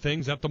getting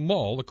things at the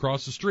mall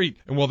across the street.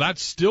 And while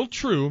that's still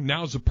true,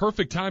 now's the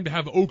perfect time to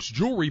have Oaks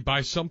Jewelry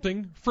buy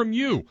something from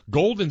you.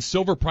 Gold and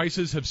silver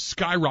prices have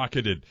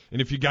skyrocketed.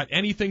 And if you got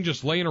anything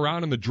just laying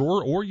around in the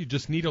drawer or you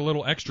just need a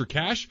little extra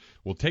cash,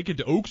 we'll take it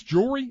to Oaks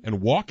Jewelry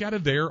and walk out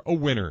of there a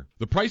winner.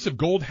 The price of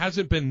gold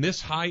hasn't been this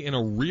high in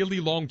a really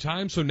long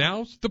time, so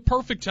now's the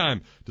perfect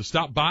time to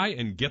stop by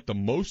and get the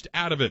most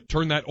out of it.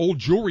 Turn that old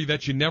jewelry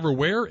that you never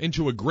wear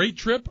into a great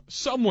trip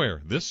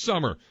somewhere this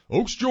summer.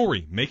 Oaks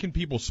Jewelry, making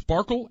people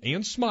sparkle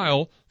and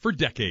smile for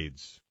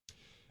decades.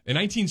 In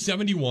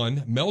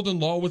 1971,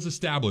 Meldon Law was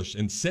established,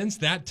 and since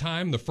that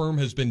time, the firm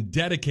has been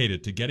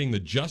dedicated to getting the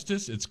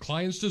justice its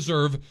clients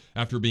deserve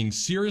after being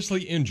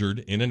seriously injured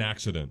in an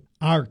accident.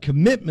 Our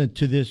commitment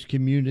to this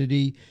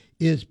community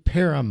is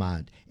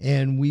paramount,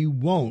 and we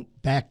won't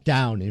back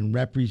down in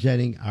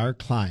representing our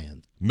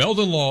clients.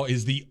 Meldon Law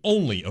is the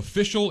only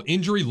official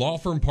injury law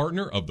firm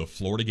partner of the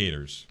Florida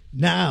Gators.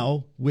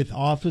 Now, with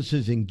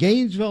offices in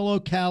Gainesville,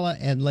 Ocala,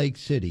 and Lake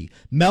City,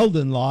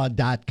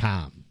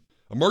 meldonlaw.com.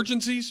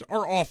 Emergencies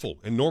are awful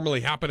and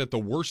normally happen at the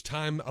worst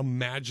time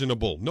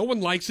imaginable. No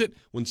one likes it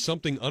when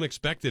something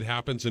unexpected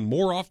happens, and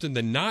more often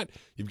than not,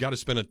 you've got to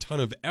spend a ton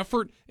of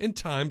effort and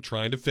time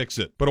trying to fix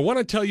it. But I want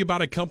to tell you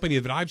about a company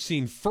that I've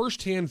seen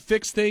firsthand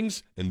fix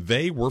things, and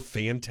they were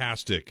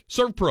fantastic.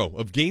 ServPro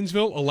of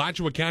Gainesville,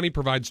 Alachua County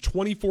provides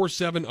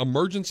 24/7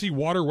 emergency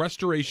water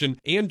restoration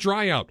and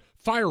dryout,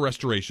 fire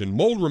restoration,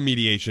 mold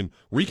remediation,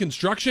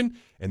 reconstruction,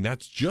 and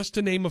that's just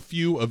to name a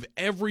few of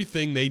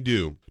everything they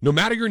do. No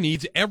matter your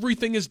needs,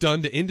 everything is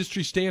done to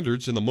industry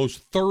standards in the most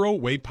thorough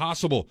way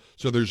possible.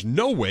 So there's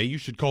no way you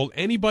should call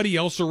anybody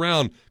else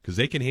around, because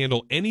they can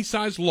handle any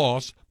size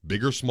loss,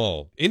 big or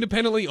small.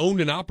 Independently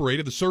owned and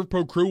operated, the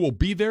ServPro crew will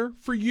be there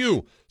for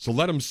you. So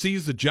let them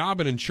seize the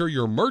job and ensure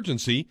your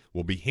emergency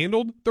will be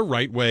handled the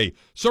right way.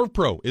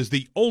 ServPro is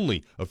the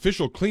only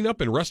official cleanup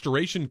and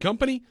restoration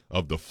company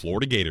of the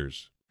Florida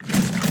Gators.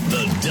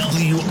 The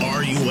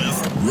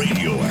WRUF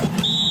radio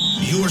app.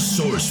 Your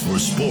source for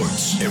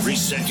sports every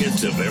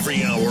second of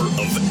every hour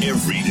of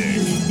every day.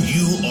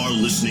 You are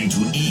listening to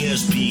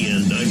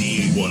ESPN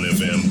 98.1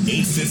 FM,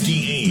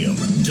 850 AM,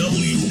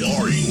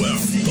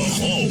 WRUF, the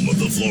home of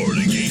the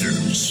Florida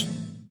Gators.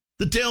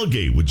 The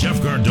Tailgate with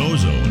Jeff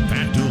Cardozo and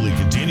Pat Dooley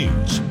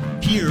continues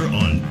here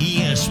on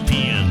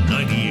ESPN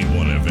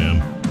 98.1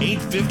 FM,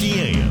 850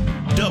 AM,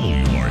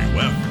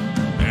 WRUF,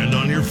 and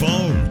on your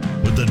phone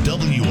with the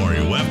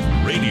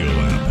WRUF radio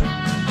app.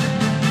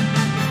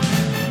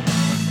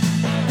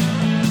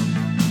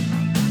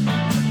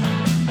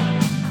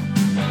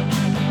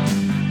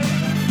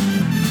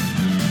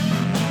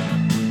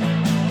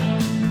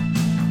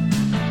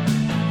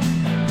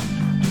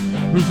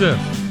 Who's this?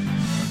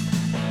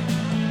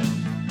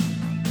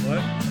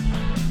 What?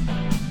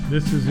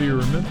 This is your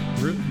rhythm.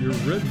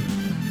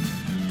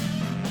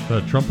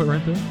 The trumpet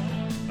right there?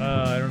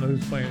 I don't know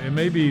who's playing. It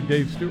may be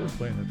Dave Stewart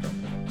playing the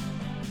trumpet.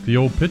 The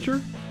old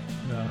pitcher?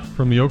 No.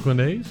 From the Oakland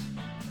A's?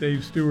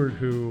 Dave Stewart,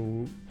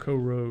 who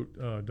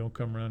co-wrote Don't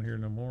Come Around Here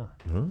No More.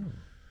 Oh.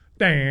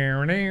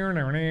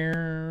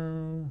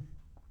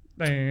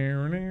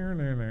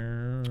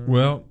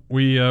 Well,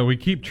 we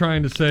keep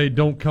trying to say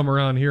don't come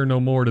around here no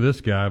more to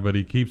this guy, but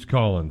he keeps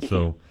calling,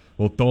 so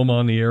we'll throw him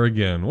on the air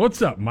again.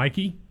 What's up,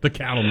 Mikey? The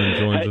cattleman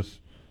joins us.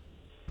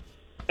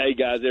 Hey,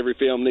 guys, every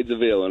film needs a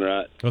villain,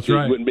 right? That's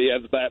right. Wouldn't be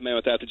the Batman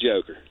without the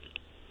Joker.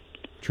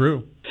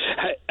 True.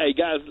 Hey,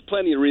 guys,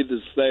 plenty of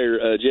reasons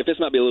there. Jeff, this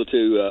might be a little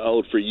too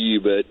old for you,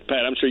 but,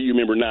 Pat, I'm sure you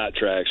remember Night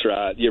Tracks,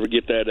 right? You ever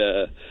get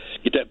that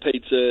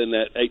pizza and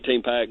that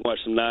 18-pack and watch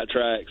some Night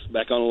Tracks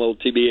back on a little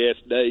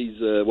TBS days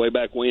way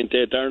back when,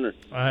 Ted Turner?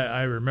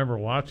 I remember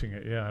watching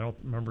it, yeah. I don't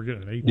remember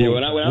getting an 18-pack. Yeah,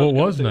 what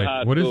was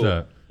Night? What is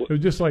that? It was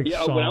just like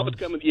songs. When I was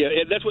coming,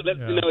 that's what. You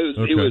know,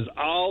 it was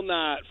all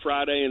night,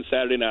 Friday and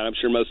Saturday night. I'm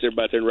sure most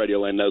everybody there in Radio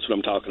Land knows what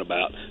I'm talking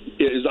about.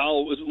 It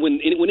was when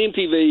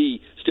MTV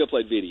still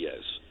played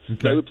videos.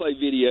 Okay. They would play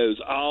videos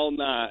all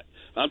night.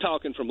 I'm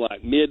talking from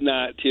like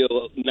midnight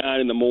till 9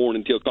 in the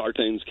morning until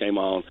cartoons came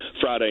on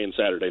Friday and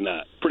Saturday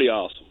night. Pretty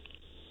awesome.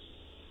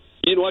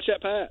 You didn't watch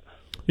that, Pat?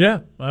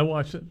 Yeah, I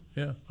watched it.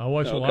 Yeah, I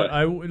watched a lot.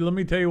 Let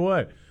me tell you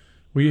what.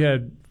 We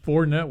had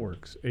 4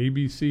 networks,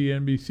 ABC,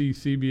 NBC,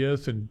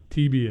 CBS, and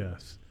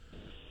TBS,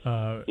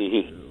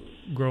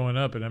 growing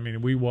up. And, I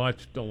mean, we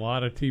watched a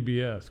lot of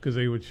TBS because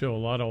they would show a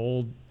lot of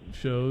old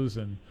shows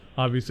and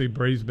obviously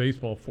Braves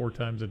baseball 4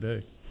 times a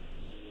day.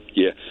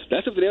 Yeah,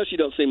 that's something else you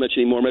don't see much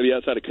anymore, maybe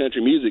outside of country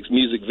music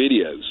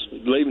videos.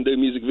 Do they even do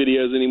music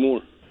videos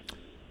anymore?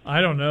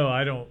 I don't know.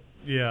 I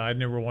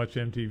never watched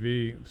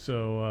MTV,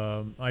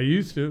 so I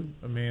used to.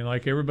 I mean,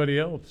 like everybody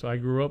else, I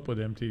grew up with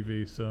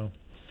MTV, so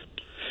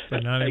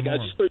but not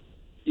anymore.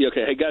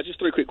 Hey, guys, just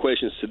 3 quick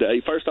questions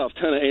today. First off,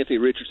 ton of Anthony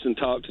Richardson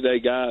talk today,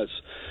 guys.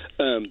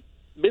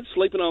 Been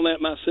sleeping on that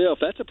myself.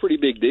 That's a pretty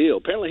big deal.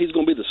 Apparently he's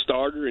going to be the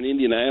starter in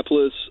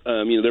Indianapolis.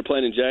 They're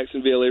playing in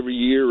Jacksonville every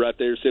year right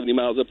there 70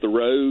 miles up the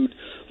road,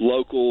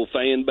 local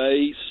fan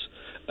base.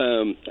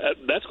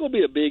 That's going to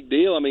be a big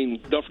deal. I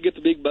mean, don't forget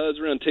the big buzz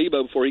around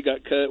Tebow before he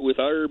got cut with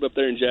Herb up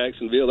there in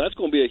Jacksonville. That's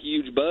going to be a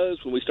huge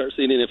buzz when we start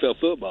seeing NFL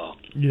football.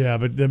 Yeah,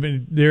 but I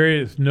mean, there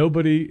is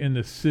nobody in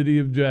the city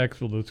of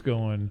Jacksonville that's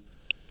going,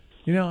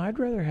 I'd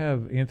rather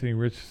have Anthony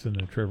Richardson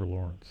than Trevor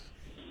Lawrence.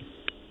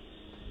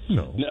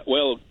 No.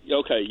 Well,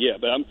 okay, yeah,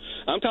 but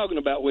I'm talking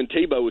about when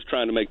Tebow was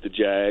trying to make the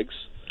Jags,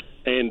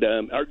 and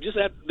just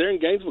out there in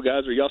Gainesville,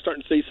 guys. Are y'all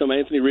starting to see some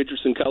Anthony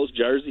Richardson Colts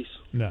jerseys?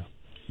 No,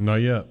 not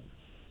yet.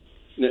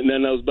 None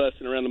of those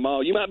busting around the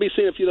mall. You might be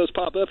seeing a few of those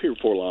pop up here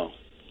before long.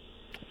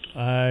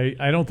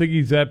 I don't think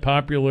he's that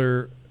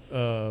popular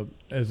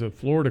as a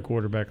Florida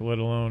quarterback, let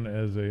alone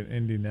as an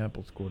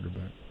Indianapolis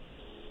quarterback.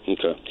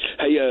 Okay.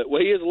 Hey,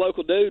 he is a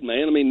local dude,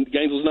 man. I mean,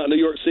 Gainesville's not New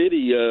York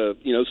City.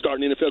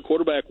 Starting NFL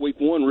quarterback week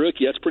 1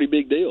 rookie, that's a pretty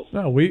big deal.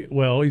 No,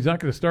 he's not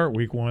going to start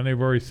week 1.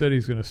 They've already said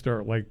he's going to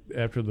start like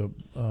after the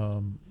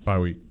bye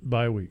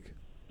week.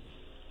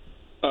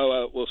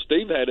 Oh, well,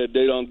 Steve had a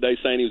dude on today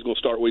saying he was going to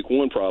start week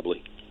 1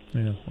 probably.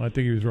 Yeah, well, I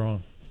think he was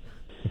wrong.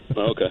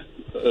 Okay.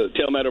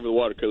 Tell them that over the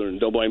water cooler, and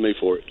don't blame me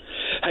for it.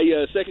 Hey,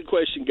 second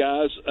question,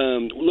 guys.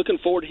 Looking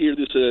forward to hear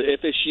this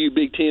FSU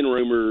Big Ten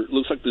rumor.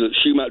 Looks like the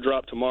shoe might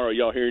drop tomorrow.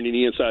 Y'all hearing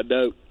any inside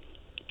dope?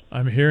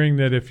 I'm hearing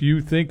that if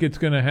you think it's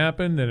going to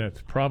happen, then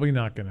it's probably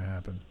not going to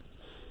happen,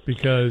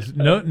 because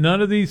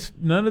none of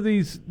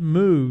these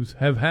moves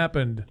have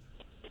happened.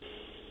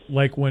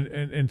 Like when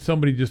and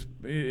somebody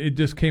it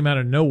just came out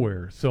of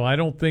nowhere. So I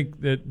don't think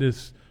that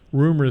this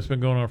rumor has been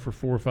going on for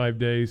 4 or 5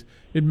 days.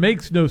 It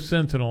makes no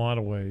sense in a lot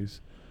of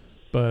ways.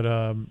 But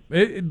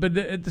but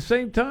at the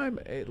same time,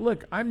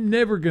 look, I'm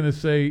never going to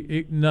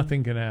say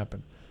nothing can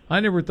happen. I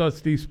never thought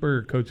Steve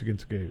Spurrier coached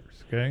against the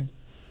Gators.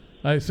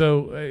 Okay,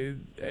 so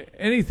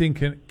anything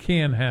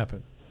can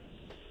happen.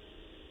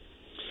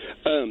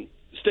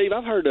 Steve,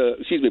 I've heard,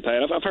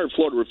 Pat, I've heard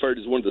Florida referred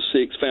as one of the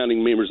 6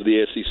 founding members of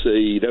the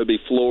SEC. That would be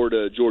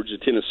Florida, Georgia,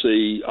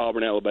 Tennessee,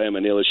 Auburn, Alabama,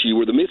 and LSU.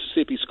 Were the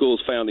Mississippi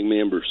schools founding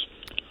members?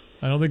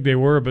 I don't think they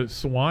were, but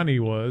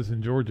Sewanee was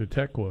and Georgia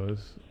Tech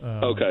was.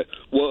 Okay.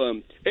 Well,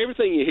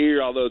 everything you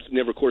hear, although it's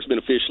never, of course, been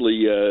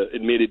officially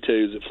admitted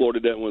to, is that Florida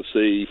doesn't want to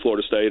see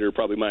Florida State or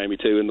probably Miami,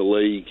 too, in the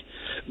league.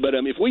 But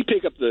if we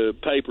pick up the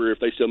paper, if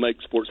they still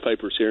make sports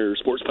papers here,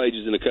 sports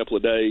pages in a couple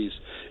of days,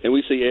 and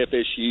we see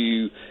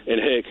FSU and,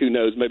 heck, who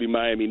knows, maybe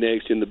Miami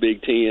next in the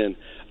Big Ten,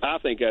 I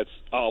think that's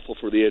awful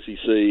for the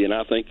SEC, and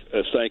I think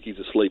Sankey's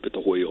asleep at the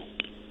wheel.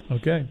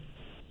 Okay.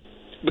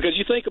 Because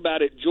you think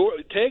about it,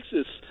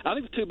 Texas, I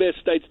think the 2 best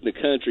states in the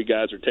country,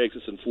 guys, are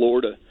Texas and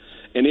Florida.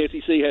 And the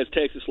SEC has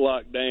Texas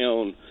locked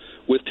down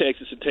with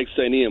Texas and Texas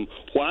A&M.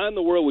 Why in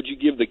the world would you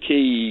give the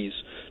keys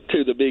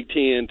to the Big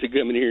Ten to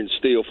come in here and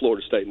steal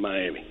Florida State and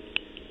Miami?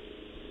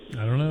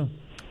 I don't know.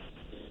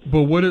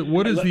 But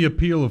what is the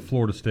appeal of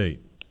Florida State?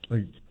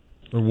 Like,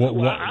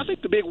 Well, I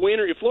think the big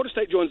winner, if Florida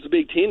State joins the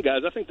Big Ten,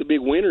 guys, I think the big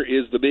winner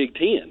is the Big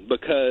Ten,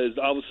 because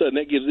all of a sudden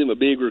that gives them a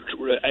big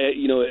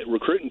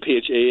recruiting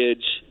pitch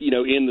edge,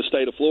 in the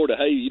state of Florida.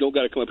 Hey, you don't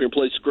got to come up here and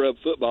play scrub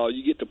football.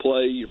 You get to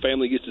play. Your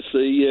family gets to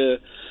see you.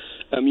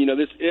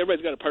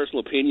 Everybody's got a personal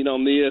opinion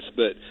on this,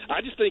 but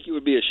I just think it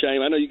would be a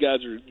shame. I know you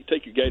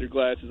take your Gator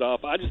glasses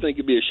off. I just think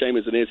it'd be a shame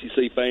as an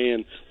SEC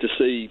fan to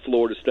see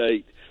Florida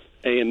State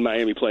and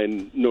Miami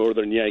playing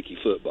Northern Yankee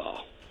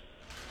football.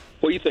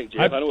 What do you think,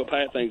 Jeff? I know what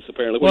Pat thinks,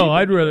 apparently. Well,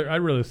 I'd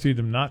rather see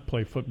them not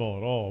play football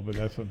at all, but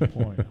that's not the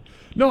point.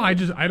 No, I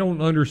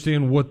don't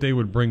understand what they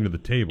would bring to the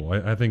table.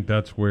 I think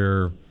that's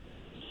where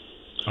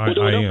I am.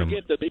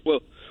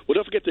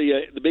 Don't forget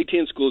the Big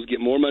Ten schools get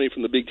more money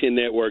from the Big Ten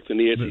network than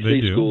the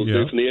SEC schools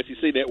do from the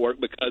SEC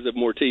network because of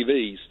more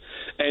TVs.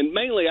 And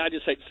mainly, I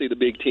just hate to see the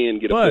Big Ten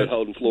get a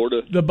foothold in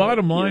Florida. The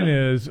bottom line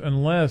is,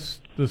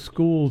 unless the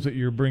schools that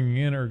you're bringing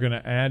in are going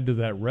to add to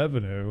that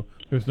revenue,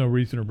 there's no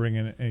reason to bring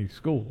in any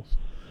schools.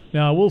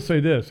 Now, I will say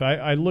this.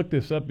 I looked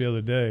this up the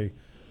other day.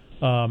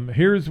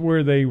 Here's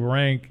where they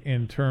rank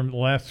in terms the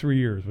last 3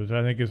 years, which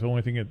I think is the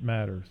only thing that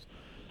matters,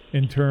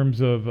 in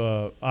terms of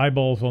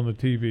eyeballs on the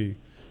TV.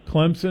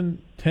 Clemson,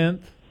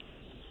 10th,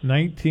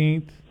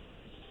 19th,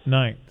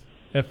 9th.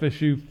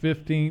 FSU,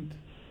 15th,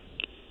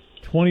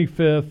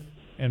 25th,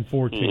 and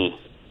 14th.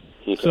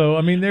 Okay. So,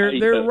 I mean,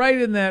 they're right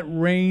in that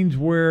range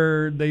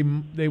where they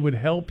would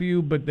help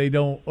you, but they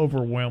don't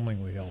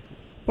overwhelmingly help you.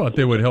 But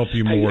they would help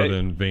you more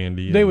than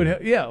Vandy. They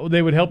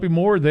would help you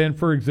more than,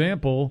 for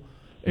example,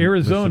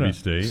 Arizona,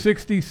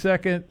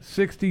 62nd,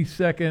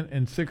 62nd,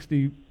 and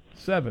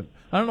 67th.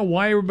 I don't know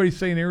why everybody's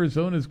saying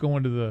Arizona's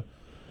going to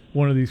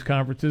one of these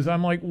conferences.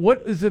 I'm like,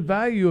 what is the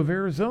value of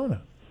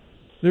Arizona?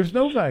 There's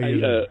no value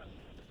there.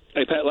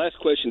 Hey, Pat, last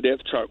question,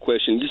 depth chart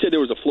question. You said there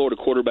was a Florida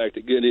quarterback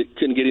that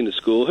couldn't get into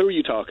school. Who are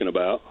you talking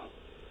about?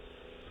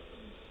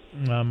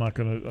 I'm not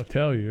going to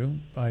tell you.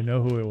 I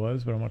know who it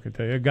was, but I'm not going to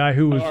tell you. A guy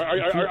who was...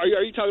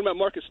 Are you talking about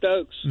Marcus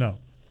Stokes? No.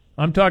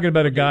 I'm talking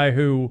about a guy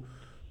who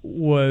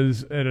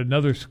was at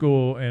another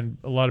school, and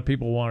a lot of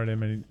people wanted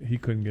him, and he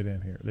couldn't get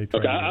in here.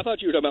 I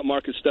thought you were talking about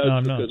Marcus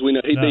Stokes because we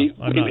know he'd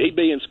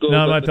be in school.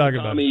 No, I'm not talking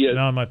about him.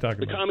 No, I'm not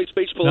talking about him. The commie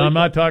speech police I'm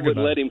not talking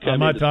about let him come I'm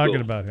not talking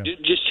school. about him.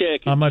 Just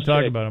check. I'm not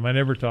talking about him. I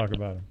never talk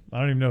about him. I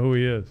don't even know who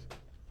he is.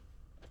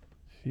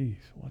 Jeez,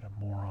 what a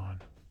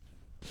moron.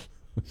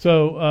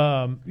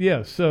 So,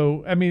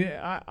 so, I mean,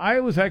 I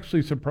was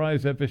actually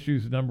surprised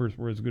FSU's numbers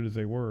were as good as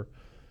they were.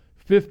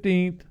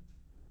 15th,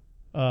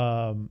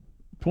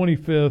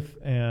 25th,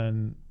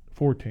 and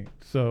 14th.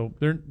 So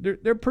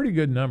they're pretty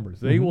good numbers.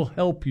 They will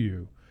help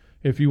you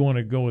if you want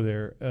to go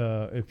there,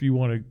 if you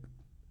want to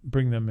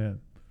bring them in.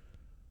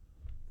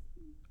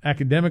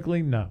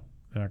 Academically, no.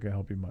 They're not going to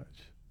help you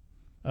much.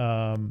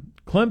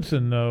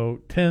 Clemson, though,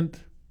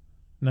 10th,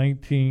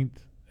 19th,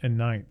 and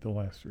 9th the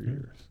last 3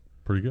 years.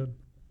 Pretty good.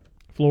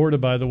 Florida,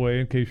 by the way,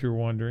 in case you're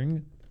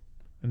wondering,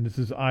 and this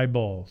is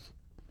eyeballs,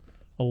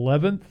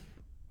 11th,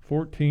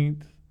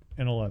 14th,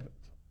 and 11th,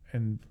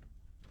 and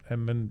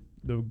have been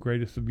the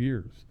greatest of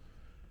years.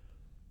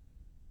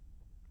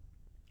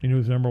 You know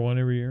who's number one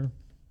every year?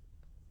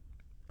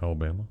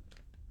 Alabama?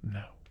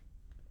 No.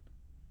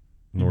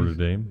 Notre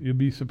Dame? You'll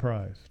be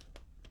surprised.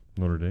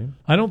 Notre Dame?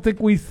 I don't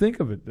think we think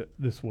of it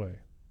this way.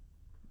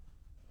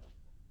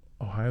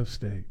 Ohio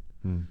State.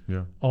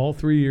 Yeah. All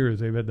 3 years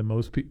they've had the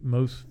most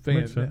fans.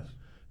 Makes sense.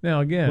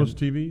 Now again, most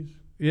TVs.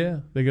 Yeah,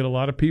 they get a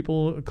lot of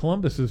people.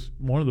 Columbus is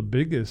one of the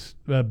biggest,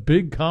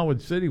 big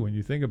college city when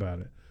you think about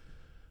it.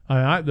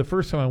 The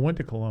first time I went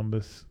to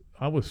Columbus,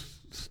 I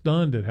was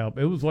stunned at how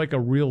it was like a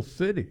real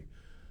city,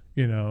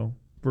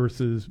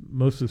 versus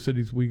most of the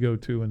cities we go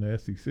to in the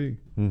SEC.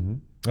 Mm-hmm.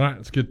 All right,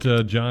 let's get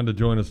John to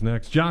join us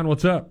next. John,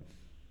 what's up?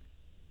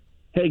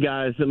 Hey,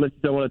 guys. I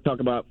want to talk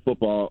about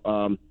football.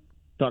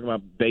 Talk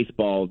about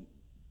baseball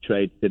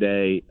trades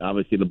today.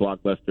 Obviously, the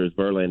blockbuster is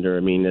Verlander. I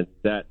mean, it's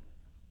that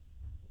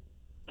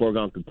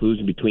foregone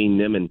conclusion between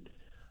them and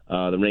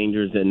the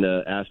Rangers and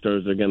the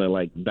Astros are going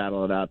to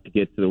battle it out to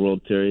get to the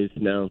World Series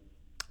now.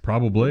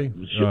 Probably,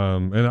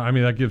 and I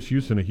mean that gives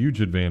Houston a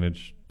huge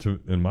advantage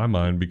in my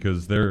mind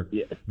because their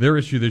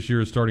issue this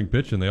year is starting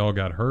pitching. They all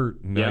got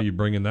hurt, and now you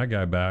bring in that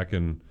guy back,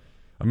 and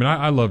I mean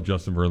I love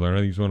Justin Verlander. I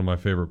think he's one of my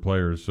favorite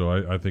players, so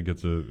I think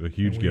it's a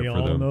huge gift for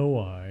them. We all know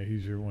why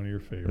he's one of your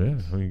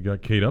favorites. Yeah, I mean you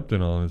got Kate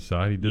Upton on his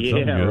side. He did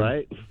something good.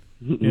 Right.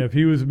 Yeah, if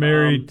he was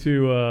married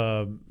to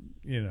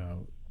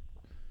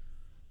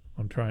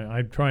I'm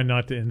trying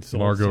not to insult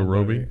Margot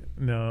somebody. Robbie.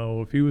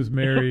 No, if he was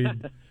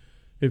married.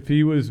 If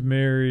he was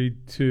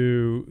married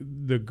to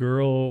the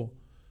girl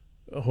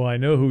who I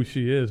know who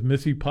she is,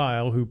 Missy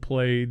Pyle, who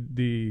played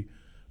the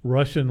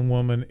Russian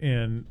woman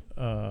in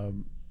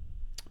Dodgeball.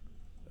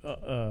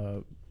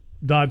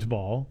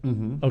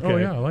 Mm-hmm. Okay, oh,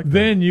 yeah, I like that.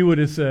 Then you would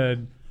have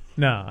said,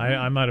 "No,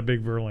 I'm not a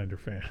big Verlander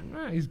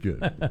fan." He's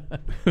good.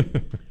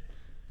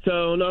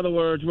 So, in other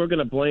words, we're going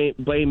to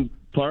blame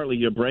partly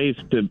your Braves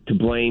to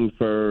blame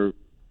for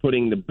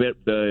putting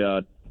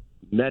the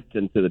Mets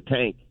into the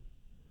tank.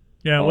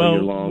 Yeah,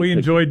 well, we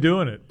enjoyed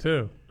doing it,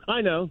 too. I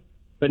know.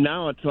 But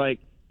now it's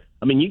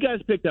you guys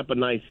picked up a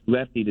nice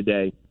lefty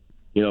today,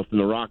 from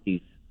the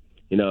Rockies.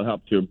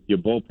 Helped your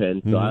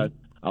bullpen. So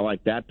I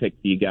like that pick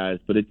for you guys.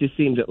 But it just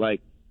seems that, I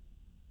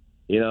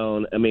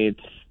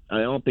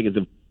don't think it's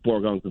a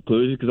foregone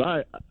conclusion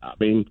because,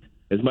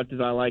 as much as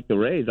I like the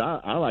Rays,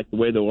 I like the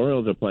way the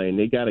Orioles are playing.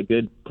 They got a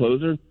good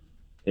closer.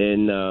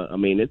 And,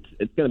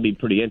 it's going to be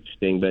pretty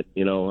interesting. But,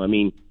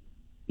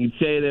 you'd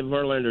say that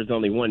Verlander's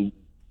only one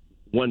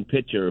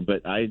pitcher,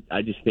 but I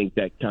just think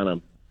that kind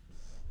of,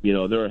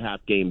 they're a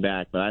half game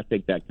back, but I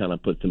think that kind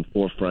of puts them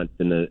forefront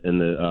in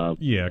the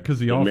because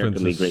the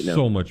offense is right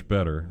so much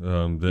better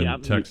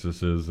than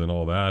Texas is and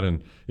all that,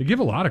 and you give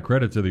a lot of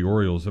credit to the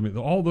Orioles. I mean,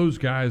 all those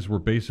guys were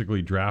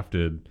basically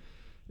drafted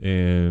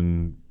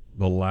in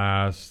the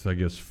last, I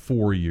guess,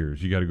 4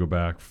 years. You got to go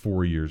back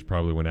 4 years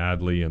probably when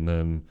Adley and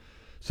then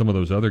some of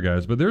those other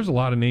guys, but there's a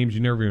lot of names you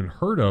never even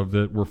heard of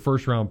that were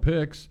first round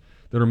picks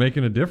that are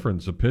making a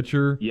difference. A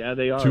pitcher,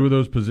 they are. 2 of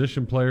those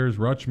position players,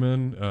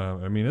 Rutschman.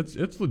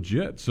 It's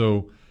legit.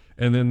 So,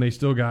 and then they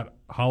still got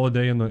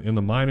Holiday in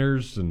the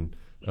minors, and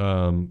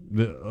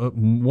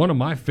one of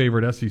my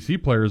favorite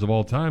SEC players of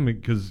all time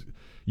because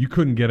you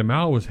couldn't get him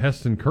out was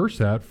Heston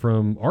Kjerstad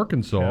from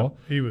Arkansas. Yeah,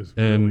 he was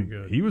really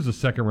good. He was a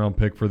second round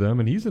pick for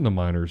them, and he's in the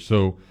minors.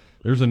 So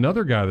there's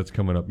another guy that's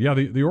coming up. Yeah,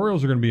 the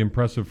Orioles are going to be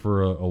impressive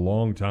for a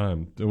long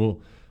time.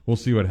 We'll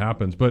see what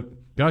happens, but.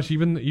 Gosh,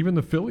 even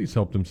the Phillies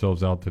helped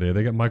themselves out today.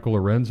 They got Michael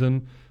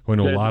Lorenzen, who I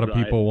know a lot of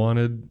people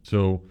wanted.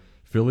 So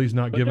Philly's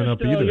not giving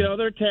up either.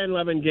 They're 10,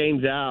 11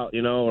 games out,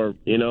 Yeah, but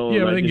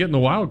they can get in the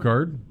wild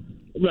card.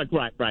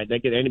 Right. They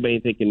can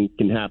anything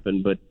can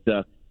happen. But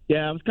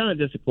I was kind of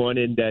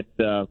disappointed that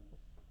the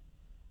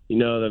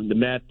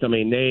Mets.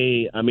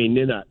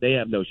 They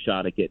have no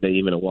shot at getting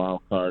even a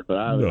wild card. But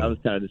I was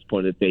kind of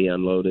disappointed that they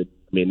unloaded.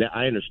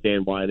 I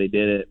understand why they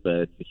did it,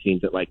 but it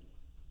seems that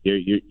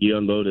you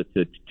unloaded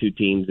to 2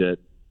 teams that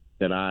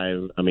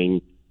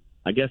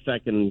I guess I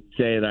can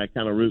say that I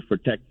kind of root for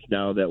Texas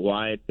now that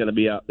Wyatt's going to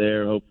be out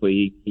there.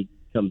 Hopefully he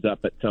comes up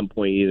at some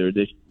point either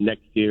this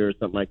next year or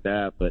something like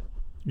that. But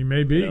he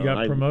may be. He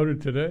got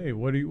promoted today.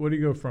 What do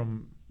you go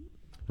from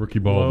rookie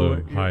ball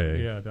to high A?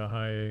 Yeah, to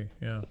high A.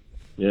 Yeah.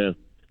 Yeah.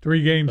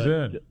 3 games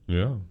in.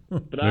 Yeah.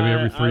 Maybe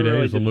every 3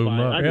 days they'll move them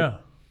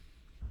up.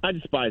 I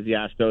despise the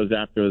Astros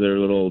after their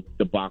little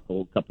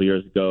debacle a couple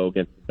years ago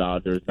against the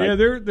Dodgers. Yeah,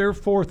 they're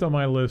 4th on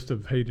my list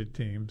of hated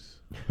teams.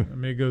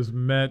 It goes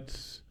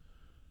Mets,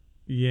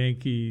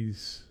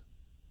 Yankees,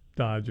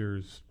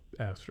 Dodgers,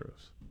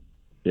 Astros.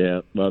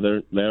 Yeah, well,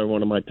 they're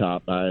one of my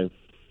top. I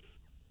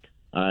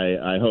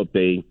hope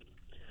they.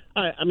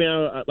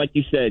 Like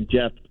you said,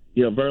 Jeff.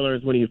 Verlander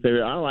is one of your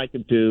favorite. I like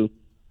him too.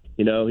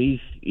 He's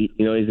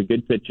a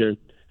good pitcher,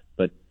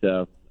 but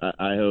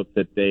I hope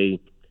that they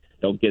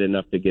don't get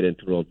enough to get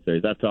into the World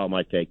Series. That's all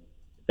my take.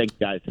 Thanks,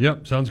 guys.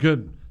 Yep, sounds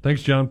good.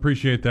 Thanks, John.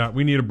 Appreciate that.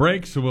 We need a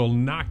break, so we'll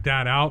knock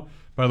that out.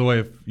 By the way,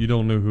 if you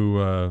don't know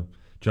who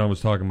John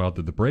was talking about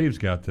that the Braves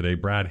got today,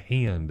 Brad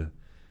Hand,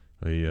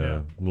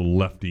 a little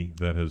lefty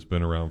that has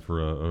been around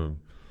for a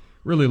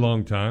really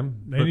long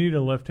time. They need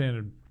a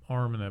left-handed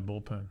arm in that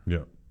bullpen.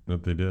 Yeah,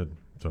 that they did.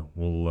 So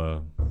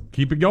we'll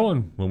keep it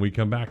going when we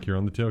come back here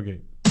on the Tailgate.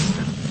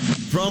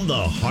 From the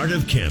heart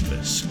of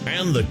campus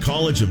and the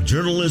College of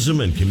Journalism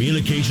and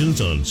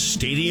Communications on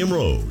Stadium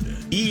Road,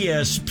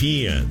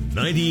 ESPN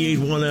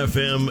 98.1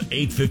 FM,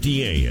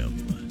 850 AM.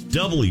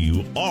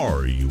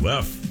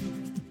 WRUF.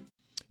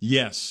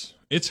 Yes,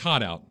 it's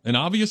hot out. An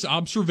obvious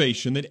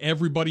observation that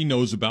everybody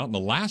knows about, and the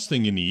last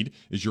thing you need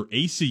is your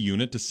AC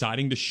unit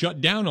deciding to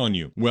shut down on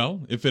you.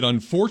 Well, if it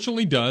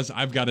unfortunately does,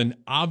 I've got an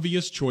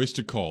obvious choice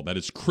to call. That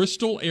is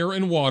Crystal Air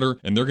and Water,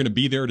 and they're going to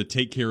be there to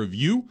take care of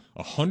you.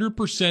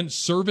 100%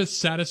 service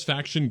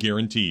satisfaction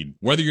guaranteed.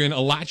 Whether you're in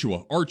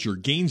Alachua, Archer,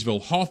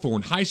 Gainesville,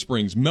 Hawthorne, High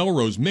Springs,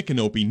 Melrose,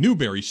 Micanopy,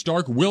 Newberry,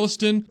 Stark,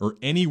 Williston, or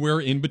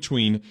anywhere in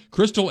between,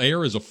 Crystal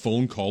Air is a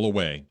phone call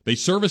away. They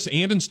service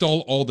and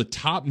install all the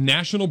top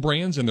national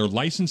brands, and their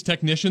licensed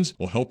technicians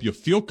will help you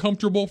feel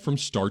comfortable from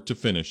start to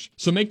finish.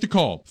 So make the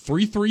call,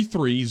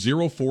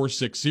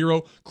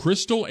 333-0460,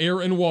 Crystal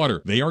Air and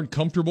Water. They aren't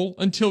comfortable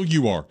until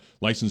you are.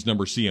 License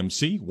number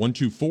CMC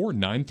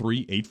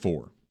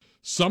 1249384.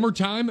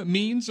 Summertime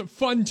means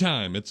fun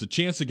time. It's a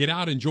chance to get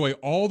out and enjoy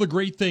all the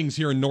great things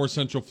here in North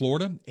Central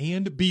Florida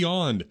and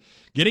beyond.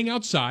 Getting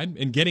outside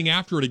and getting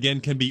after it again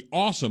can be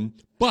awesome,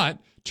 but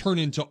turn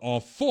into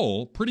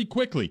awful pretty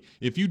quickly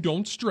if you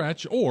don't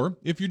stretch or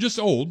if you're just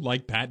old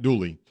like Pat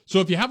Dooley. So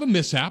if you have a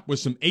mishap with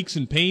some aches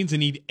and pains and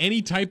need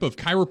any type of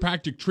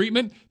chiropractic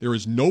treatment, there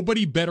is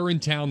nobody better in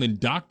town than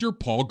Dr.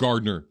 Paul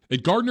Gardner.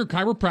 At Gardner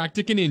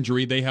Chiropractic and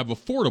Injury, they have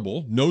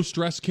affordable,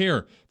 no-stress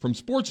care. From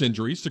sports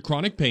injuries to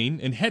chronic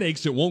pain and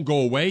headaches that won't go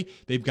away,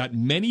 they've got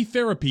many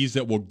therapies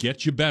that will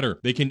get you better.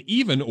 They can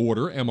even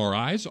order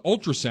MRIs,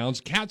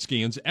 ultrasounds, CAT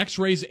scans,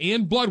 x-rays,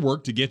 and blood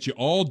work to get you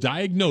all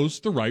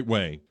diagnosed the right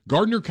way.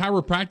 Gardner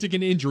Chiropractic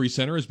and Injury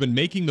Center has been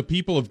making the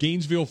people of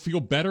Gainesville feel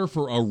better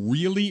for a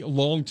really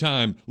long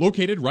time.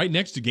 Located right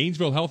next to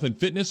Gainesville Health and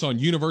Fitness on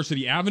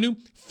University Avenue,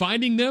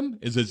 finding them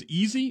is as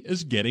easy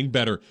as getting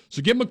better.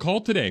 So give them a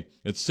call today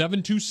at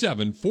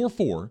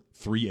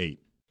 727-4438.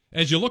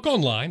 As you look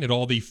online at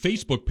all the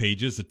Facebook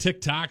pages, the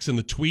TikToks, and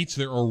the tweets,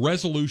 there are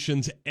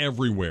resolutions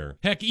everywhere.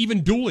 Heck,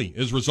 even Dooley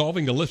is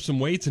resolving to lift some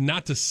weights and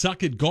not to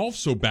suck at golf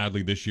so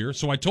badly this year.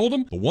 So I told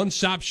him the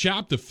one-stop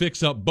shop to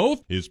fix up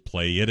both is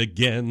Play It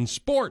Again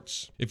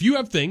Sports. If you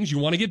have things you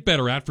want to get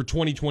better at for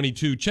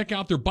 2022, check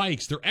out their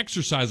bikes, their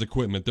exercise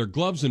equipment, their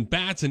gloves and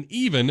bats, and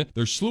even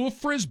their slew of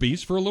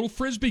frisbees for a little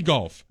frisbee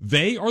golf.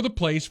 They are the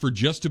place for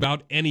just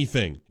about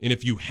anything. And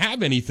if you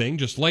have anything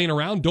just laying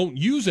around, don't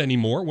use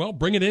anymore, well,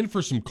 bring it in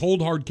for some cold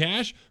hard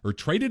cash or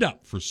trade it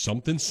up for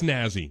something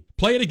snazzy.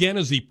 Play It Again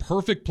is the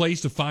perfect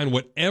place to find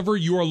whatever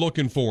you are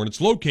looking for, and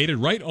it's located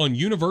right on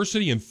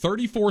University and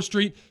 34th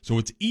Street, so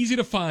it's easy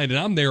to find,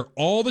 and I'm there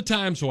all the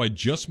time, so I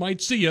just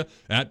might see you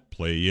at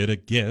Play It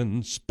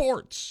Again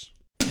Sports.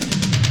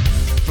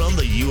 From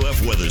the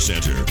UF Weather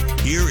Center,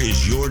 here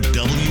is your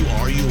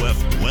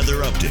WRUF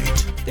weather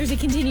update. There's a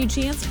continued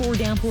chance for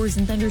downpours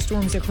and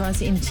thunderstorms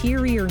across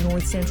interior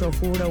North Central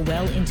Florida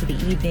well into the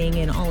evening,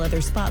 and all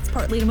other spots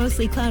partly to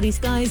mostly cloudy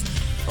skies.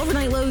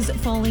 Overnight lows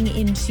falling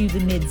into the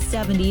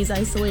mid-70s.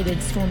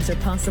 Isolated storms are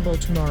possible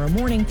tomorrow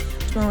morning.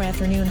 Tomorrow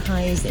afternoon,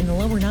 highs in the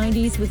lower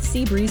 90s with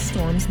sea breeze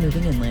storms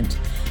moving inland.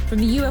 From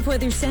the UF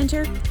Weather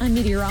Center, I'm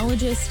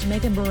meteorologist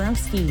Megan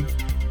Borowski.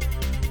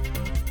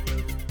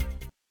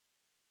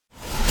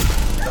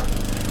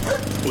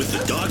 With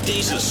the dog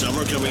days of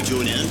summer coming to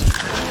an end,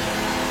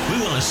 we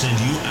want to send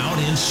you out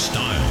in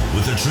style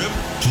with a trip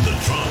to the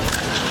Trump.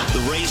 The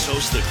Rays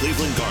host the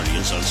Cleveland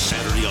Guardians on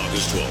Saturday,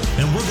 August 12th,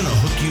 and we're going to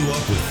hook you up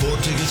with 4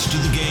 tickets to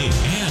the game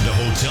and a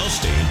hotel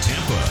stay in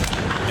Tampa.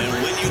 And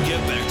when you get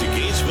back to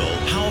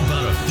Gainesville, how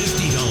about a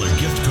 $50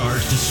 gift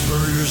card to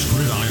Spurrier's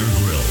Gridiron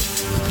Grill,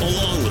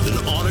 along with an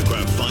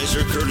autographed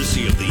visor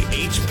courtesy of the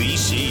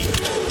HBC.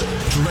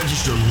 To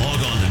register,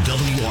 log on to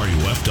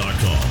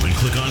WRUF.com and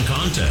click on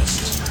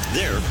contests.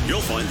 There,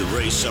 you'll find the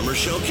Rays Summer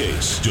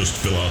Showcase. Just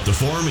fill out the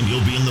form and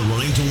you'll be in the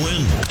running to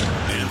win.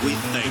 And we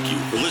thank you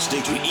for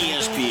listening to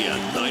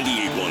ESPN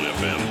 98.1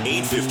 FM,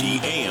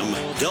 850 AM,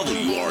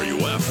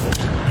 WRUF.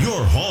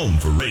 Your home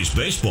for Rays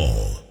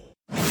baseball.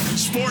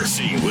 Sports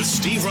Scene with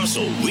Steve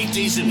Russell,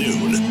 weekdays at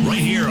noon, right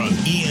here on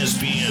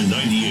ESPN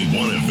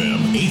 98.1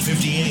 FM,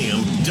 850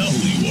 AM,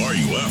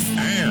 WRUF,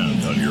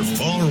 and on your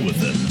phone with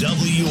the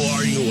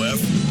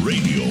WRUF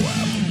radio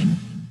app.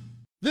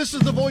 This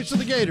is the voice of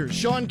the Gators,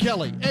 Sean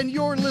Kelly, and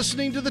you're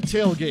listening to The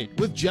Tailgate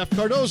with Jeff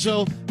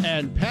Cardozo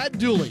and Pat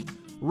Dooley,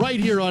 right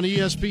here on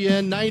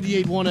ESPN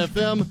 98.1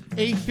 FM,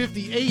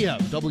 850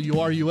 AM,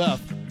 WRUF,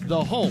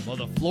 the home of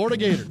the Florida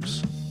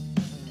Gators.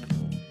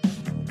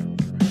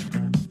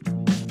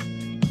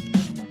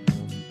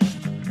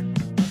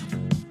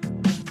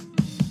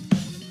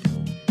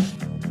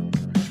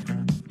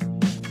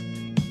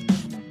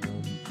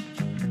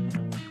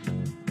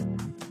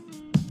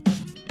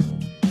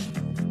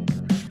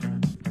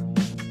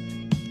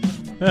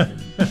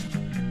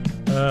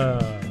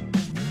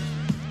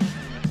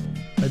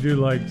 I do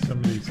like some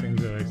of these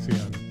things that I see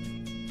on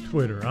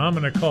Twitter. I'm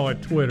going to call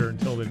it Twitter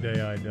until the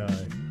day I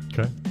die.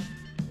 Okay.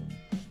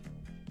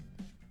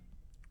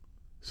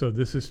 So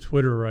this is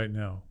Twitter right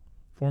now.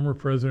 Former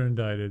president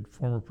indicted,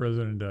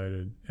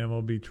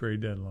 MLB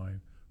Trade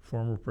Deadline,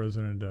 former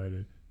president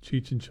indicted.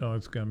 Cheech and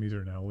Chong's gummies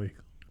are now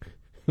legal.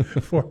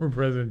 Former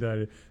president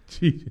died.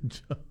 Cheech and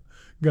Chong.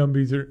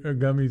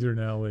 Gummies are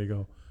now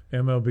legal.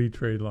 MLB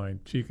trade line.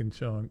 Cheech and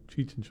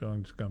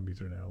Chong's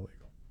gummies are now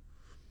legal.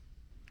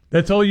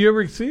 That's all you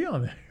ever see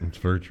on there. It's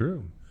very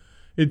true.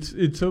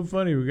 It's so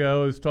funny. I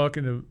was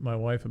talking to my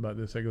wife about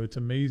this. I go, it's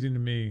amazing to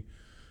me.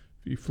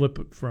 If you flip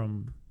it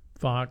from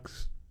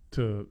Fox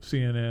to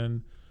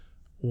CNN,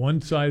 one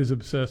side is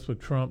obsessed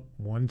with Trump,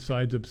 one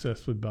side's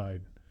obsessed with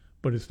Biden.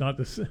 But it's not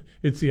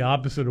it's the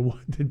opposite of what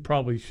it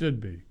probably should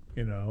be,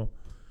 you know.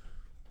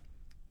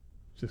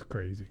 It's just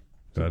crazy.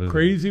 It's a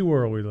crazy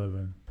world we live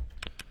in.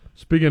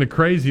 Speaking of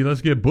crazy,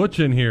 let's get Butch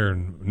in here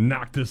and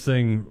knock this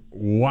thing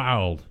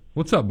wild.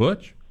 What's up,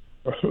 Butch?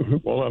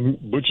 Well,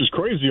 Butch is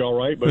crazy, all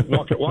right, but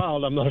knock it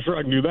wild, I'm not sure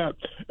I can do that.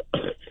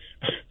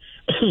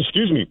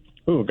 Excuse me.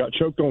 Oh, got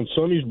choked on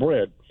Sonny's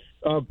bread.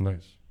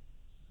 Nice.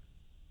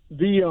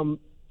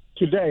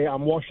 Today,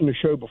 I'm watching the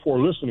show before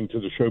listening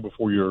to the show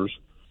before yours,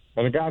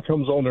 and a guy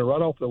comes on there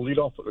right off the lead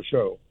off of the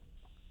show,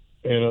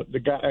 and the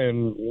guy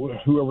and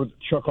whoever,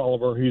 Chuck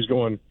Oliver, he's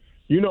going,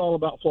 you know all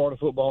about Florida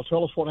football.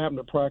 Tell us what happened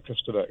at practice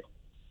today.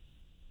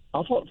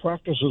 I thought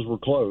practices were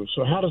closed.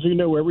 So how does he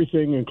know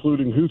everything,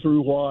 including who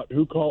threw what,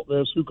 who caught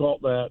this, who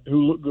caught that,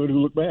 who looked good, who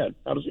looked bad?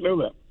 How does he know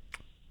that?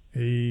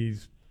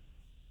 He's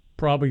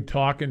probably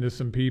talking to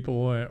some people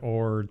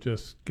or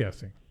just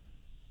guessing.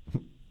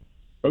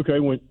 Okay,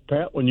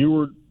 Pat, when you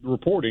were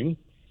reporting,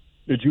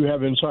 did you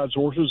have inside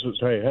sources that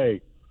say,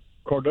 hey,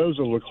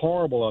 Cardozo looked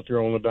horrible out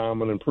there on the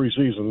diamond in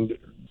preseason?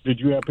 Did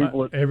you have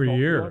people that every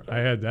year? I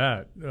had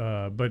that,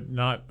 but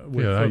not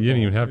with football. You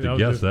didn't even have to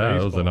guess that.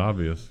 It was an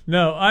obvious.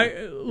 No,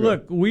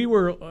 look. We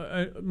were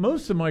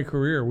most of my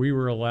career. We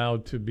were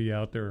allowed to be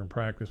out there and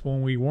practice.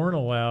 When we weren't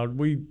allowed,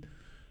 we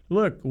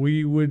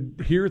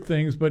would hear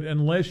things, but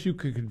unless you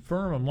could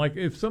confirm them, like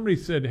if somebody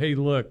said, "Hey,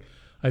 look,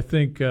 I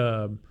think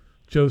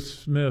Joe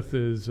Smith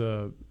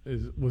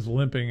was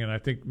limping, and I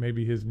think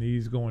maybe his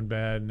knee's going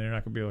bad, and they're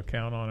not going to be able to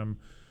count on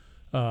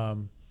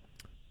him."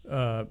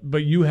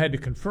 But you had to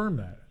confirm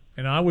that.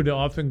 And I would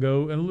often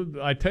go,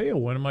 and I tell you,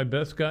 one of my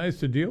best guys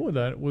to deal with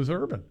that was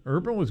Urban.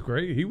 Urban was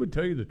great. He would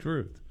tell you the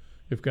truth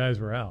if guys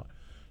were out.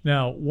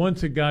 Now,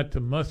 once it got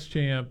to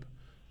Muschamp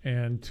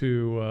and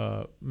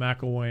to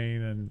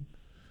McElwain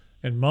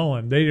and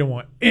Mullen, they didn't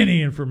want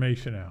any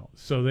information out.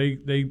 So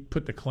they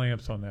put the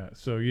clamps on that.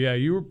 So, yeah,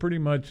 you were pretty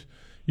much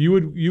 – you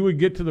would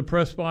get to the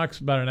press box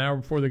about an hour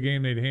before the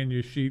game. They'd hand you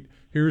a sheet.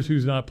 Here's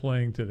who's not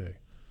playing today.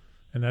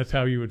 And that's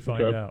how you would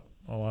find out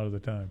a lot of the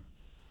time.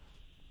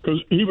 Because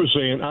he was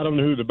saying, I don't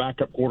know who the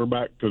backup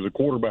quarterback to the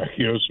quarterback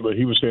is, but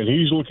he was saying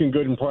he's looking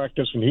good in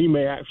practice and he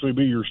may actually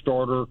be your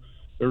starter.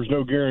 There's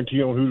no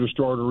guarantee on who the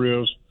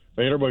starter is.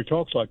 And everybody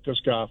talks like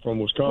this guy from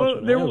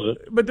Wisconsin has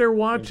it. But they're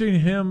watching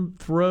him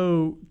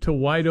throw to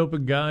wide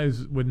open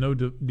guys with no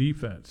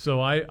defense.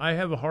 So I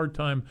have a hard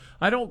time.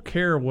 I don't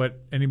care what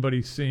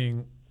anybody's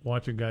seeing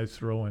watching guys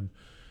throwing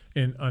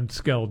on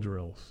skell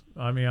drills.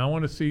 I mean, I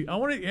want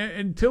to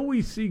until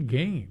we see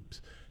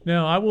games.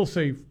 Now, I will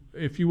say,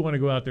 if you want to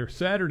go out there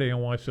Saturday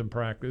and watch them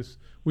practice,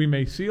 we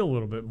may see a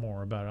little bit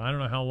more about it. I don't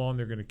know how long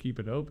they're going to keep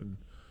it open,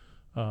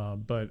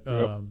 but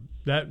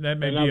that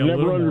may be a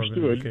little more of an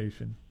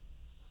indication.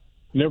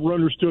 Never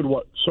understood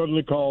what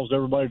suddenly caused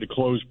everybody to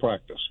close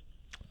practice.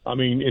 I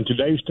mean, in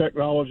today's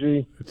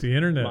technology, it's the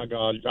internet. My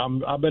God,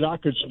 I bet I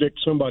could stick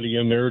somebody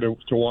in there to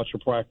watch a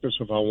practice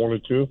if I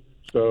wanted to.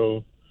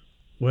 So,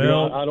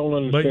 well, I don't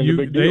understand the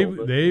big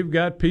deal. They've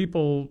got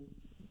people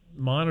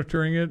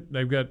monitoring it.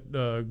 They've got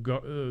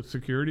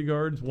security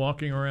guards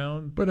walking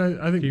around. But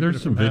I think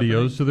there's some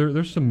videos, so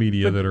there's some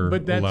media that are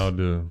allowed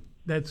to.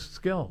 That's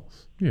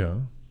skills. Yeah.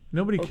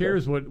 Nobody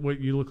cares what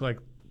you look like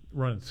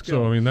running skills.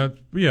 So I mean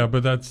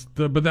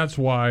but that's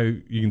why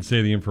you can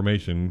say the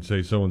information,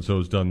 say so and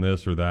so's done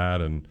this or that,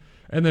 and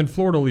then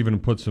Florida will even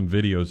put some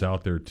videos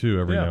out there too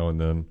every now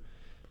and then.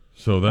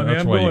 So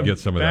that's why you get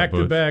some of that. Back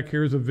to back.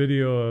 Here's a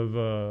video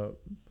of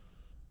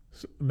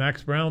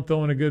Max Brown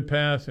throwing a good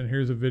pass, and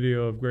here's a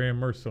video of Graham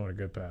Mertz throwing a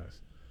good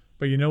pass.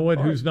 But you know what?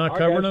 Who's not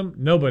covering them?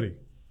 Nobody.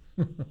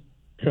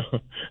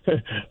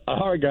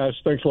 All right, guys.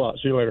 Thanks a lot.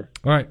 See you later.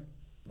 All right.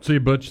 See you,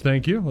 Butch.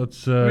 Thank you.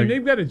 Let's. I mean,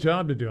 they've got a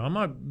job to do. I'm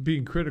not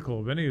being critical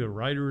of any of the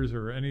writers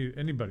or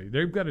anybody.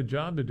 They've got a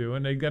job to do,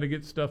 and they've got to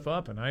get stuff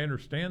up, and I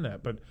understand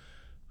that. But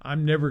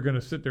I'm never going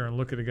to sit there and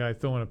look at a guy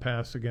throwing a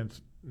pass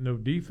against no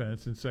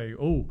defense and say,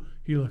 "Oh,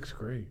 he looks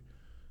great."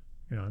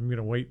 You know, I'm going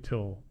to wait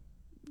till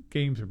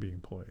games are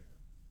being played.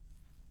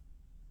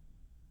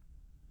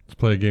 Let's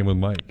play a game with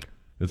Mike.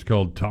 It's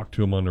called Talk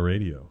to Him on the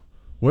Radio.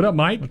 What up,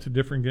 Mike? It's a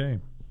different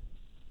game.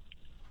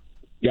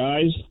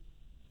 Guys?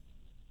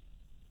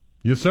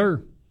 Yes,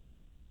 sir.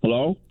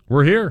 Hello?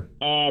 We're here.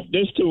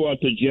 This to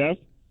Jeff.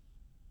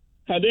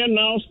 Have they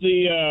announced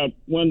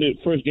when the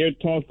first Gator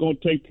talk's going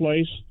to take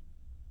place?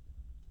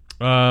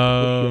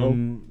 I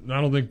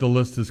don't think the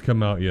list has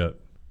come out yet.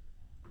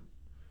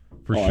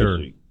 For sure.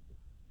 Okay,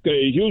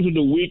 it's usually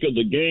the week of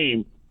the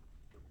game.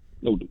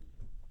 No.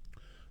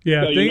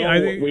 Yeah,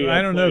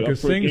 I don't know,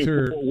 because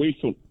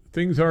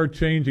things are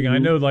changing. I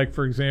know, like,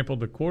 for example,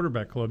 the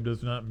quarterback club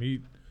does not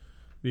meet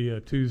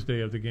the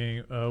Tuesday of the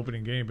game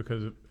opening game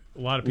because a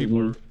lot of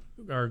people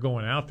are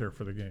going out there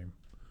for the game.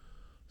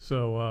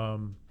 So I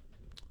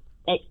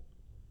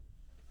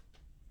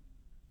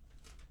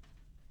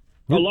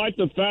like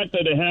the fact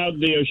that they have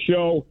their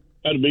show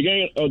at the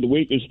beginning of the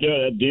week instead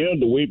of at the end of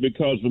the week,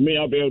 because for me,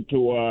 I'll be able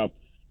to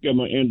get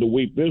my end of the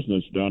week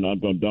business done. I'm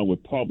done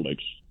with Publix.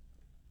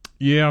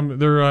 Yeah,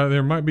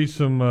 there might be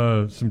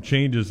some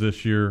changes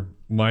this year,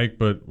 Mike,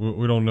 but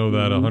we don't know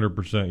that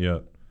 100%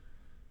 yet.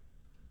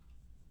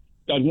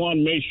 I want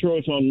to make sure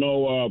so I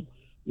know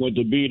when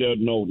to be there,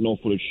 no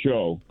for the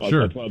show.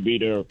 Sure. I try to be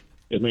there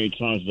as many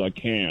times as I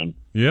can.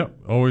 Yep,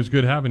 always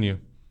good having you.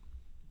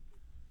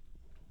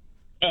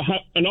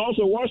 And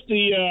also, what's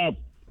the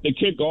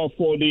kickoff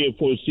for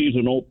the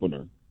season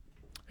opener?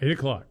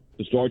 8:00.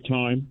 The start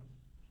time.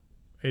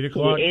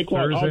 8:00.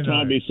 8:00 our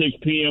time be 6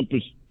 p.m.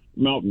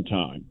 Mountain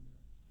time.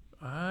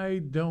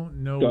 I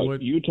don't know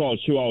what Utah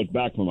is 2 hours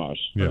back from us.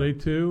 Are they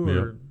two?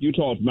 Or?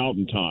 Utah is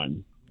Mountain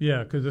time.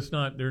 Yeah, because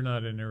they're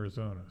not in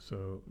Arizona,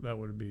 so that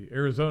would be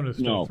Arizona's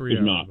still 3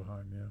 hours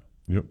behind.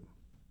 Yeah. Yep.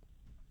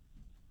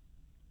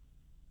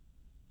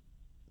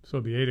 So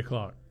it'd be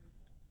 8:00.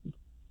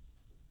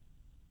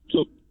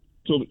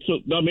 So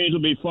that means it'll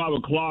be 5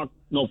 o'clock.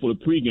 For the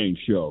pregame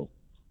show.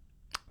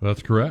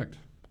 That's correct.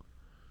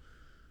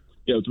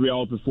 Yeah, 3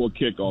 hours before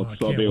kickoff.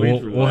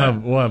 We'll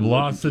have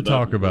lots to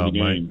talk about,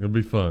 Mike. It'll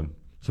be fun.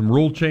 Some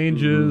rule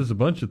changes, a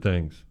bunch of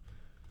things.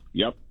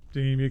 Yep. Do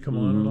you need me to come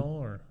on at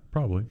all, or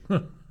probably?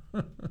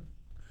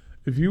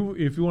 If you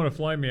want to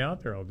fly me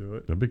out there, I'll do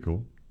it. That'd be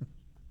cool.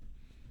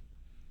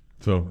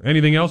 So,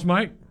 anything else,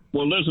 Mike?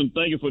 Well, listen,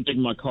 thank you for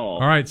taking my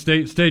call. All right,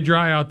 stay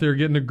dry out there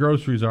getting the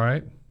groceries, all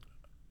right?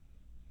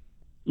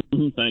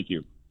 Thank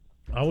you.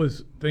 I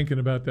was thinking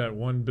about that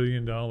 $1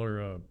 billion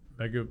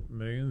Mega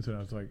Millions, and I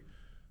was like,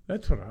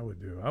 that's what I would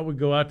do. I would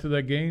go out to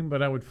that game,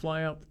 but I would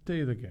fly out the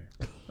day of the game.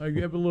 I'd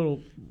have a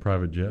little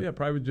private jet. Yeah,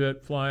 private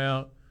jet, fly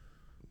out.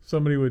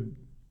 Somebody would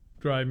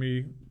drive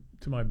me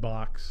to my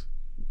box.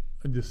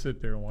 I'd just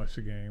sit there and watch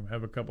the game,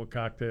 have a couple of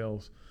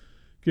cocktails,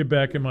 get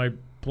back in my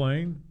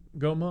plane,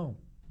 go home,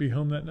 be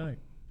home that night.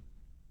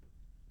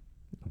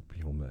 Be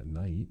home that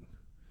night.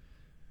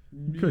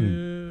 You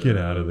couldn't get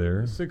out of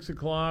there. 6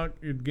 o'clock,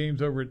 your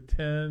game's over at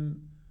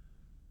 10.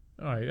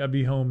 All right, I'd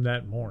be home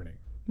that morning.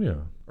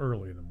 Yeah.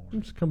 Early in the morning.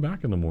 Just come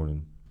back in the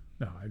morning.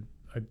 No,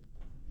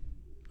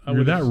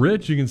 You're that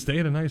rich, you can stay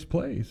at a nice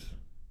place.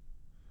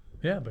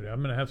 Yeah, but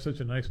I'm going to have such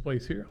a nice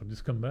place here. I'll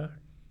just come back.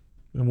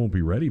 It won't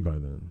be ready by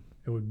then.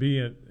 It'll be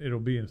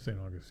in St.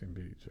 Augustine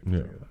Beach. I can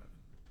tell you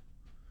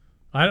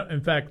that.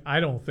 In fact, I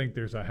don't think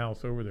there's a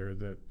house over there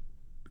that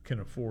can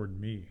afford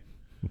me.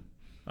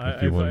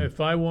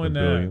 If I won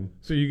that,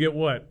 so you get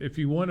what? If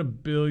you won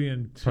 $1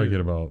 billion, probably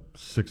get about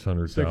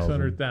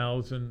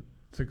 600,000.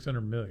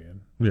 600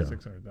 million. Yeah.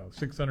 600,000.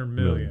 600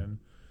 million.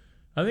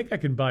 I think I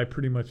can buy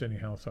pretty much any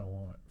house I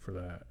want for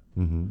that.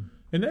 Mm-hmm.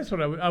 And that's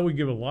what I would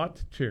give a lot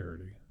to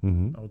charity.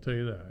 Mm-hmm. I will tell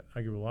you that.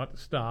 I give a lot to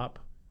Stop.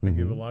 I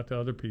give a lot to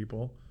other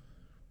people.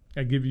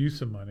 I give you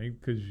some money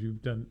because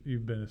you've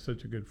been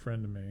such a good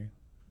friend to me.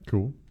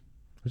 Cool.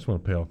 I just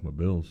want to pay off my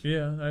bills.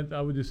 Yeah,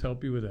 I would just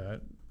help you with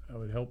that. I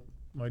would help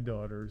my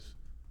daughters,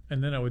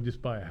 and then I would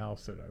just buy a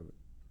house that I would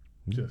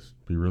just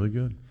be really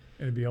good.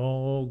 And it'd be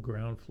all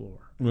ground floor.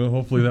 Well,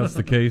 hopefully that's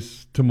the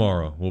case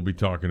tomorrow. We'll be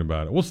talking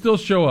about it. We'll still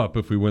show up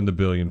if we win the $1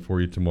 billion for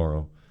you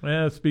tomorrow.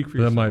 Yeah, speak for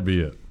yourself. That might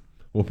be it.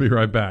 We'll be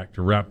right back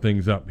to wrap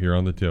things up here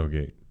on the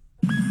Tailgate.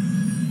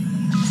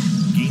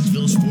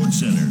 Gainesville Sports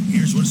Center.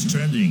 Here's what's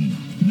trending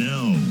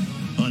now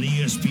on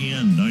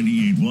ESPN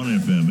 98.1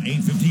 FM,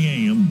 850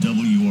 AM,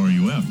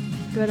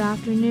 WRUF. Good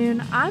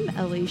afternoon. I'm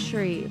Ellie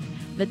Shreve.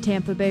 The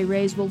Tampa Bay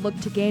Rays will look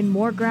to gain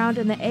more ground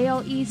in the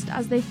AL East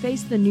as they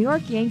face the New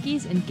York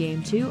Yankees in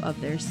Game 2 of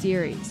their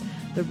series.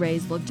 The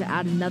Rays look to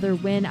add another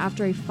win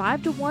after a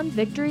 5-1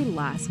 victory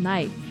last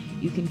night.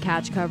 You can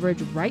catch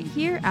coverage right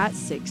here at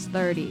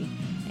 6:30.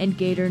 In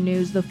Gator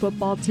news, the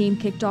football team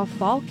kicked off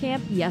fall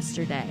camp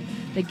yesterday.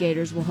 The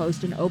Gators will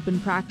host an open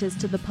practice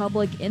to the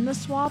public in the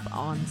Swamp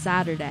on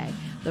Saturday.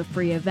 The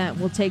free event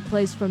will take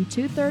place from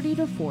 2:30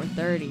 to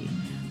 4:30.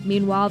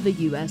 Meanwhile, the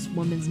U.S.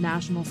 women's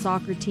national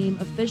soccer team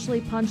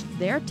officially punched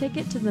their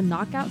ticket to the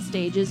knockout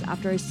stages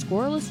after a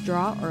scoreless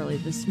draw early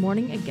this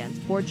morning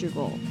against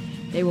Portugal.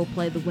 They will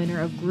play the winner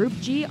of Group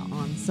G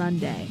on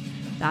Sunday.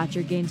 That's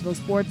your Gainesville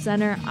Sports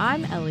Center.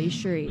 I'm Ellie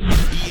Shreve.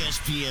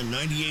 ESPN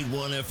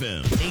 98.1 FM,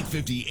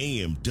 850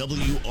 AM,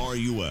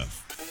 WRUF.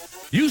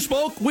 You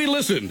spoke, we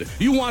listened.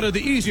 You wanted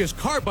the easiest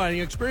car buying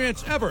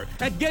experience ever.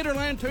 At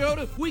Gatorland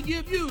Toyota, we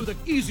give you the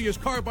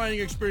easiest car buying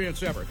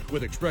experience ever.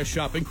 With Express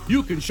Shopping,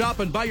 you can shop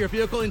and buy your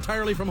vehicle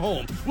entirely from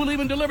home. We'll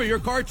even deliver your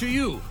car to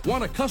you.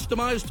 Want a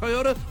customized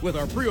Toyota? With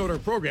our pre-order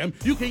program,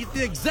 you can get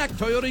the exact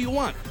Toyota you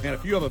want. And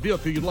if you have a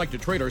vehicle you'd like to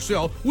trade or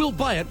sell, we'll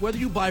buy it whether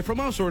you buy from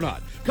us or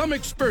not. Come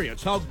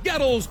experience how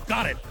Gatto's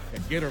got it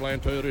at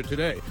Gatorland Toyota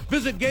today.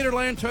 Visit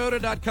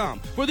GatorlandToyota.com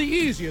for the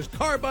easiest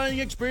car buying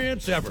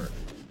experience ever.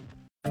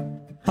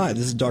 Hi,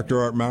 this is Dr.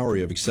 Art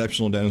Mowry of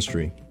Exceptional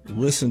Dentistry.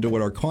 listen to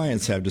what our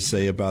clients have to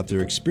say about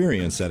their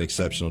experience at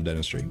Exceptional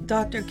Dentistry.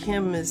 Dr.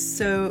 Kim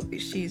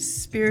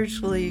she's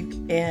spiritually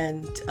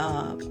and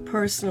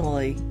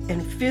personally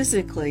and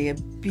physically a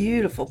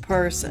beautiful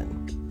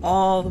person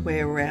all the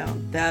way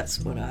around. That's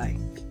what I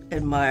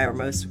admire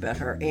most about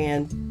her,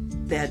 and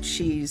that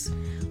she's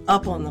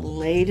up on the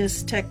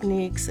latest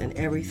techniques and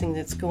everything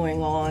that's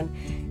going on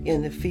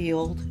in the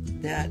field,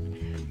 that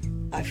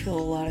I feel a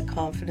lot of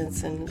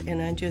confidence in,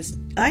 and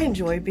I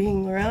enjoy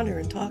being around her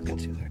and talking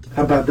to her.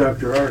 How about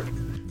Dr. Art?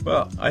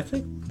 Well, I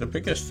think the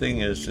biggest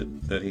thing is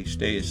that he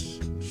stays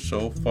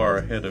so far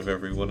ahead of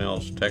everyone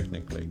else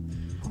technically.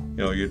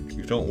 You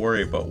don't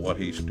worry about what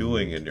he's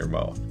doing in your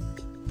mouth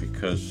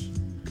because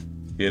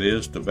it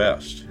is the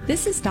best.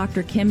 This is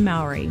Dr. Kim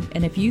Mowry,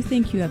 and if you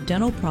think you have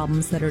dental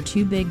problems that are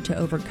too big to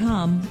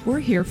overcome, we're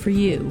here for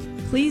you.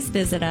 Please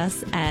visit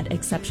us at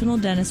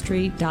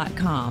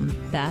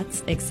exceptionaldentistry.com.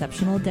 That's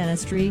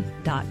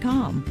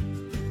exceptionaldentistry.com.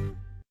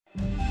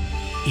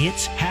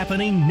 It's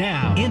happening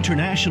now.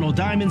 International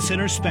Diamond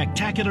Center's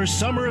spectacular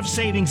Summer of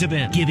Savings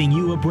event, giving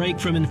you a break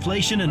from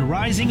inflation and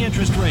rising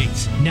interest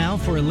rates. Now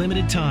for a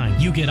limited time,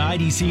 you get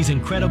IDC's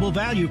incredible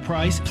value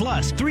price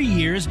plus 3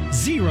 years,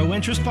 0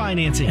 interest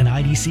financing. And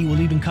IDC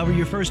will even cover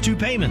your first 2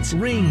 payments.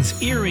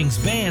 Rings, earrings,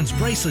 bands,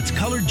 bracelets,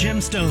 colored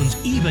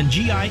gemstones, even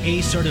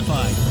GIA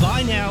certified.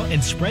 Buy now and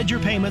spread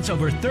your payments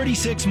over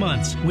 36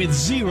 months with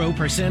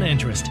 0%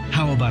 interest.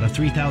 How about a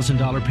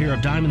 $3,000 pair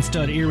of diamond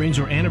stud earrings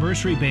or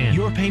anniversary band?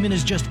 Your payment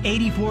is just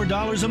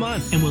 $84 a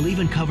month and will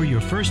even cover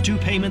your first 2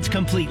 payments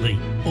completely.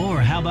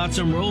 Or how about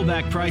some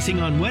rollback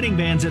pricing on wedding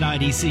bands at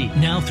IDC?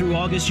 Now through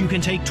August, you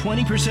can take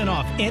 20%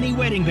 off any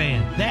wedding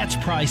band. That's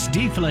price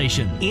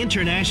deflation.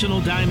 International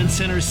Diamond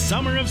Center's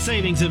Summer of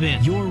Savings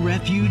event. Your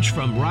refuge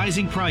from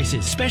rising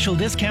prices. Special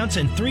discounts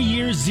and 3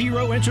 years,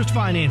 0 interest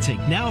financing.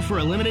 Now for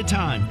a limited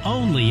time.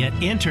 Only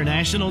at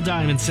International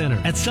Diamond Center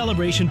at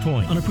Celebration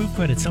Point. On approved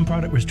credit, some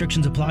product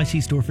restrictions apply.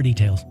 See store for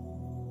details.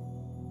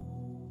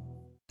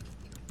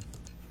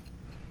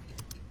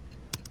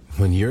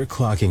 When you're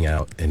clocking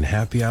out and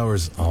happy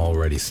hour's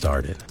already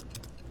started.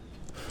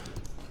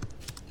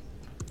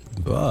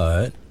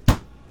 But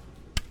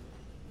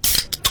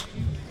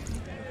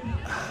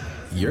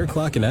you're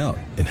clocking out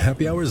and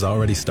happy hour's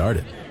already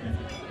started.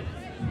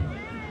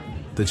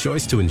 The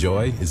choice to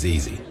enjoy is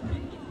easy.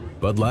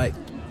 Bud Light.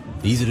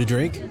 Easy to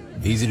drink,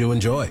 easy to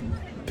enjoy.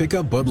 Pick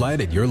up Bud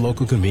Light at your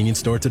local convenience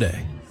store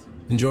today.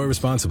 Enjoy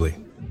responsibly.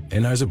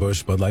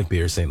 Anheuser-Busch Bud Light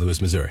Beer, St. Louis,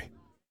 Missouri.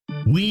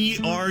 We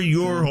are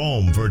your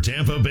home for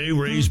Tampa Bay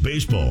Rays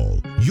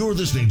baseball. You're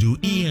listening to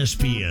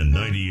ESPN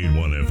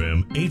 98.1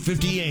 FM,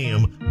 850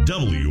 AM,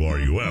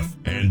 WRUF,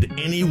 and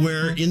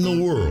anywhere in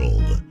the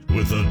world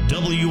with the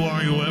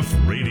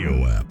WRUF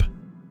radio app.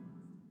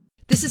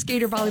 This is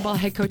Gator Volleyball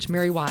head coach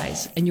Mary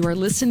Wise, and you are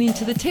listening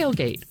to The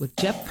Tailgate with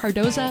Jeff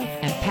Cardozo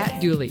and Pat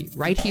Dooley,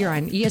 right here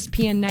on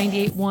ESPN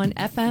 98.1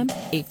 FM,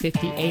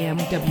 850 AM,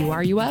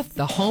 WRUF,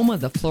 the home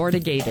of the Florida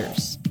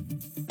Gators.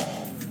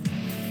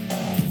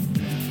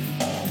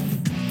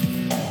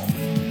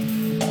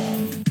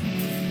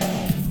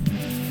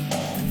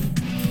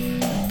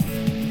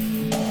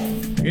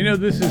 You know,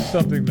 this is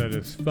something that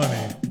is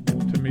funny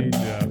to me,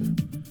 Jeff,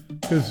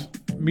 because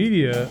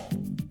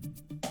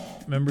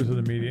members of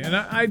the media, and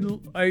I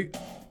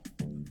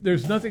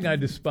there's nothing I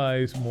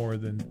despise more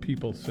than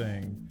people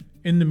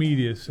in the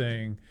media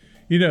saying,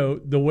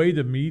 the way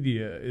the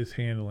media is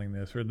handling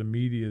this or the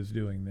media is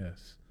doing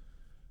this.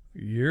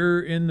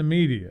 You're in the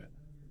media,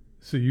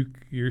 so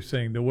you're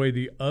saying the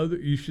way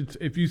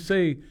if you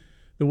say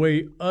the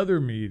way other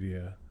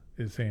media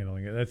is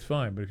handling it, that's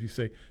fine. But if you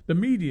say the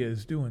media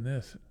is doing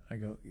this, I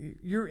go,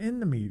 you're in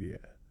the media.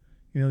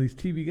 These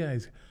TV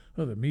guys,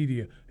 the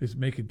media is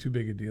making too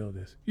big a deal of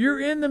this. You're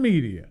in the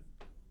media.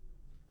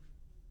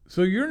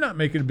 So you're not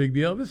making a big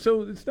deal of it,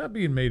 so it's not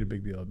being made a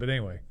big deal. But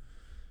anyway,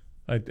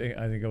 I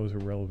think I was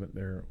irrelevant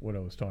there, what I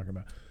was talking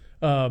about.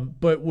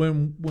 But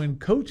when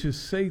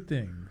coaches say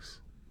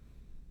things,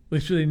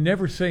 they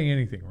never say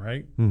anything,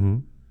 right? Mm-hmm.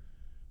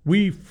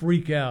 We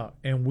freak out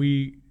and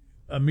we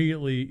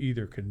immediately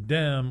either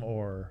condemn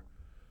or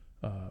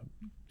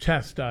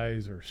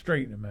chastise or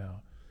straighten them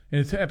out.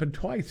 And it's happened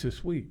twice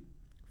this week.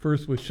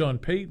 First with Sean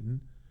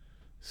Payton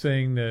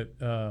saying that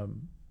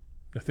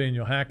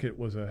Nathaniel Hackett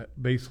was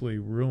basically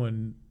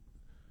ruined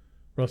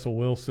Russell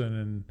Wilson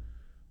and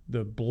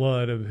the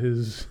blood of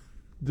his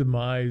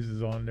demise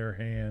is on their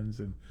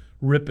hands, and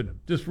ripping him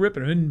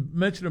and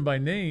mention him by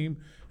name.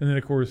 And then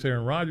of course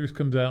Aaron Rodgers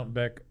comes out and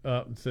back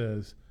up and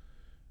says,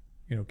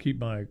 keep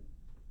my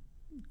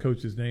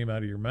coach's name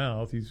out of your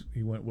mouth.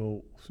 He went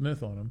Will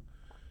Smith on him.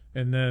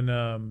 And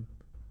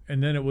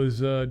then it was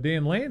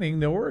Dan Lanning,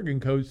 the Oregon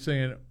coach,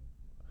 saying,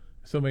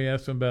 somebody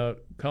asked him about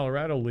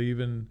Colorado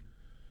leaving, and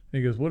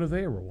he goes, what have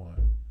they ever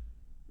won?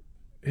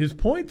 His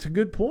point's a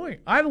good point.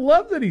 I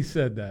love that he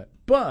said that.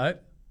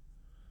 But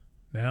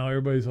now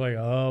everybody's like,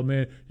 oh,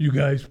 man, you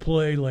guys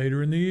play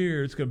later in the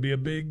year. It's going to be a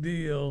big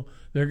deal.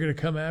 They're going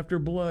to come after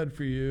blood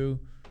for you.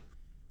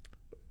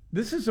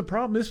 This is a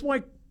problem. This is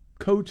why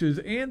coaches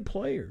and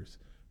players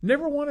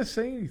never want to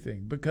say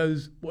anything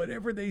because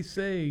whatever they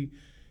say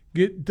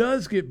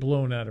does get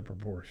blown out of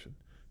proportion.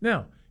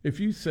 Now, if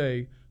you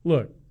say,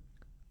 look,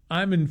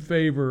 I'm in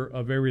favor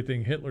of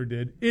everything Hitler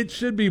did, it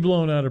should be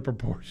blown out of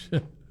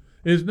proportion.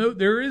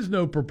 There is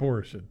no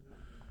proportion.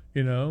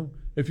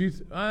 If you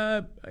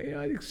I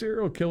think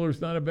serial killer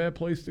is not a bad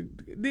place to,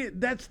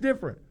 that's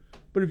different.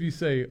 But if you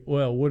say,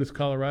 well, what has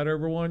Colorado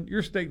ever won?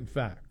 You're stating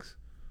facts.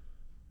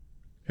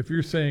 If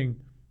you're saying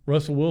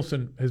Russell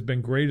Wilson has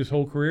been great his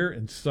whole career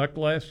and sucked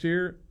last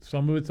year,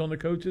 some of it's on the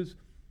coaches,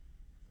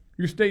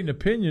 you're stating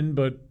opinion,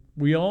 but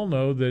we all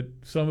know that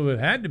some of it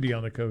had to be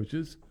on the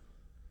coaches.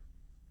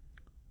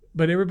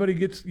 But everybody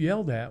gets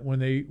yelled at when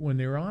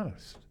they're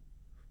honest.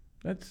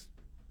 That's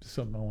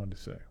something I wanted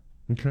to say.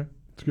 Okay,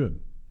 it's good.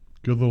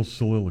 Good little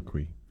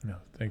soliloquy. No,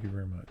 thank you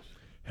very much.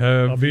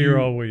 I'll be here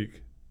all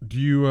week. Do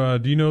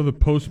you know the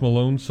Post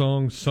Malone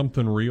song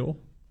 "Something Real"?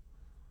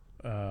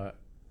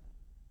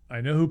 I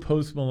know who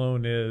Post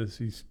Malone is.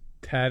 He's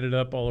tatted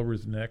up all over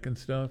his neck and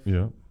stuff.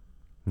 Yeah,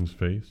 his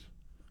face.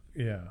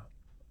 Yeah.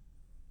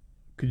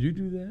 Could you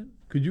do that?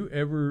 Could you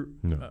ever?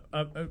 No.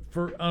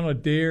 On a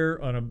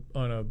dare on a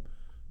 $1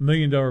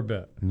 million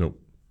bet. Nope.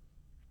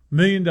 $1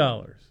 million.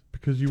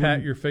 Because you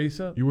tat your face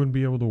up. You wouldn't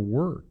be able to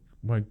work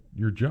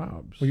your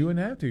jobs. Well, you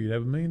wouldn't have to. You'd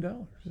have $1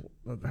 million.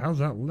 How's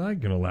that not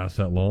going to last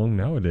that long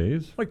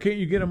nowadays? Why can't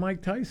you get a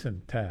Mike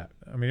Tyson tat?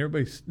 I mean,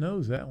 everybody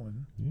knows that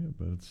one. Yeah,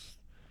 but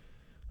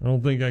I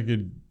don't think I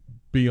could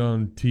be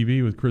on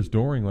TV with Chris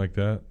Doring like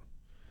that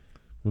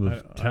with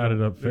a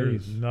tatted up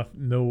face. There's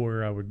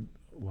nowhere I would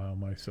allow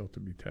myself to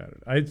be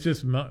tatted. It's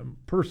just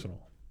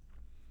personal.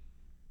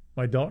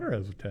 My daughter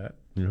has a tat.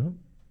 Yeah,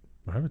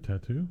 I have a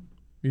tattoo.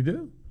 You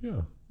do?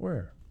 Yeah.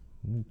 Where?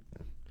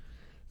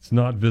 It's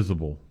not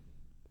visible.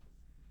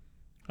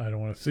 I don't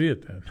want to see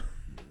it then.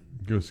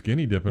 Go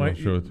skinny dipping, I'll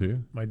show it to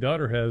you. My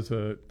daughter has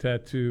a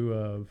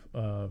tattoo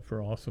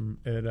for awesome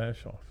Ed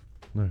Ashoff.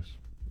 Nice.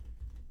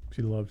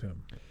 She loves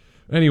him.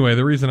 Anyway,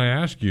 the reason I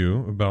asked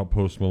you about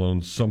Post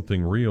Malone's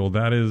Something Real,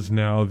 that is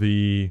now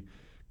the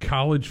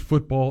college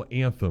football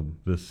anthem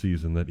this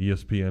season that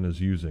ESPN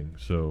is using.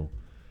 So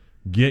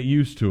get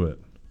used to it.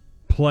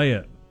 Play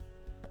it.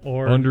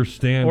 Or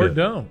understand it. Or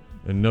don't.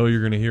 And know you're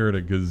going to hear it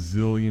a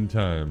gazillion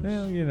times.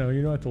 Well, you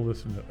don't have to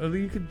listen to it.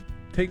 You could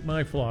take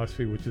my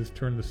philosophy, which is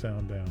turn the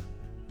sound down.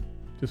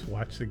 Just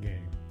watch the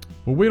game.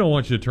 Well, we don't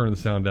want you to turn the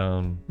sound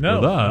down with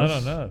us. Not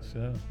on us.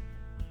 Yeah.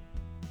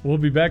 We'll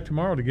be back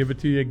tomorrow to give it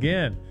to you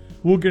again.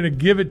 We're going to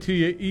give it to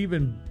you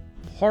even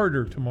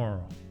harder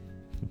tomorrow.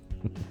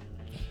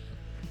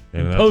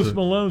 and Post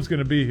Malone's going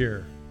to be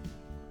here.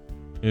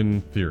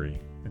 In theory.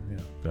 Yeah.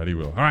 That he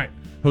will. All right.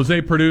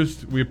 Jose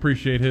produced. We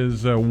appreciate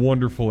his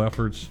wonderful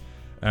efforts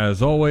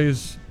as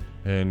always.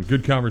 And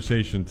good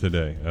conversation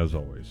today, as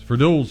always. For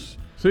Duels,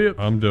 see you.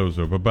 I'm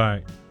Dozo.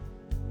 Bye-bye.